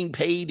imagine being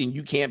paid and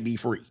you can't be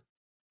free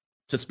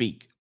to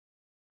speak.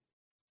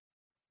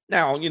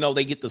 Now, you know,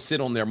 they get to sit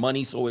on their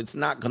money, so it's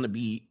not going to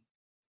be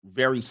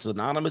very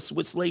synonymous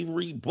with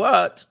slavery,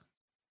 but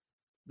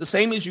the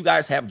same as you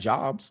guys have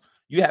jobs,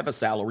 you have a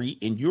salary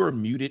and you're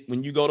muted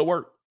when you go to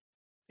work.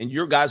 And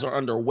your guys are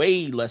under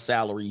way less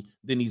salary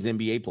than these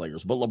NBA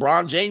players. But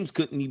LeBron James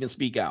couldn't even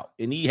speak out,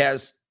 and he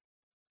has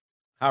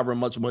however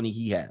much money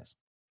he has.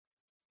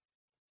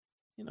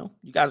 You know,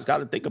 you guys got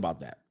to think about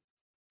that.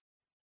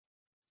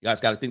 You guys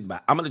got to think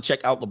about it. I'm going to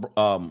check out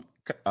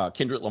the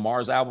Kendrick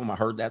Lamar's album. I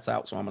heard that's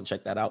out, so I'm going to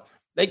check that out.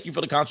 Thank you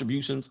for the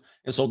contributions.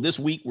 And so this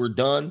week we're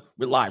done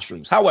with live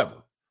streams. However,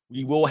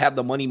 we will have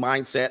the money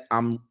mindset.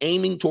 I'm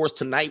aiming towards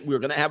tonight. We're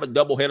going to have a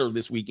doubleheader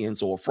this weekend.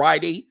 So a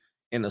Friday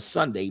and a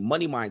Sunday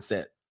money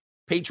mindset,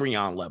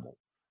 Patreon level.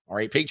 All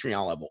right,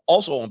 Patreon level.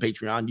 Also on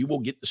Patreon, you will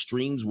get the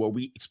streams where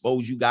we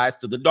expose you guys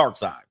to the dark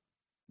side,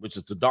 which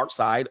is the dark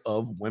side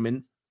of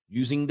women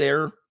using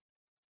their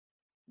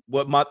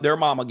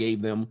mama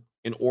gave them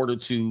in order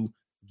to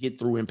get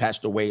through and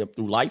patch their way up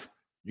through life.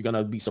 You're going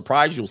to be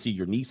surprised. You'll see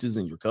your nieces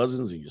and your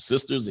cousins and your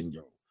sisters and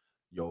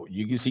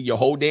you can see your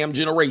whole damn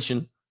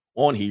generation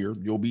on here.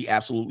 You'll be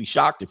absolutely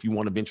shocked. If you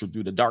want to venture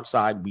through the dark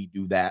side, we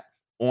do that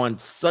on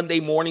Sunday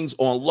mornings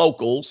on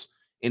Locals,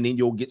 and then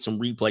you'll get some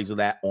replays of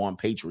that on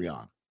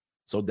Patreon.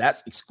 So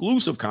that's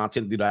exclusive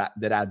content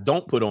that I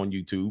don't put on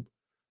YouTube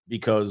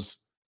because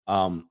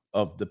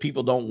of the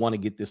people don't want to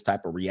get this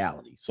type of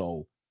reality.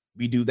 So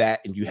we do that,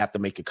 and you have to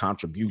make a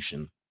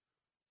contribution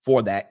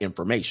for that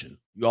information.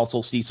 You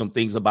also see some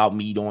things about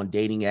me on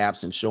dating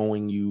apps and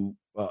showing you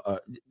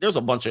there's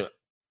a bunch of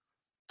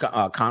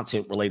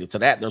content related to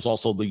that. There's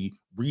also the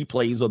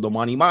replays of the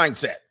money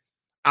mindset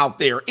out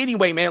there.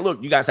 Anyway, man,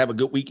 look, you guys have a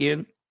good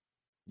weekend.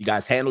 You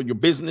guys handle your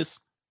business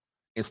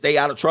and stay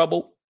out of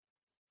trouble.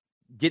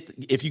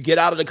 If you get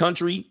out of the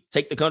country,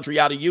 take the country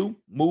out of you,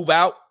 move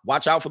out,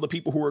 watch out for the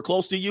people who are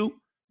close to you.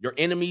 Your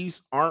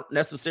enemies aren't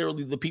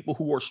necessarily the people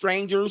who are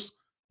strangers.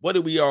 What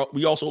did we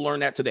also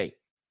learned that today?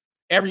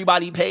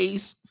 Everybody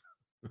pays.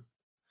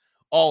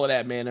 All of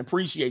that, man.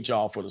 Appreciate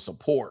y'all for the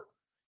support.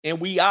 And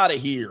we out of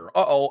here.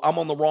 Uh-oh, I'm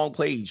on the wrong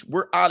page.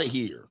 We're out of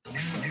here.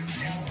 I'm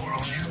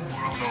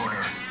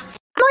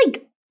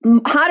like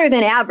hotter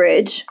than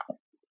average.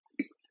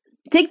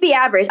 Take the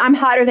average. I'm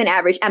hotter than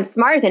average. I'm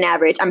smarter than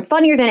average. I'm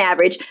funnier than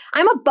average.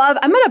 I'm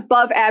an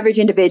above average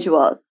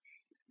individual.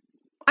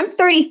 I'm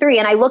 33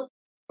 and I look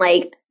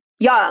like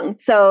young.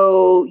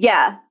 So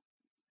yeah.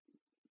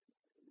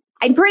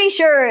 I'm pretty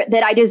sure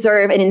that I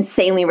deserve an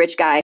insanely rich guy.